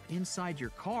envelope inside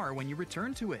your car when you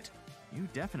return to it. You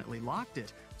definitely locked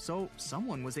it, so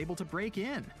someone was able to break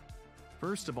in.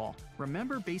 First of all,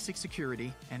 remember basic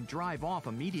security and drive off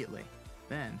immediately.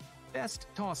 Then, best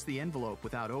toss the envelope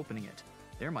without opening it.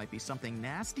 There might be something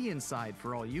nasty inside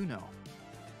for all you know.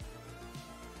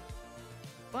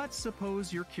 But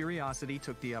suppose your curiosity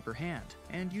took the upper hand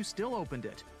and you still opened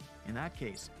it. In that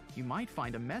case, you might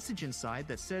find a message inside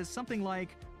that says something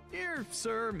like, "Dear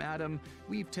sir, madam,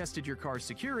 we've tested your car's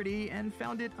security and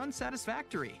found it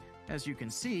unsatisfactory. As you can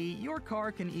see, your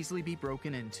car can easily be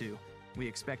broken into. We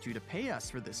expect you to pay us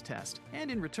for this test,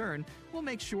 and in return, we'll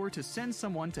make sure to send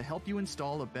someone to help you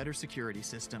install a better security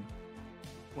system."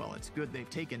 Well, it's good they've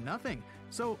taken nothing,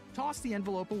 so toss the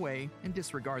envelope away and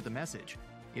disregard the message.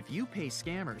 If you pay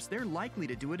scammers, they're likely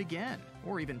to do it again,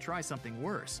 or even try something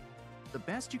worse. The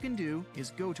best you can do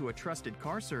is go to a trusted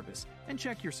car service and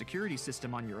check your security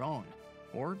system on your own,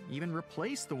 or even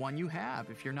replace the one you have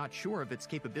if you're not sure of its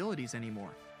capabilities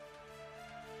anymore.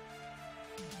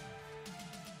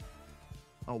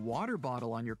 A water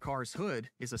bottle on your car's hood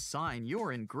is a sign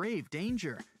you're in grave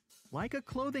danger. Like a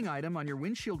clothing item on your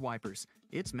windshield wipers,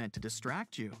 it's meant to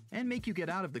distract you and make you get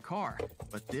out of the car,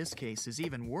 but this case is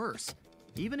even worse.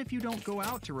 Even if you don't go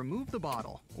out to remove the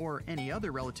bottle or any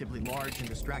other relatively large and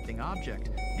distracting object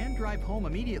and drive home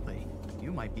immediately,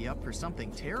 you might be up for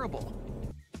something terrible.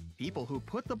 People who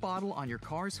put the bottle on your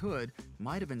car's hood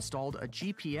might have installed a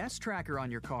GPS tracker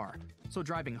on your car, so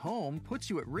driving home puts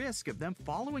you at risk of them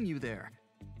following you there.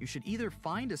 You should either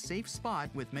find a safe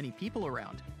spot with many people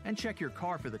around and check your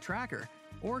car for the tracker,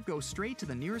 or go straight to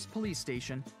the nearest police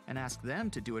station and ask them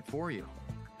to do it for you.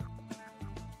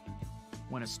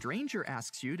 When a stranger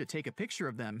asks you to take a picture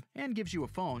of them and gives you a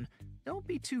phone, don't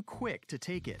be too quick to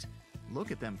take it.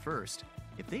 Look at them first.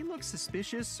 If they look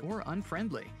suspicious or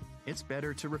unfriendly, it's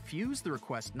better to refuse the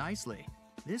request nicely.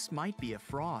 This might be a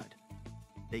fraud.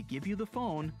 They give you the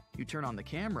phone, you turn on the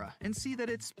camera and see that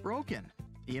it's broken.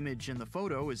 The image in the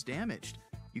photo is damaged.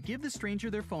 You give the stranger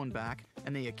their phone back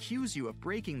and they accuse you of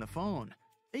breaking the phone.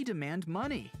 They demand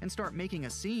money and start making a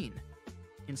scene.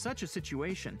 In such a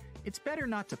situation, it's better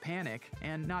not to panic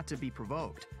and not to be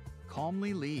provoked.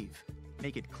 Calmly leave.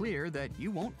 Make it clear that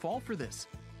you won't fall for this.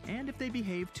 And if they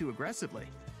behave too aggressively,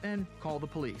 then call the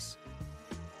police.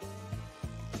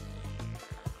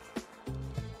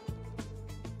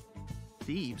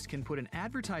 Thieves can put an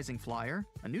advertising flyer,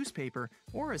 a newspaper,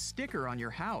 or a sticker on your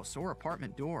house or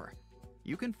apartment door.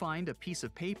 You can find a piece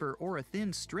of paper or a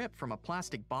thin strip from a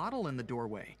plastic bottle in the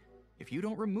doorway. If you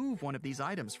don't remove one of these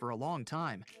items for a long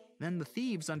time, then the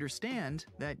thieves understand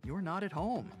that you're not at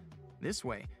home. This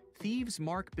way, thieves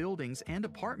mark buildings and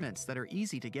apartments that are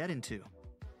easy to get into.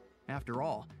 After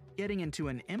all, getting into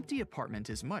an empty apartment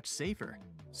is much safer.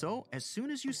 So, as soon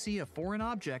as you see a foreign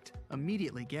object,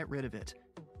 immediately get rid of it.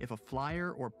 If a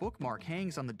flyer or bookmark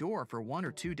hangs on the door for 1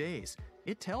 or 2 days,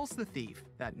 it tells the thief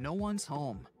that no one's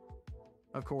home.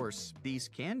 Of course, these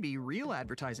can be real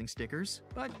advertising stickers,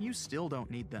 but you still don't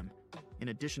need them. In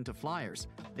addition to flyers,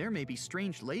 there may be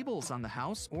strange labels on the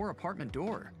house or apartment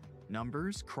door,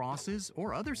 numbers, crosses,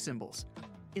 or other symbols.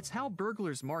 It's how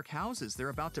burglars mark houses they're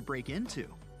about to break into.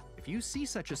 If you see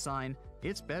such a sign,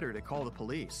 it's better to call the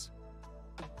police.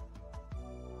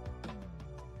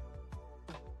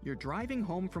 You're driving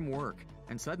home from work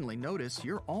and suddenly notice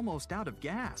you're almost out of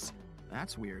gas.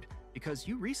 That's weird, because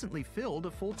you recently filled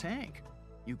a full tank.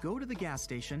 You go to the gas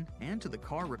station and to the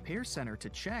car repair center to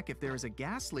check if there is a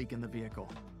gas leak in the vehicle.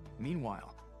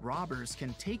 Meanwhile, robbers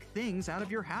can take things out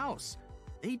of your house.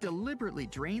 They deliberately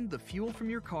drained the fuel from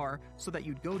your car so that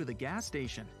you'd go to the gas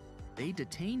station. They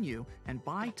detain you and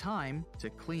buy time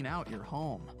to clean out your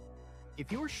home.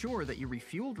 If you're sure that you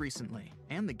refueled recently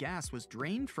and the gas was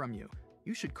drained from you,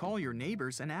 you should call your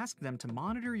neighbors and ask them to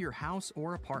monitor your house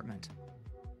or apartment.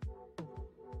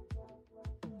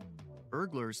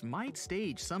 Burglars might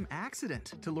stage some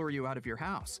accident to lure you out of your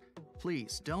house.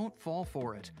 Please don't fall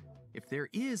for it. If there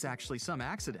is actually some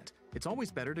accident, it's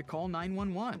always better to call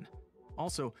 911.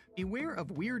 Also, beware of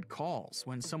weird calls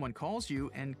when someone calls you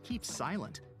and keeps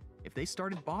silent. If they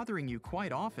started bothering you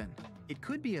quite often, it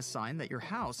could be a sign that your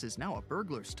house is now a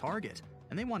burglar's target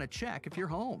and they want to check if you're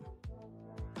home.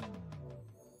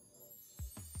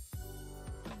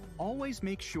 Always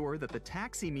make sure that the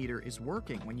taxi meter is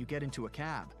working when you get into a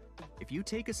cab. If you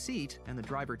take a seat and the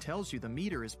driver tells you the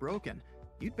meter is broken,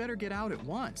 you'd better get out at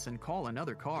once and call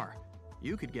another car.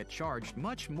 You could get charged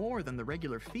much more than the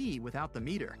regular fee without the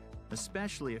meter,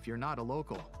 especially if you're not a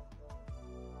local.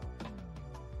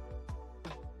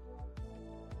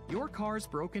 Your car's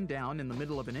broken down in the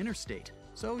middle of an interstate,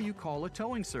 so you call a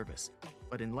towing service.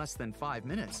 But in less than 5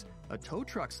 minutes, a tow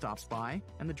truck stops by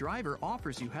and the driver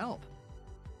offers you help.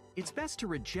 It's best to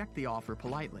reject the offer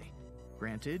politely.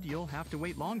 Granted, you'll have to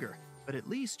wait longer, but at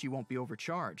least you won't be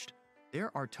overcharged.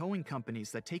 There are towing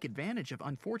companies that take advantage of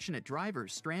unfortunate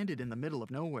drivers stranded in the middle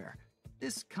of nowhere.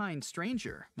 This kind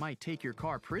stranger might take your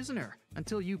car prisoner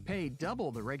until you pay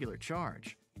double the regular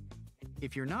charge.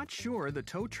 If you're not sure the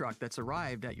tow truck that's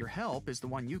arrived at your help is the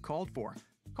one you called for,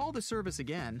 call the service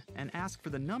again and ask for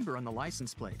the number on the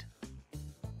license plate.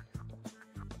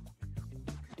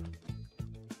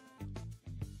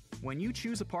 When you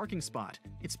choose a parking spot,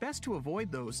 it's best to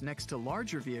avoid those next to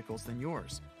larger vehicles than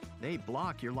yours. They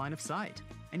block your line of sight,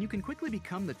 and you can quickly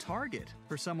become the target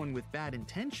for someone with bad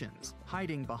intentions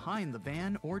hiding behind the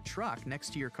van or truck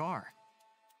next to your car.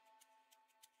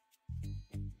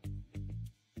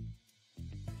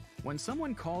 When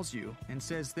someone calls you and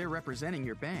says they're representing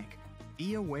your bank,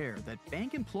 be aware that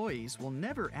bank employees will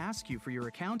never ask you for your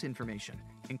account information,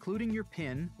 including your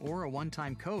PIN or a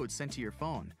one-time code sent to your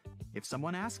phone. If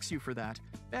someone asks you for that,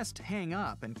 best hang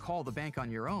up and call the bank on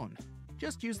your own.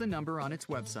 Just use the number on its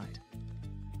website.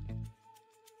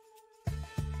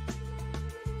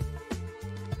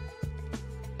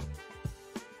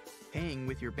 Paying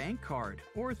with your bank card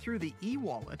or through the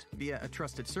e-wallet via a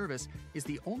trusted service is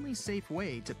the only safe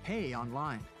way to pay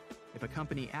online. If a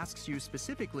company asks you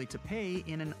specifically to pay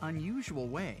in an unusual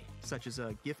way, such as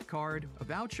a gift card, a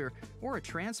voucher, or a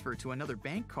transfer to another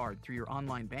bank card through your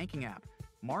online banking app,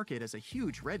 mark it as a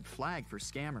huge red flag for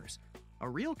scammers. A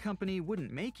real company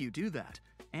wouldn't make you do that,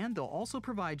 and they'll also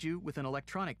provide you with an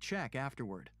electronic check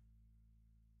afterward.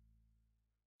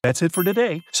 That's it for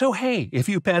today. So hey, if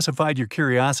you pacified your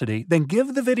curiosity, then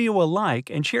give the video a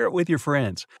like and share it with your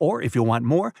friends. Or if you want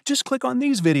more, just click on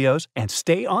these videos and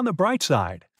stay on the bright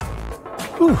side.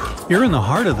 Whew, you're in the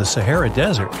heart of the Sahara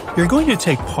Desert. You're going to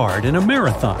take part in a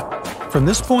marathon. From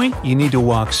this point, you need to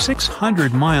walk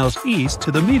 600 miles east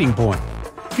to the meeting point.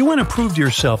 You want to prove to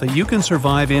yourself that you can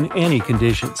survive in any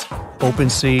conditions. Open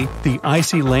sea, the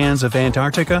icy lands of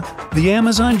Antarctica, the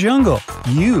Amazon jungle.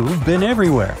 You've been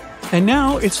everywhere. And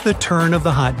now it's the turn of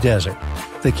the hot desert.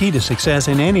 The key to success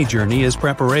in any journey is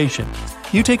preparation.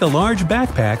 You take a large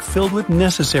backpack filled with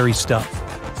necessary stuff.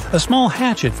 A small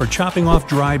hatchet for chopping off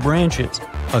dry branches.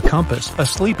 A compass, a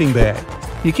sleeping bag.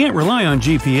 You can't rely on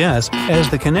GPS as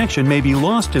the connection may be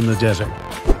lost in the desert.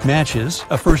 Matches,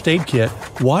 a first aid kit,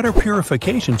 water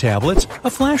purification tablets, a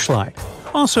flashlight.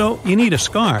 Also, you need a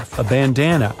scarf, a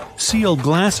bandana, sealed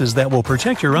glasses that will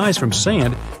protect your eyes from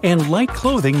sand, and light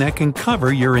clothing that can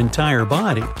cover your entire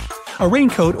body. A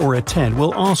raincoat or a tent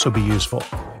will also be useful.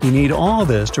 You need all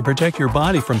this to protect your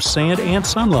body from sand and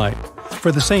sunlight.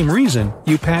 For the same reason,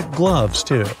 you pack gloves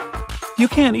too. You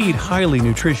can't eat highly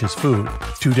nutritious food.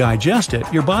 To digest it,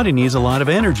 your body needs a lot of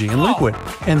energy and liquid,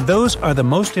 and those are the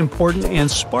most important and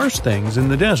sparse things in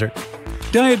the desert.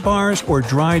 Diet bars or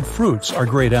dried fruits are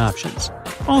great options.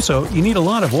 Also, you need a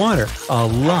lot of water. A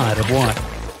lot of water.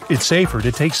 It's safer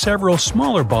to take several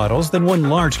smaller bottles than one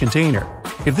large container.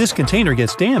 If this container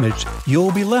gets damaged,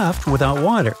 you'll be left without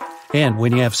water. And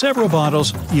when you have several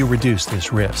bottles, you reduce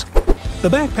this risk. The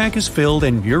backpack is filled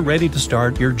and you're ready to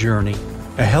start your journey.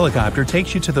 A helicopter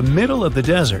takes you to the middle of the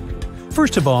desert.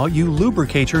 First of all, you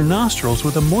lubricate your nostrils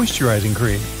with a moisturizing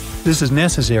cream. This is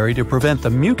necessary to prevent the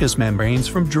mucous membranes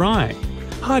from drying.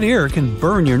 Hot air can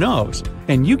burn your nose,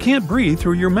 and you can't breathe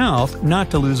through your mouth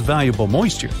not to lose valuable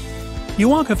moisture. You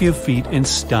walk a few feet and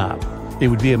stop. It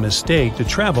would be a mistake to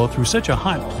travel through such a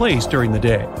hot place during the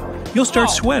day. You'll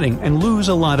start sweating and lose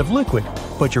a lot of liquid,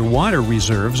 but your water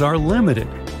reserves are limited.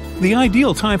 The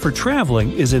ideal time for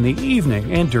traveling is in the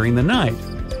evening and during the night.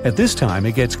 At this time,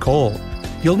 it gets cold.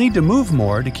 You'll need to move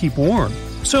more to keep warm.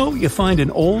 So you find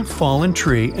an old fallen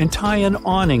tree and tie an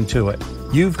awning to it.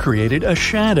 You've created a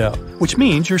shadow, which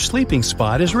means your sleeping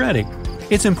spot is ready.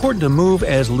 It's important to move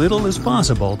as little as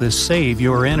possible to save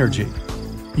your energy.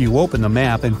 You open the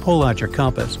map and pull out your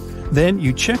compass. Then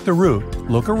you check the route,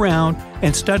 look around,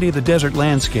 and study the desert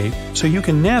landscape so you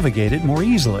can navigate it more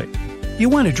easily. You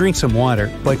want to drink some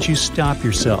water, but you stop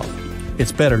yourself.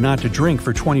 It's better not to drink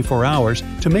for 24 hours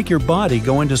to make your body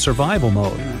go into survival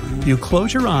mode. You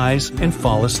close your eyes and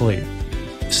fall asleep.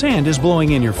 Sand is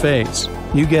blowing in your face.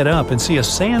 You get up and see a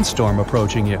sandstorm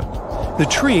approaching you. The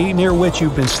tree near which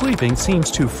you've been sleeping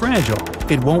seems too fragile.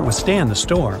 It won't withstand the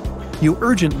storm. You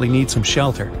urgently need some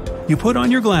shelter. You put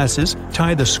on your glasses,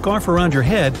 tie the scarf around your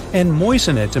head, and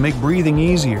moisten it to make breathing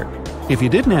easier. If you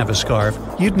didn't have a scarf,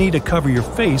 you'd need to cover your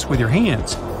face with your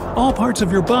hands. All parts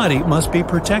of your body must be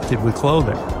protected with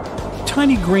clothing.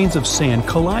 Tiny grains of sand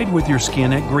collide with your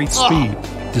skin at great speed.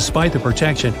 Despite the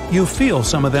protection, you feel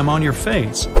some of them on your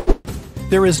face.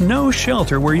 There is no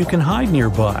shelter where you can hide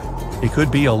nearby. It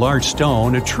could be a large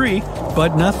stone, a tree,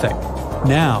 but nothing.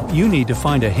 Now you need to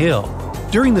find a hill.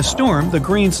 During the storm, the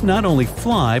grains not only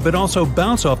fly but also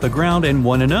bounce off the ground and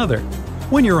one another.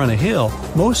 When you're on a hill,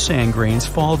 most sand grains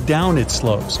fall down its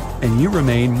slopes, and you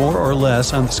remain more or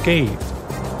less unscathed.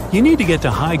 You need to get to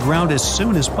high ground as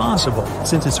soon as possible,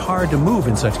 since it's hard to move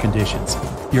in such conditions.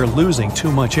 You're losing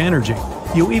too much energy.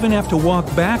 You even have to walk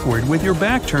backward with your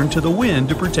back turned to the wind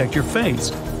to protect your face.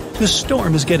 The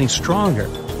storm is getting stronger,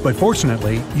 but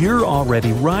fortunately, you're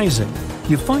already rising.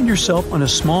 You find yourself on a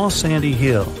small sandy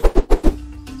hill.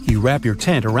 You wrap your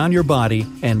tent around your body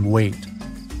and wait.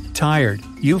 Tired,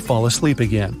 you fall asleep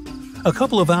again. A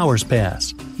couple of hours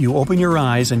pass. You open your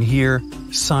eyes and hear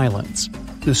silence.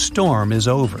 The storm is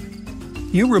over.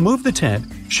 You remove the tent,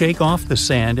 shake off the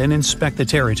sand, and inspect the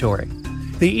territory.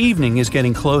 The evening is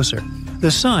getting closer.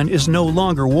 The sun is no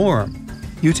longer warm.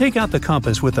 You take out the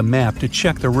compass with a map to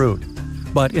check the route.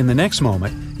 But in the next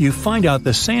moment, you find out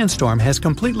the sandstorm has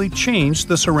completely changed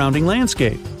the surrounding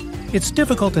landscape. It's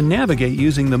difficult to navigate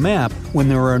using the map when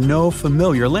there are no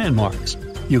familiar landmarks.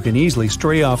 You can easily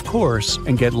stray off course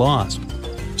and get lost.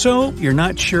 So you're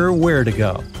not sure where to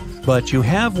go. But you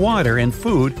have water and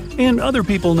food, and other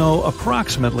people know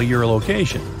approximately your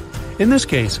location. In this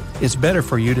case, it's better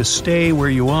for you to stay where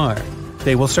you are.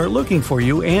 They will start looking for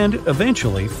you and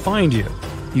eventually find you.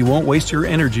 You won't waste your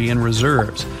energy and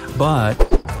reserves, but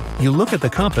you look at the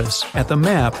compass, at the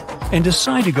map, and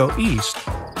decide to go east.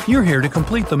 You're here to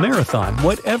complete the marathon,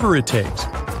 whatever it takes.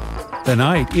 The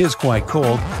night is quite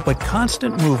cold, but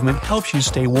constant movement helps you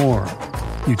stay warm.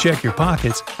 You check your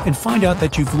pockets and find out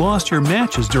that you've lost your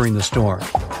matches during the storm.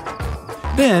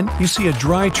 Then you see a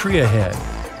dry tree ahead.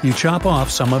 You chop off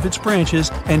some of its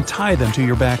branches and tie them to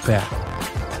your backpack.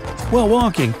 While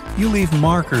walking, you leave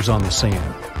markers on the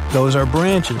sand. Those are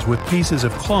branches with pieces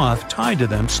of cloth tied to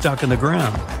them stuck in the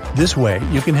ground. This way,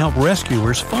 you can help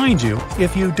rescuers find you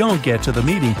if you don't get to the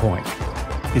meeting point.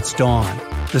 It's dawn.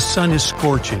 The sun is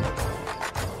scorching.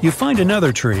 You find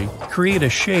another tree, create a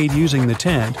shade using the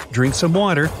tent, drink some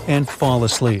water, and fall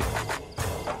asleep.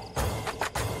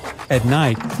 At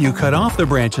night, you cut off the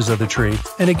branches of the tree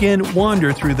and again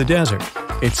wander through the desert.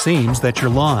 It seems that you're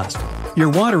lost. Your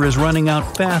water is running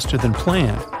out faster than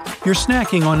planned. You're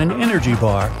snacking on an energy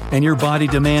bar, and your body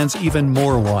demands even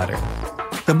more water.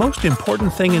 The most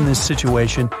important thing in this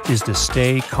situation is to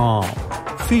stay calm.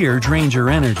 Fear drains your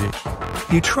energy.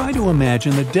 You try to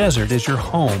imagine the desert as your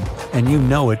home, and you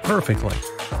know it perfectly.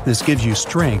 This gives you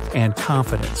strength and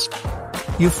confidence.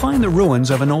 You find the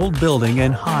ruins of an old building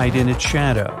and hide in its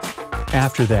shadow.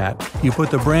 After that, you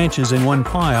put the branches in one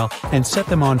pile and set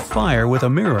them on fire with a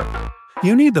mirror.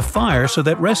 You need the fire so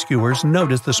that rescuers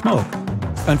notice the smoke.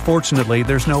 Unfortunately,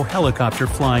 there's no helicopter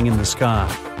flying in the sky.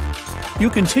 You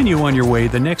continue on your way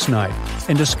the next night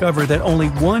and discover that only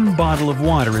one bottle of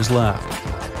water is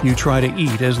left. You try to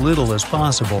eat as little as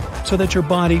possible so that your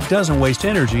body doesn't waste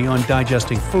energy on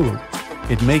digesting food.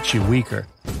 It makes you weaker.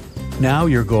 Now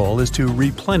your goal is to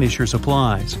replenish your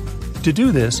supplies. To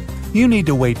do this, you need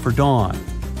to wait for dawn.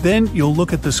 Then you'll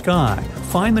look at the sky,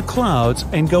 find the clouds,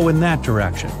 and go in that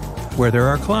direction. Where there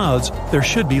are clouds, there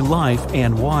should be life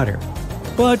and water.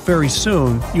 But very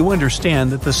soon, you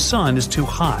understand that the sun is too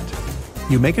hot.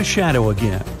 You make a shadow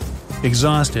again.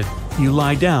 Exhausted, you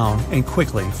lie down and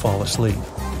quickly fall asleep.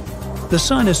 The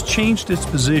sun has changed its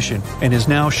position and is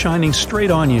now shining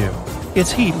straight on you.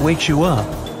 Its heat wakes you up.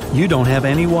 You don't have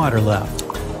any water left.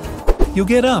 You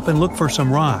get up and look for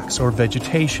some rocks or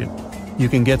vegetation. You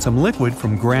can get some liquid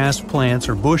from grass, plants,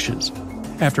 or bushes.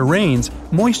 After rains,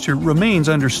 moisture remains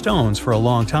under stones for a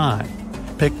long time.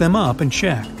 Pick them up and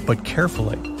check, but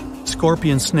carefully.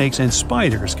 Scorpions, snakes, and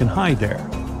spiders can hide there.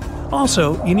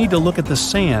 Also, you need to look at the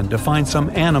sand to find some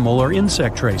animal or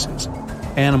insect traces.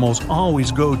 Animals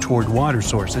always go toward water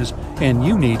sources, and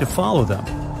you need to follow them.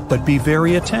 But be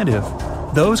very attentive.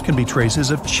 Those can be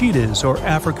traces of cheetahs or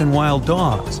African wild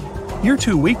dogs. You're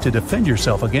too weak to defend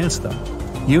yourself against them.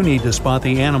 You need to spot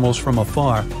the animals from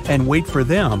afar and wait for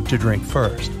them to drink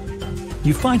first.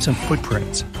 You find some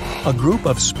footprints. A group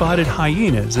of spotted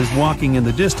hyenas is walking in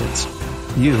the distance.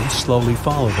 You slowly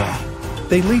follow them.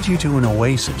 They lead you to an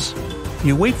oasis.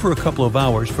 You wait for a couple of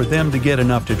hours for them to get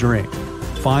enough to drink.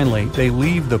 Finally, they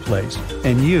leave the place,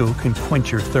 and you can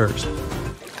quench your thirst.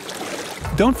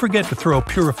 Don't forget to throw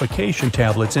purification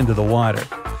tablets into the water.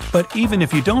 But even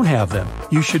if you don't have them,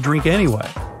 you should drink anyway.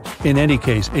 In any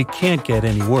case, it can't get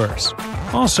any worse.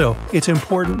 Also, it's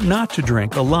important not to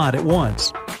drink a lot at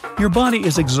once. Your body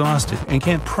is exhausted and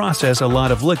can't process a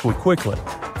lot of liquid quickly.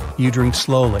 You drink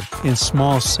slowly, in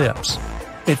small sips.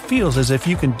 It feels as if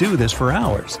you can do this for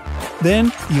hours.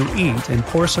 Then, you eat and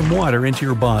pour some water into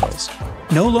your bottles.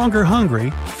 No longer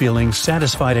hungry, feeling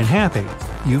satisfied and happy,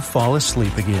 you fall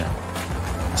asleep again.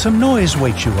 Some noise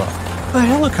wakes you up. A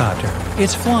helicopter.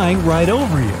 It's flying right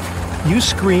over you. You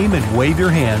scream and wave your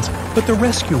hands, but the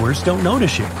rescuers don't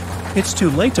notice you. It's too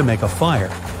late to make a fire.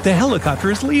 The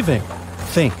helicopter is leaving.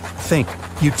 Think.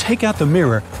 You take out the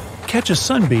mirror, catch a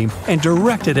sunbeam, and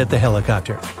direct it at the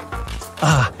helicopter.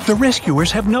 Ah, the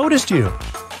rescuers have noticed you.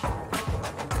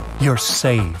 You're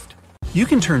saved. You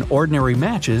can turn ordinary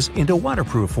matches into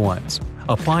waterproof ones.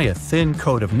 Apply a thin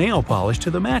coat of nail polish to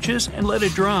the matches and let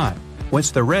it dry. Once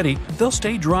they're ready, they'll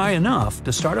stay dry enough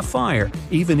to start a fire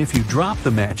even if you drop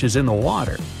the matches in the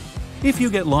water. If you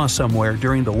get lost somewhere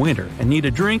during the winter and need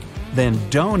a drink, then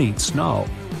don't eat snow.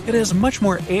 It has much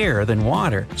more air than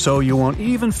water, so you won't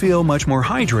even feel much more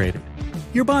hydrated.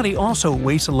 Your body also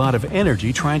wastes a lot of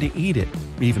energy trying to eat it.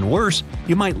 Even worse,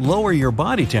 you might lower your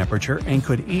body temperature and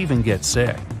could even get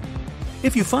sick.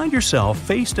 If you find yourself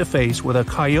face to face with a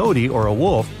coyote or a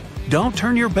wolf, don't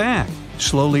turn your back.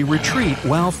 Slowly retreat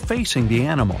while facing the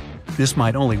animal. This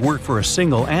might only work for a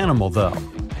single animal though.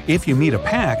 If you meet a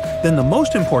pack, then the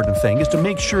most important thing is to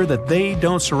make sure that they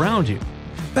don't surround you.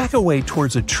 Back away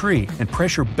towards a tree and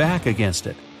press your back against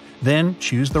it. Then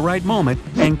choose the right moment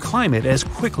and climb it as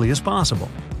quickly as possible.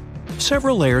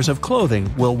 Several layers of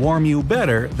clothing will warm you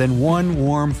better than one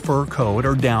warm fur coat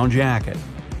or down jacket.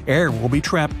 Air will be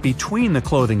trapped between the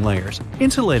clothing layers,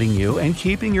 insulating you and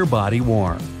keeping your body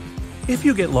warm. If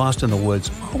you get lost in the woods,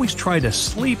 always try to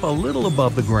sleep a little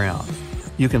above the ground.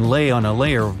 You can lay on a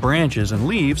layer of branches and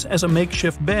leaves as a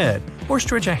makeshift bed, or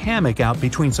stretch a hammock out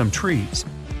between some trees.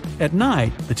 At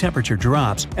night, the temperature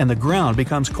drops and the ground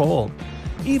becomes cold.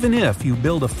 Even if you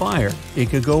build a fire,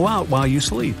 it could go out while you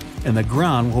sleep, and the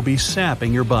ground will be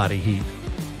sapping your body heat.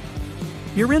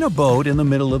 You're in a boat in the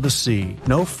middle of the sea,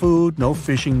 no food, no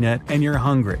fishing net, and you're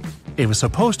hungry. It was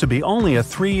supposed to be only a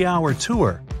 3-hour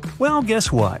tour. Well,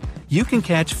 guess what? You can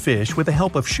catch fish with the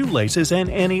help of shoelaces and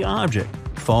any object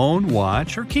 – phone,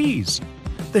 watch, or keys.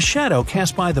 The shadow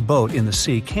cast by the boat in the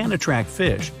sea can attract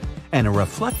fish, and a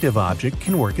reflective object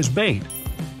can work as bait.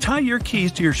 Tie your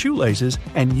keys to your shoelaces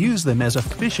and use them as a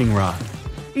fishing rod.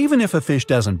 Even if a fish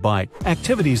doesn't bite,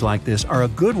 activities like this are a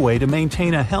good way to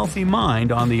maintain a healthy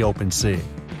mind on the open sea.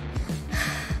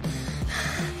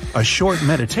 A short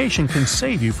meditation can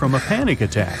save you from a panic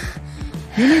attack.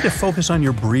 You need to focus on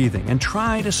your breathing and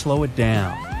try to slow it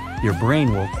down. Your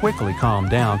brain will quickly calm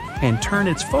down and turn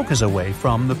its focus away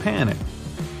from the panic.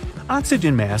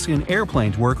 Oxygen masks in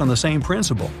airplanes work on the same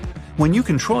principle. When you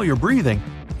control your breathing,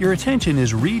 your attention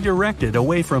is redirected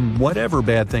away from whatever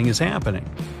bad thing is happening.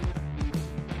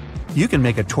 You can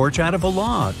make a torch out of a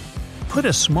log. Put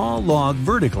a small log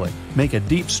vertically, make a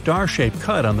deep star-shaped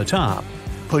cut on the top.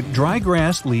 Put dry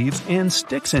grass, leaves, and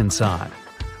sticks inside.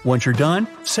 Once you're done,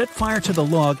 set fire to the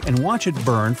log and watch it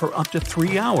burn for up to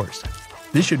 3 hours.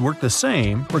 This should work the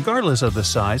same regardless of the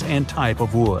size and type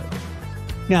of wood.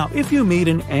 Now, if you meet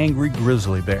an angry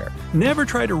grizzly bear, never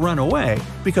try to run away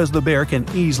because the bear can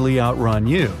easily outrun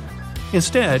you.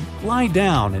 Instead, lie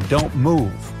down and don't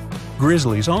move.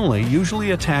 Grizzlies only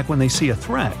usually attack when they see a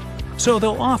threat, so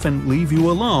they'll often leave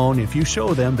you alone if you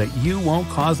show them that you won't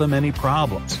cause them any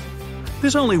problems.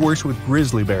 This only works with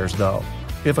grizzly bears though.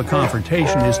 If a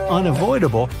confrontation is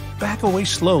unavoidable, back away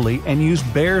slowly and use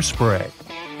bear spray.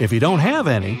 If you don't have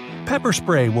any, pepper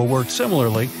spray will work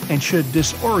similarly and should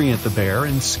disorient the bear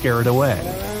and scare it away.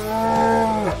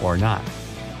 Or not.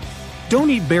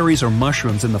 Don't eat berries or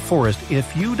mushrooms in the forest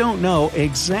if you don't know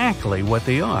exactly what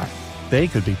they are. They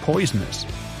could be poisonous.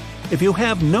 If you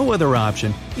have no other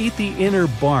option, eat the inner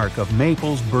bark of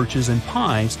maples, birches, and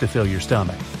pines to fill your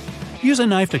stomach. Use a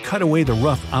knife to cut away the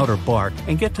rough outer bark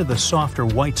and get to the softer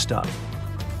white stuff.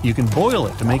 You can boil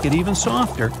it to make it even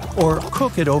softer, or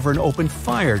cook it over an open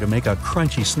fire to make a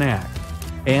crunchy snack.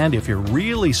 And if you're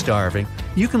really starving,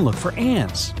 you can look for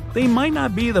ants. They might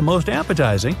not be the most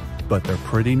appetizing, but they're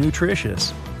pretty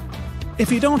nutritious.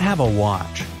 If you don't have a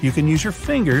watch, you can use your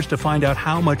fingers to find out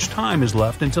how much time is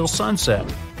left until sunset.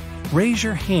 Raise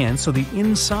your hand so the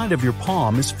inside of your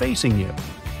palm is facing you.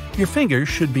 Your fingers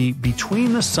should be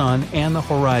between the sun and the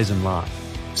horizon line.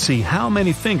 See how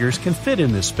many fingers can fit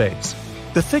in this space.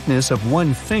 The thickness of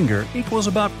one finger equals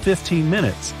about 15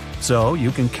 minutes, so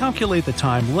you can calculate the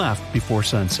time left before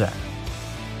sunset.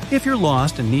 If you're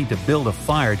lost and need to build a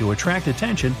fire to attract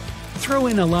attention, throw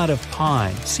in a lot of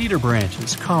pine, cedar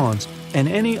branches, cones, and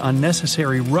any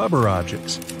unnecessary rubber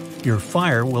objects. Your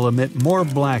fire will emit more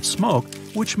black smoke,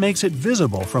 which makes it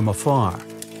visible from afar.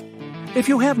 If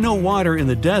you have no water in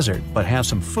the desert but have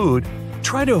some food,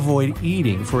 try to avoid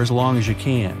eating for as long as you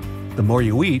can. The more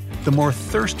you eat, the more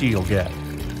thirsty you'll get.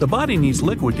 The body needs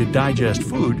liquid to digest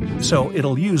food, so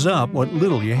it'll use up what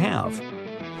little you have.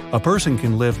 A person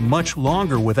can live much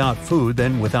longer without food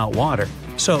than without water,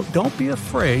 so don't be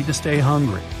afraid to stay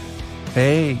hungry.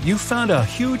 Hey, you found a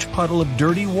huge puddle of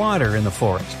dirty water in the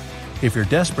forest. If you're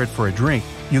desperate for a drink,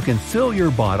 you can fill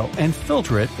your bottle and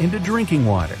filter it into drinking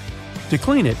water. To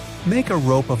clean it, make a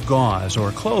rope of gauze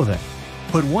or clothing.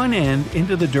 Put one end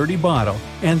into the dirty bottle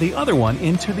and the other one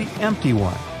into the empty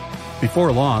one.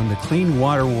 Before long, the clean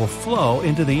water will flow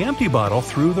into the empty bottle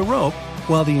through the rope,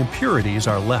 while the impurities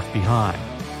are left behind.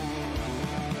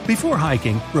 Before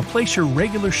hiking, replace your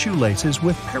regular shoelaces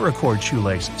with paracord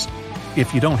shoelaces.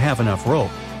 If you don't have enough rope,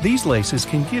 these laces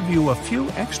can give you a few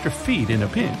extra feet in a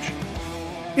pinch.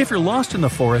 If you're lost in the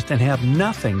forest and have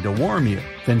nothing to warm you,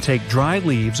 then take dry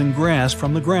leaves and grass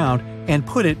from the ground and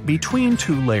put it between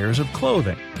 2 layers of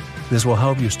clothing. This will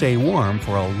help you stay warm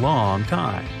for a long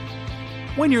time.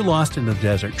 When you're lost in the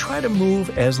desert, try to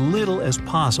move as little as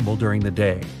possible during the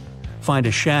day. Find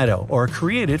a shadow or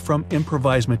create it from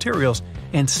improvised materials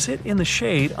and sit in the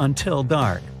shade until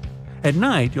dark. At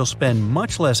night, you'll spend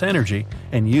much less energy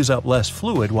and use up less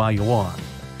fluid while you walk.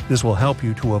 This will help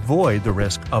you to avoid the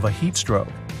risk of a heat stroke.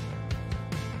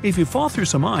 If you fall through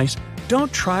some ice,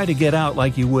 don't try to get out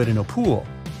like you would in a pool.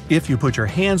 If you put your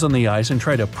hands on the ice and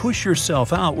try to push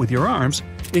yourself out with your arms,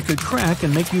 it could crack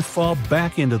and make you fall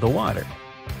back into the water.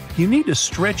 You need to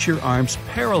stretch your arms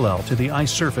parallel to the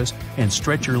ice surface and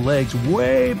stretch your legs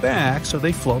way back so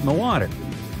they float in the water.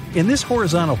 In this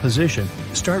horizontal position,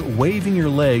 start waving your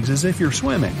legs as if you're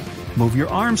swimming. Move your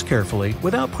arms carefully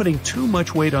without putting too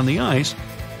much weight on the ice,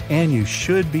 and you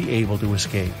should be able to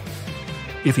escape.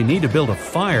 If you need to build a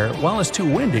fire while it's too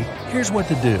windy, here's what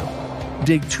to do.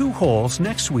 Dig 2 holes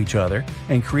next to each other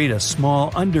and create a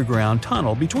small underground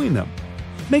tunnel between them.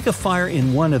 Make a fire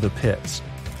in one of the pits.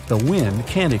 The wind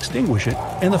can't extinguish it,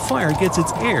 and the fire gets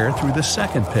its air through the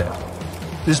second pit.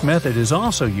 This method is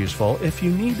also useful if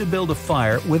you need to build a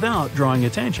fire without drawing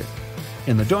attention.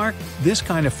 In the dark, this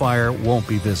kind of fire won't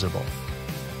be visible.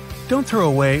 Don't throw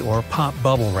away or pop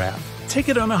bubble wrap. Take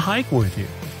it on a hike with you.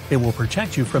 It will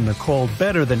protect you from the cold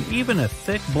better than even a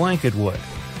thick blanket would.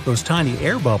 Those tiny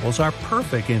air bubbles are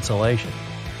perfect insulation.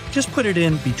 Just put it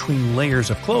in between layers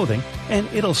of clothing and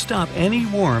it'll stop any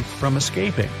warmth from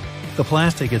escaping. The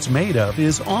plastic it's made of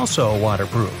is also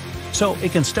waterproof, so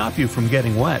it can stop you from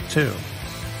getting wet too.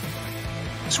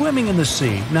 Swimming in the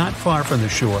sea not far from the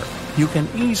shore, you can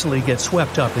easily get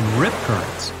swept up in rip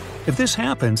currents. If this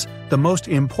happens, the most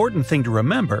important thing to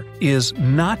remember is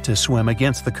not to swim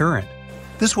against the current.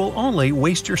 This will only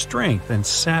waste your strength and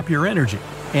sap your energy,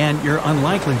 and you're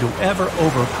unlikely to ever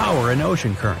overpower an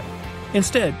ocean current.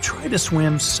 Instead, try to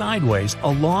swim sideways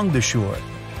along the shore.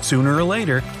 Sooner or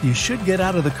later, you should get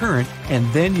out of the current,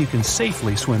 and then you can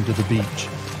safely swim to the beach.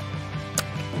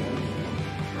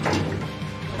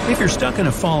 If you're stuck in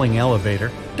a falling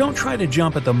elevator, don't try to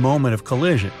jump at the moment of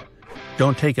collision.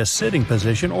 Don't take a sitting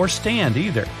position or stand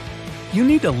either. You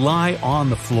need to lie on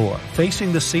the floor,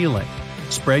 facing the ceiling.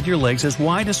 Spread your legs as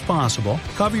wide as possible,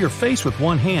 cover your face with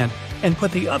one hand, and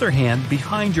put the other hand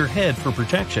behind your head for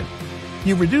protection.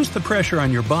 You reduce the pressure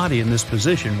on your body in this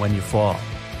position when you fall.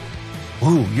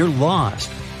 Ooh, you're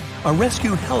lost. A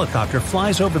rescue helicopter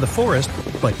flies over the forest,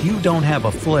 but you don't have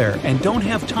a flare and don't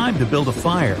have time to build a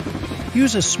fire.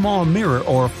 Use a small mirror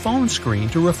or phone screen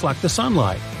to reflect the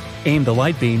sunlight. Aim the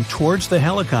light beam towards the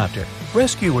helicopter.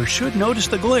 Rescuers should notice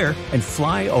the glare and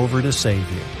fly over to save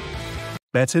you.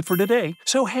 That's it for today.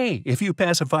 So hey, if you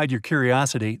pacified your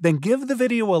curiosity, then give the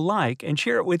video a like and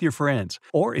share it with your friends.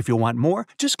 Or if you want more,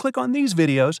 just click on these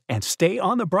videos and stay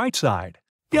on the bright side.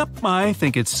 Yep, I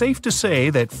think it's safe to say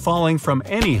that falling from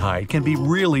any height can be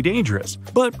really dangerous,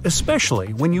 but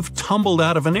especially when you've tumbled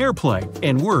out of an airplane,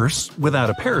 and worse, without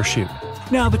a parachute.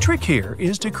 Now, the trick here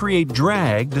is to create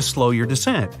drag to slow your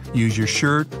descent. Use your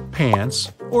shirt,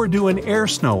 pants, or do an air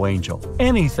snow angel.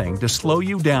 Anything to slow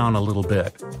you down a little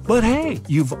bit. But hey,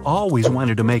 you've always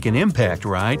wanted to make an impact,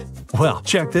 right? Well,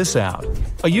 check this out.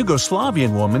 A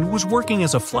Yugoslavian woman was working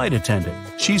as a flight attendant.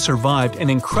 She survived an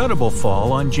incredible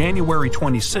fall on January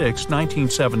 26,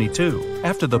 1972,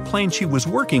 after the plane she was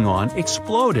working on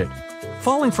exploded.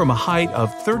 Falling from a height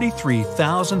of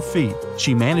 33,000 feet,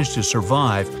 she managed to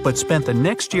survive but spent the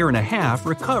next year and a half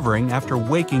recovering after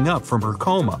waking up from her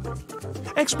coma.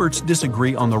 Experts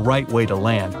disagree on the right way to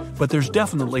land, but there's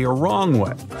definitely a wrong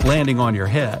way, landing on your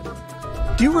head.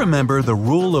 Do you remember the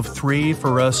rule of 3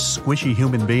 for us squishy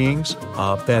human beings?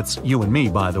 That's you and me,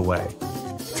 by the way.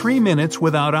 3 minutes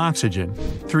without oxygen,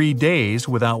 3 days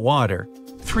without water,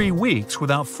 3 weeks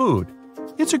without food.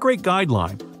 It's a great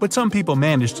guideline, but some people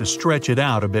manage to stretch it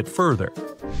out a bit further.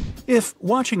 If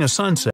watching a sunset